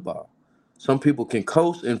in football. Some people can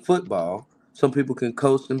coast in football. Some people can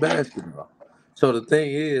coast in basketball. So the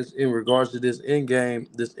thing is, in regards to this end game,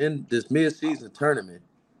 this mid-season tournament,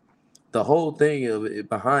 the whole thing of it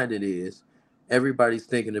behind it is everybody's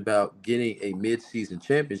thinking about getting a mid-season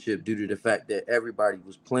championship due to the fact that everybody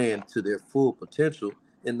was playing to their full potential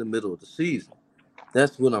in the middle of the season.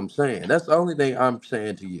 That's what I'm saying. That's the only thing I'm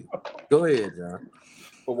saying to you. Go ahead, John.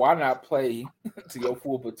 But why not play to your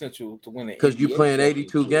full potential to win an Because you're NBA playing 82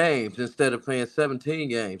 championship? games instead of playing 17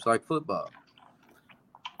 games like football.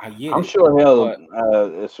 I get I'm it. sure hell,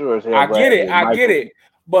 but sure as hell I glad get it. that I get Michael. it.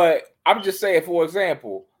 But I'm just saying, for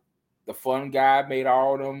example, the fun guy made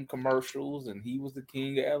all them commercials, and he was the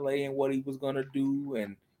king of LA and what he was gonna do,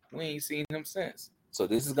 and we ain't seen him since. So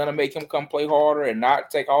this is gonna make him come play harder and not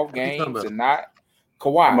take off What you talking games about? and not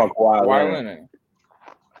I'm Kawhi. about Kawhi Kawhi Leonard. Leonard,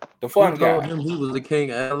 the Who fun told guy. him he was the king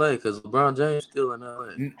of LA? Because LeBron James still in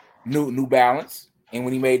LA. New Balance, and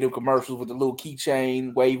when he made the commercials with the little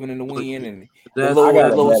keychain waving in the wind and the That's,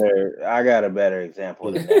 little, I got a better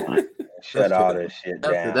example than that. Shut all this shit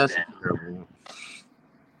down. That's a terrible one.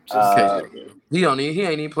 Uh, He ain't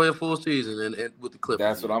even play a full season and with the Clippers.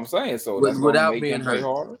 That's what I'm saying. So that's gonna without make being him play hurt.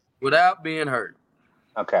 harder. Without being hurt.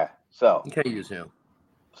 okay, so You can't use him.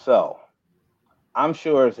 So, I'm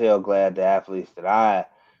sure as hell glad the athletes that I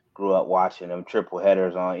grew up watching them triple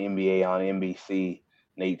headers on NBA on NBC.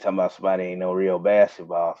 Nate talking about somebody ain't no real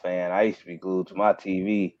basketball fan. I used to be glued to my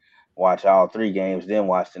TV, watch all 3 games, then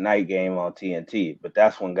watch the night game on TNT. But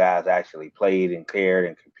that's when guys actually played and cared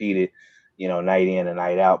and competed, night in and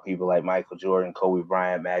night out. People like Michael Jordan, Kobe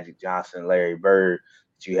Bryant, Magic Johnson, Larry Bird,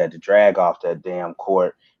 that you had to drag off that damn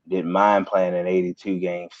court. Didn't mind playing an 82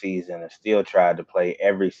 game season and still tried to play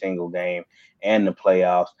every single game and the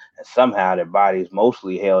playoffs. And somehow their bodies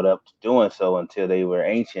mostly held up to doing so until they were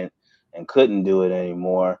ancient and couldn't do it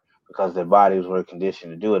anymore because their bodies were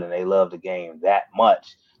conditioned to do it. And they loved the game that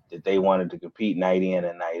much that they wanted to compete night in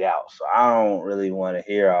and night out. So I don't really want to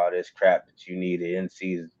hear all this crap that you need an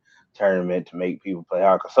in-season tournament to make people play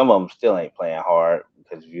hard, because some of them still ain't playing hard.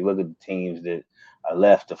 Because if you look at the teams that are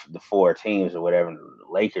left, the 4 teams or whatever,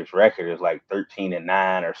 the Lakers record is like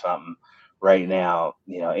 13-9 or something right now,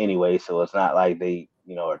 anyway. So it's not like they,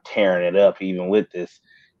 are tearing it up even with this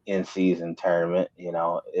in season tournament.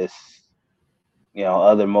 It's,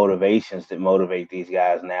 other motivations that motivate these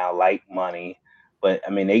guys now, like money. But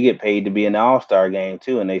I mean, they get paid to be in the All-Star game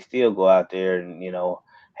too, and they still go out there and,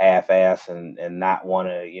 half ass and not want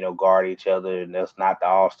to, guard each other. And that's not the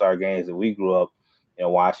All-Star games that we grew up,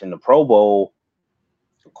 watching. The Pro Bowl,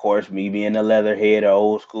 of course, me being a leatherhead or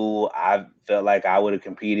old school, I felt like I would have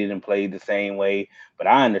competed and played the same way. But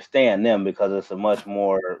I understand them because it's a much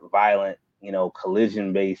more violent,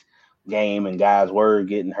 collision based game, and guys were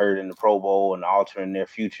getting hurt in the Pro Bowl and altering their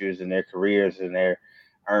futures and their careers and their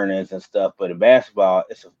earnings and stuff. But in basketball,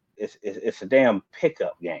 it's a damn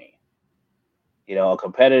pickup game. A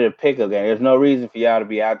competitive pickup game. There's no reason for y'all to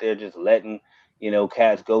be out there just letting,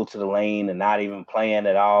 cats go to the lane and not even playing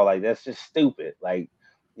at all. Like, that's just stupid. Like,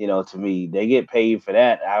 to me, they get paid for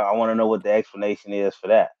that. I want to know what the explanation is for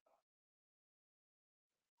that.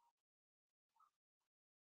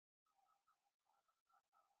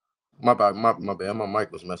 My bad. My bad. My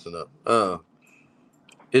mic was messing up.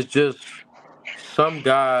 It's just some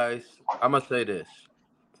guys. I'm gonna say this.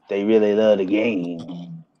 They really love the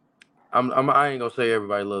game. I ain't gonna say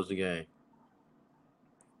everybody loves the game,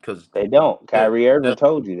 because They don't. Kyrie Irving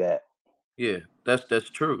told you that. yeah, that's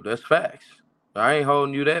true. That's facts. I ain't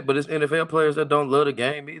holding you that, but it's NFL players that don't love the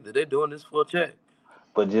game either. They're doing this for a check.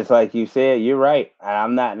 But just like you said, you're right. And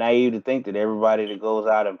I'm not naive to think that everybody that goes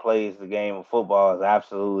out and plays the game of football is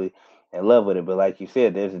absolutely in love with it. But like you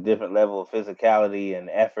said, there's a different level of physicality and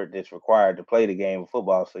effort that's required to play the game of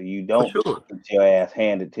football. So you For don't sure. get your ass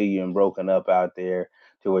handed to you and broken up out there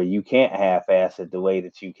to where you can't half-ass it the way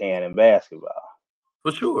that you can in basketball.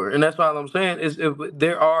 For sure. And that's all I'm saying is if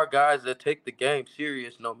there are guys that take the game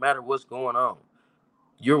serious no matter what's going on.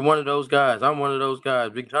 You're one of those guys. I'm one of those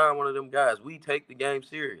guys. Big John, one of them guys. We take the game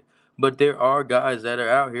serious. But there are guys that are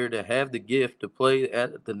out here that have the gift to play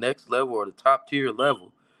at the next level or the top tier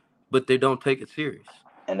level, but they don't take it serious.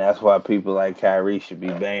 And that's why people like Kyrie should be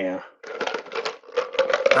banned.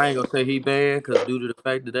 I ain't gonna say he banned because due to the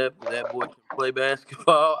fact that boy can play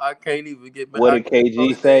basketball, I can't even get mad. What I did can't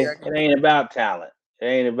KG say? It ain't about talent. It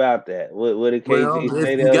ain't about that. What did KG Well,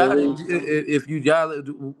 say if the you other got week? if you got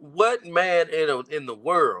what man in the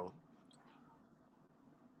world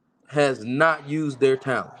has not used their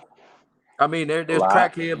talent? I mean, A there's lot.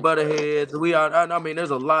 crackhead butterheads. We are. I mean, there's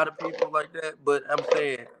a lot of people like that. But I'm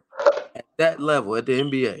saying at that level, at the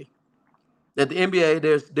NBA,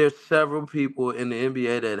 there's several people in the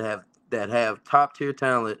NBA that have top tier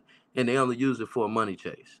talent, and they only use it for a money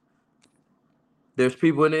chase. There's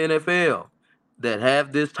people in the NFL that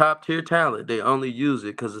have this top tier talent. They only use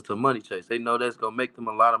it because it's a money chase. They know that's gonna make them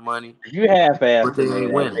a lot of money, If you half-assed but they in the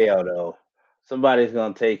ain't winning. NFL though, somebody's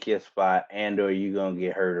gonna take your spot, and/or you gonna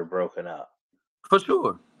get hurt or broken up. For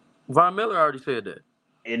sure. Von Miller already said that.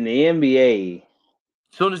 In the NBA,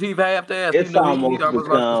 As soon as he half-assed, he It's knew he almost almost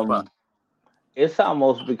lost the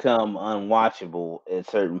spot. become unwatchable at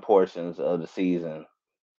certain portions of the season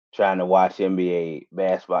trying to watch NBA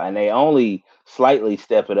basketball, and they only slightly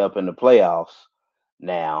step it up in the playoffs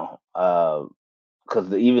now.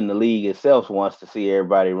 Because even the league itself wants to see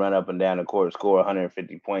everybody run up and down the court, score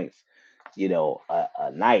 150 points,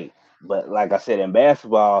 a night. But like I said, in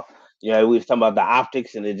basketball, we was talking about the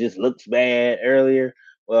optics and it just looks bad earlier.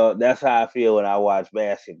 Well, that's how I feel when I watch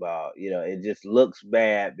basketball. It just looks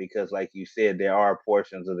bad because, like you said, there are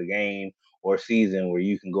portions of the game or season where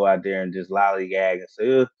you can go out there and just lollygag and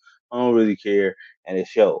say, I don't really care, and it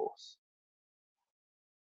shows.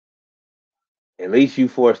 At least you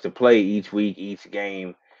forced to play each week, each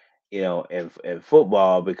game, in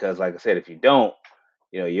football, because like I said, if you don't,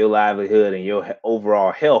 your livelihood and your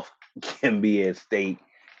overall health can be at stake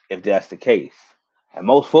if that's the case. And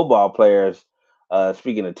most football players,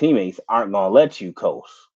 speaking of teammates, aren't gonna let you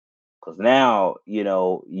coast, because now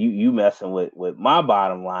you messing with my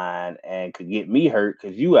bottom line and could get me hurt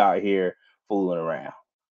because you out here fooling around.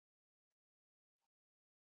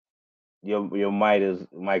 Your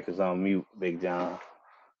mic is on mute, Big John.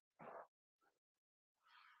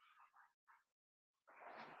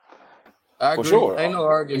 I For agree. sure. Ain't no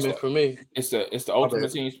argument for me. It's the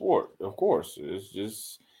ultimate team sport, of course. It's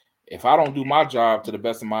just, if I don't do my job to the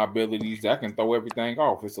best of my abilities, that can throw everything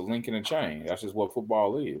off. It's a link in a chain. That's just what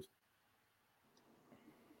football is.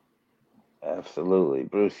 Absolutely.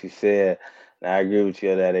 Bruce, you said, and I agree with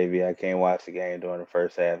you on that, AB. I can't watch the game during the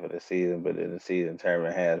first half of the season, but then the season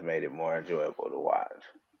tournament has made it more enjoyable to watch.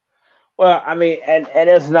 Well, I mean, and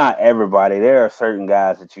it's not everybody. There are certain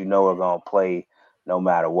guys that are going to play no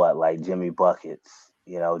matter what, like Jimmy Buckets.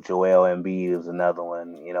 Joel Embiid is another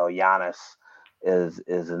one. Giannis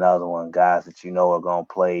is another one. Guys that are going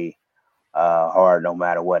to play hard no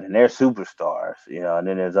matter what, and they're superstars. And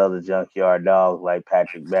then there's other junkyard dogs like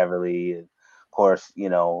Patrick Beverly, and of course,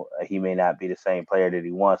 he may not be the same player that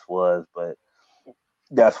he once was, but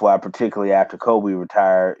that's why, particularly after Kobe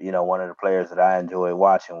retired, one of the players that I enjoyed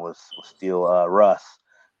watching was still Russ,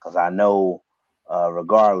 because I know,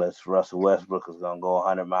 regardless, Russell Westbrook is going to go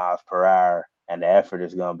 100 miles per hour, and the effort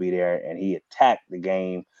is going to be there, and he attacked the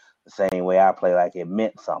game the same way I play, like it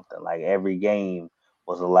meant something, like every game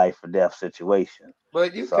was a life or death situation.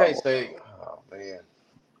 But you can't say, oh man,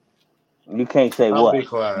 you can't say I'll what? be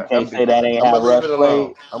quiet. You can't say that ain't how Russ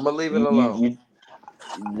played. I'm gonna leave it alone. You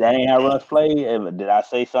that ain't how Russ played. Did I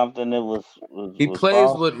say something that He was plays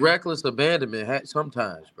false? with reckless abandonment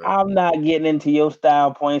sometimes, bro. I'm not getting into your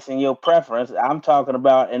style points and your preference. I'm talking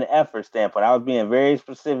about an effort standpoint. I was being very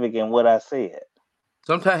specific in what I said.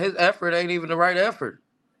 Sometimes his effort ain't even the right effort.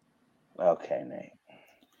 Okay, Nate.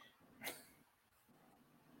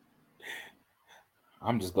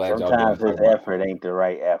 I'm just glad sometimes y'all his effort ain't the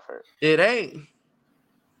right effort. It ain't.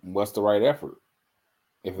 What's the right effort?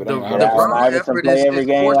 If it ain't the wrong effort is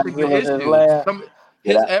forcing the issues.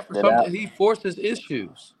 His effort, he forces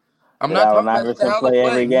issues. I'm not talking about style of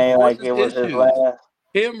play. He forces issues.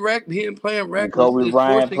 Him playing reckless Kobe is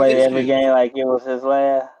Bryant forcing play issues. every game like it was his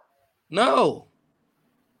last? No.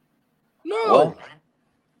 What?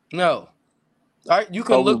 No. All right, you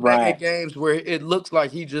can look back at games where it looks like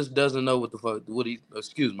he just doesn't know what the fuck.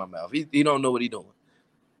 Excuse my mouth. He don't know what he's doing.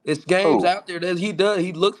 It's games out there that he does.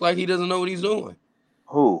 He looks like he doesn't know what he's doing.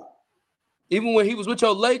 Who? Even when he was with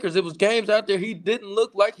your Lakers, it was games out there he didn't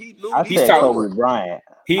look like he knew what he was doing. Kobe Bryant.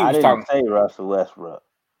 I didn't say Russell Westbrook.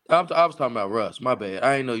 I was talking about Russ. My bad.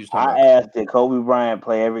 I didn't know you was talking about. I asked, did Kobe Bryant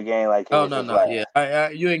play every game like it was his last? Yeah.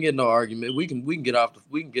 You ain't getting no argument. We can get off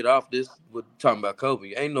this with talking about Kobe.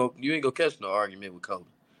 You ain't gonna catch no argument with Kobe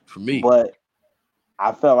for me. But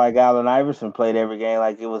I felt like Allen Iverson played every game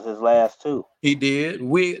like it was his last too. He did.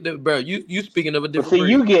 Bro, you speaking of a different. But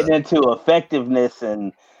see, you getting into effectiveness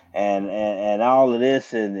and all of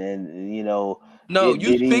this and No,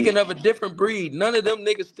 you speaking of a different breed. None of them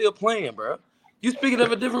niggas still playing, bro. You speaking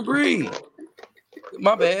of a different breed.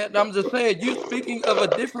 My bad. I'm just saying, you speaking of a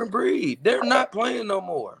different breed. They're not playing no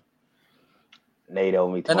more. Nate owe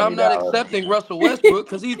me $20. And I'm not accepting Russell Westbrook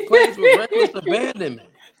because he plays with reckless abandonment.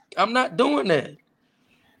 I'm not doing that.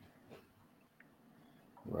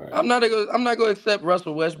 Right. I'm not gonna accept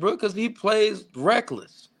Russell Westbrook because he plays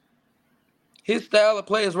reckless. His style of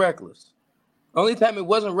play is reckless. Only time it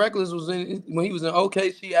wasn't reckless was when he was in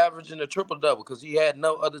OKC averaging a triple-double because he had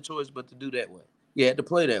no other choice but to do that way. He had to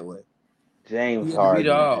play that way. James Harden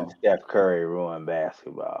and Steph Curry ruined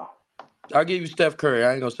basketball. I'll give you Steph Curry.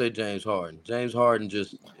 I ain't gonna say James Harden. James Harden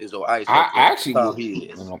just is an ISO player. Actually, he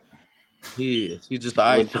is. He is. He's just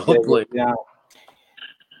an ISO player.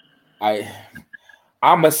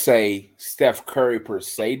 I'm going to say Steph Curry per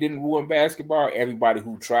se didn't ruin basketball. Everybody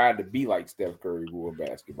who tried to be like Steph Curry ruined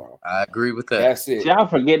basketball. I agree with that. That's it. Y'all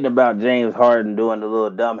forgetting about James Harden doing the little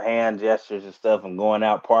dumb hand gestures and stuff and going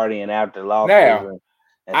out partying after losses Now,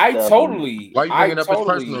 and I stuff. totally. Why you bringing up his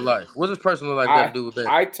personal life? What's his personal life got to do with that?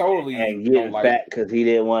 I totally and don't getting like. fat because he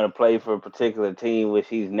didn't want to play for a particular team, which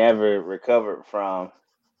he's never recovered from.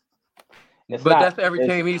 But that's every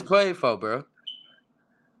team he's played for, bro.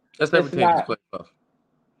 That's every team he's played for.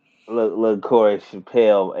 Look, Corey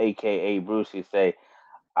Chappelle, aka Brucey, say,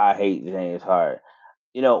 "I hate James Harden."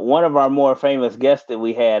 You know, one of our more famous guests that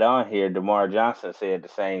we had on here, DeMar Johnson, said the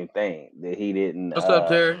same thing, that he didn't. What's up,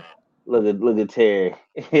 Terry? Look at Terry.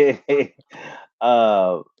 That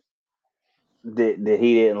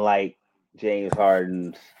he didn't like James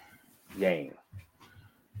Harden's game.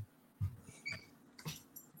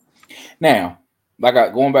 Now,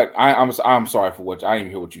 going back, I'm sorry for what I didn't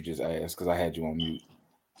even hear what you just asked because I had you on mute.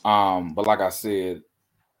 But like I said,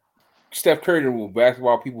 Steph Curry didn't rule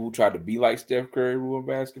basketball. People who tried to be like Steph Curry rule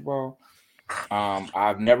basketball.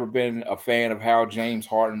 I've never been a fan of how James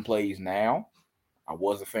Harden plays now. I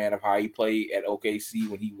was a fan of how he played at OKC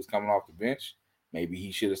when he was coming off the bench. Maybe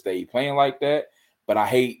he should have stayed playing like that. But I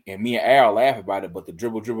hate, and me and Al laugh about it, but the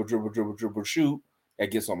dribble, shoot,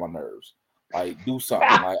 that gets on my nerves. Like, do something.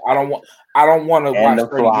 Like, I don't want to watch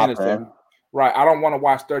 30 minutes. Right. I don't want to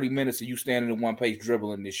watch 30 minutes of you standing in one place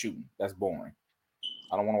dribbling and shooting. That's boring.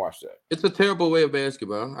 I don't want to watch that. It's a terrible way of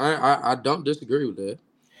basketball. I don't disagree with that.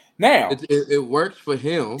 Now, it works for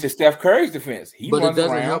him. To Steph Curry's defense, he runs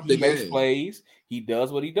around, help he makes plays, he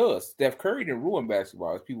does what he does. Steph Curry didn't ruin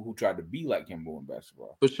basketball. It's people who tried to be like him ruin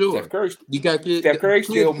basketball. For sure. Steph Curry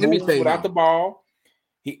still moves without the ball.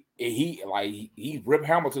 He Rip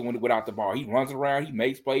Hamilton without the ball. He runs around, he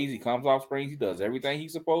makes plays, he comes off screens, he does everything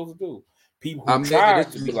he's supposed to do. People who try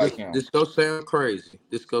to be like him. This go sound crazy.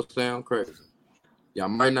 Y'all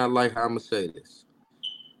might not like how I'm gonna say this.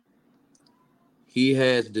 He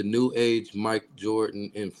has the new age Mike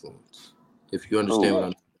Jordan influence. If you understand what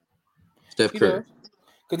I'm saying. Steph Curry.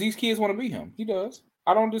 Because these kids want to be him. He does.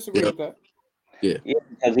 I don't disagree with that. Yeah,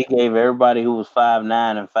 because he gave everybody who was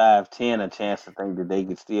 5'9" and 5'10" a chance to think that they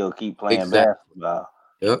could still keep playing basketball.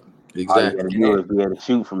 Yep, exactly. All you got to do is be able to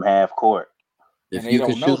shoot from half court. If you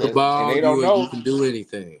can shoot the ball, you can do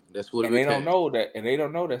anything. That's what. And they don't know that. And they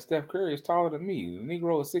don't know that Steph Curry is taller than me. The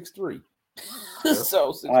Negro is 6'3".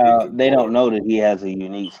 So they don't know that he has a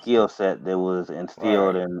unique skill set that was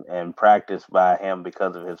instilled and practiced by him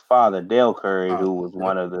because of his father, Dale Curry, who was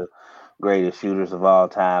one of the greatest shooters of all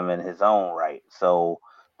time in his own right. So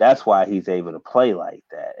that's why he's able to play like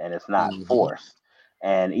that, and it's not forced.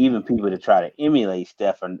 And even people that try to emulate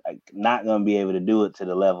Steph are not going to be able to do it to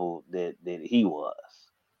the level that he was.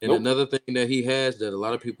 And another thing that he has that a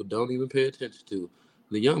lot of people don't even pay attention to,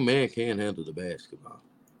 the young man can handle the basketball.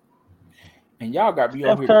 And y'all got me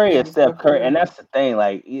Steph over Curry here. is Steph Curry, and that's the thing.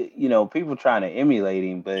 Like people trying to emulate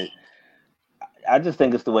him, but I just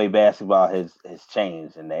think it's the way basketball has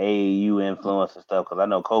changed and the AAU influence and stuff. Because I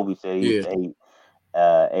know Kobe said he used to hate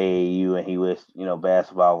AAU, and he wish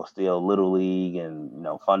basketball was still little league and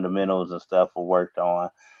fundamentals and stuff were worked on.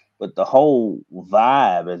 But the whole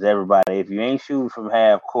vibe is everybody. If you ain't shooting from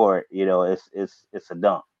half court, it's a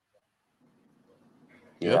dunk,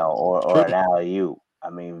 or an alley-oop. I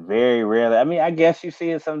mean, very rarely. I mean, I guess you see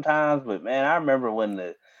it sometimes, but man, I remember when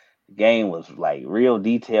the game was like real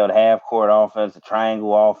detailed half court offense, the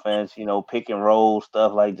triangle offense, pick and roll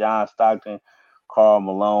stuff like John Stockton, Karl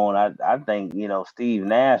Malone. I think Steve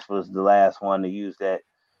Nash was the last one to use that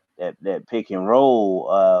pick and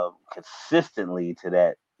roll consistently to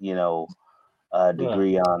that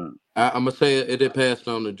degree. On I'm gonna say it passed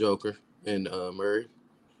on the Joker and Murray.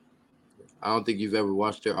 I don't think you've ever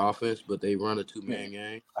watched their offense, but they run a 2-man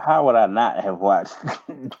game. How would I not have watched?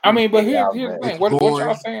 I mean, but here's the thing. What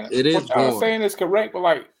y'all saying? What y'all saying is correct, but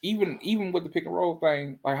like even with the pick and roll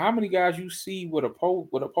thing, like how many guys you see with a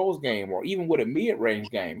post game or even with a mid range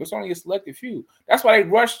game? It's only a selected few. That's why they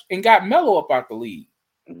rushed and got Melo up out the league.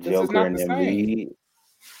 Joker and Embiid.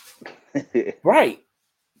 Right.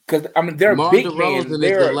 Because I mean, they're DeMar big DeRozan men.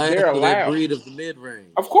 They're of allowed. That breed of the mid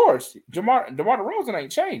range. Of course, DeMar DeRozan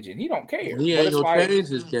ain't changing. He don't care. He ain't gonna change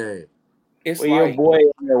his game. It's your boy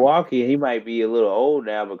in Milwaukee, he might be a little old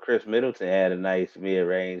now, but Chris Middleton had a nice mid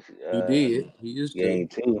range. He used game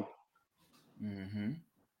too. Mm-hmm.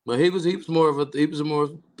 But he was more of a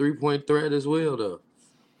 3-point threat as well, though.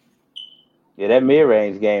 Yeah, that mid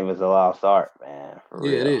range game is a lost art, man.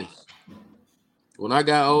 It is. When I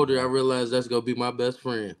got older, I realized that's gonna be my best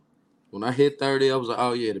friend. When I hit 30, I was like,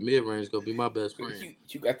 oh yeah, the mid range is gonna be my best friend.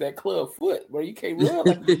 You got that club foot, bro. You can't run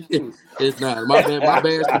like you do. It's not my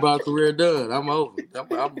basketball career done. I'm over.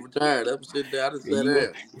 I'm retired. I'm sitting down and sat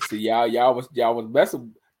down. See, y'all was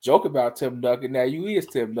messing, joke about Tim Duncan. Now you is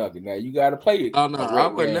Tim Duncan. Now you got to play it. Oh no, I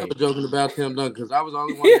wasn't never joking about Tim Duncan because I was the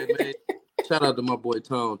only one that made. Shout out to my boy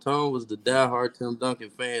Tone. Tone was the diehard Tim Duncan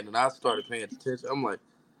fan, and I started paying attention. I'm like,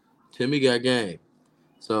 Timmy got game.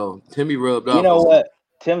 So Timmy rubbed off. You know what?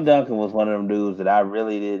 Tim Duncan was one of them dudes that I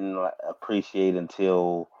really didn't appreciate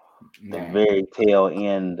until the very tail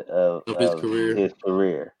end of his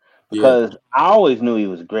career. Because I always knew he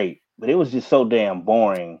was great, but it was just so damn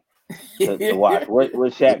boring to watch. What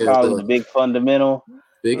Shaq called the big fundamental,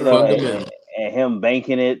 fundamental. And him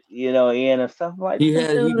banking it, in and stuff like that. He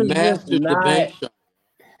mastered the bank shot.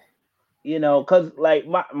 Because like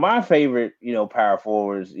my favorite, power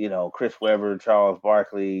forwards, Chris Webber, Charles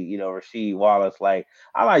Barkley, Rasheed Wallace. Like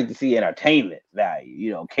I like to see entertainment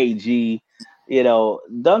value. KG.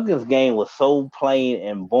 Duncan's game was so plain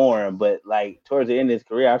and boring, but like towards the end of his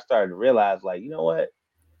career, I started to realize, like, you know what?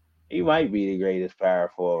 He might be the greatest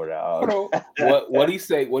power forward. What he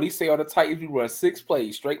say? What he say on the Titans? We run 6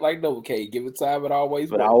 plays straight like Novocaine. Give it time, it always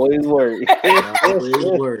works. Always work. Always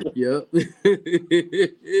work. Yep.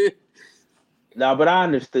 No, but I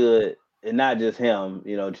understood, and not just him.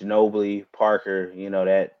 Ginobili, Parker.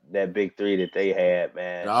 That big three that they had,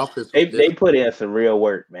 man. They put in some real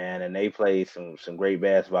work, man, and they played some great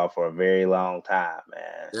basketball for a very long time,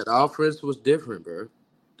 man. That offense was different, bro.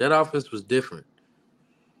 That offense was different.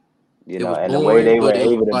 And the way they were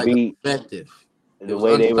able to beat, effective. The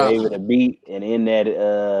way they were able to beat, and in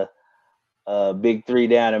that big three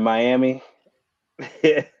down in Miami,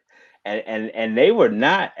 and they were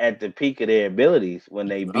not at the peak of their abilities when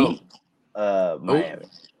they beat Miami.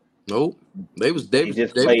 Nope. They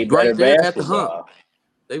just played right better there basketball. At the hump.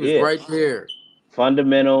 They was right there.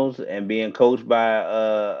 Fundamentals and being coached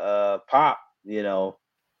by Pop,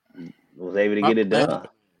 was able to get it done.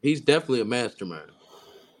 He's definitely a mastermind.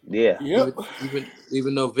 Yeah. Yep.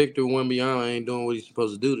 Even though Victor Wembanyama ain't doing what he's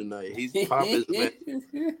supposed to do tonight, Pop is a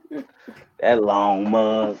mastermind. That long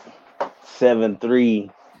mug, 7'3",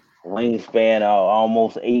 wingspan,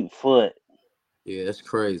 almost 8 foot. Yeah, that's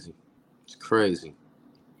crazy. It's crazy.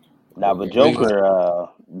 Now, but Joker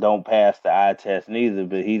don't pass the eye test neither,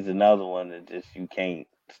 but he's another one that just you can't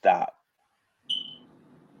stop.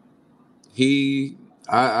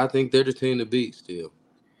 I think they're the team to beat still.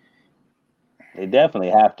 They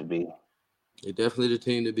definitely have to be. They're definitely the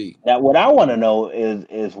team to beat. Now, what I want to know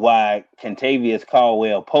is why Kentavious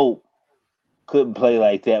Caldwell-Pope couldn't play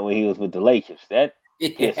like that when he was with the Lakers. That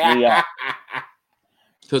pissed me off.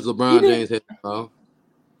 Because LeBron James had the ball.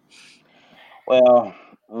 Well,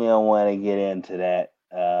 we don't want to get into that.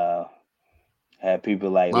 Have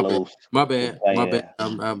people like Los. My bad. My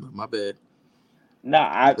bad. No,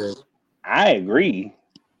 I agree.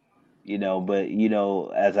 But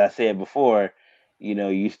as I said before,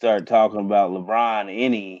 you start talking about LeBron,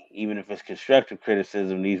 even if it's constructive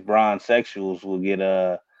criticism, these bronzexuals will get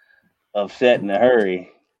upset in a hurry.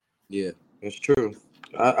 Yeah, that's true.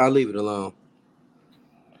 I'll leave it alone.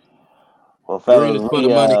 Well, fellas, green is for the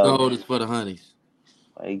money, gold is for the honeys.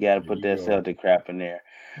 You got to put that Celtic crap in there.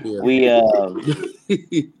 Yeah. We're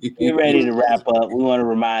ready to wrap up. We want to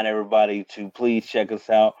remind everybody to please check us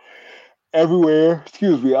out everywhere.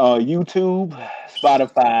 YouTube,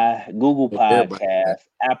 Spotify, Google Podcasts,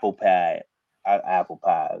 Apple Pies.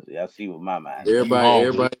 Y'all see what my mind is.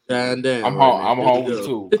 Everybody dying down. I'm hungry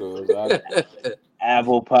too.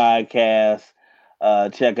 Apple Podcasts.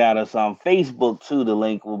 Check out us on Facebook too. The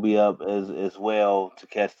link will be up as well to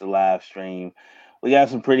catch the live stream. We got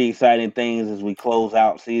some pretty exciting things as we close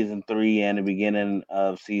out season 3 and the beginning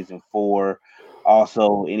of season 4.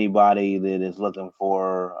 Also, anybody that is looking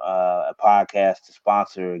for a podcast to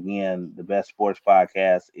sponsor, again, the best sports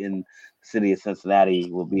podcast in the city of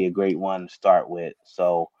Cincinnati will be a great one to start with.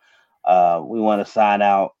 So we want to sign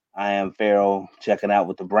out. I am Farrell, checking out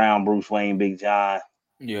with the Brown, Bruce Wayne, Big John.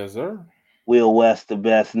 Yes, sir. Will West, the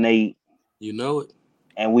best Nate. You know it.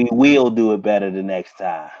 And we will do it better the next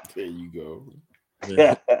time. There you go.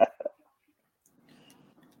 Yeah.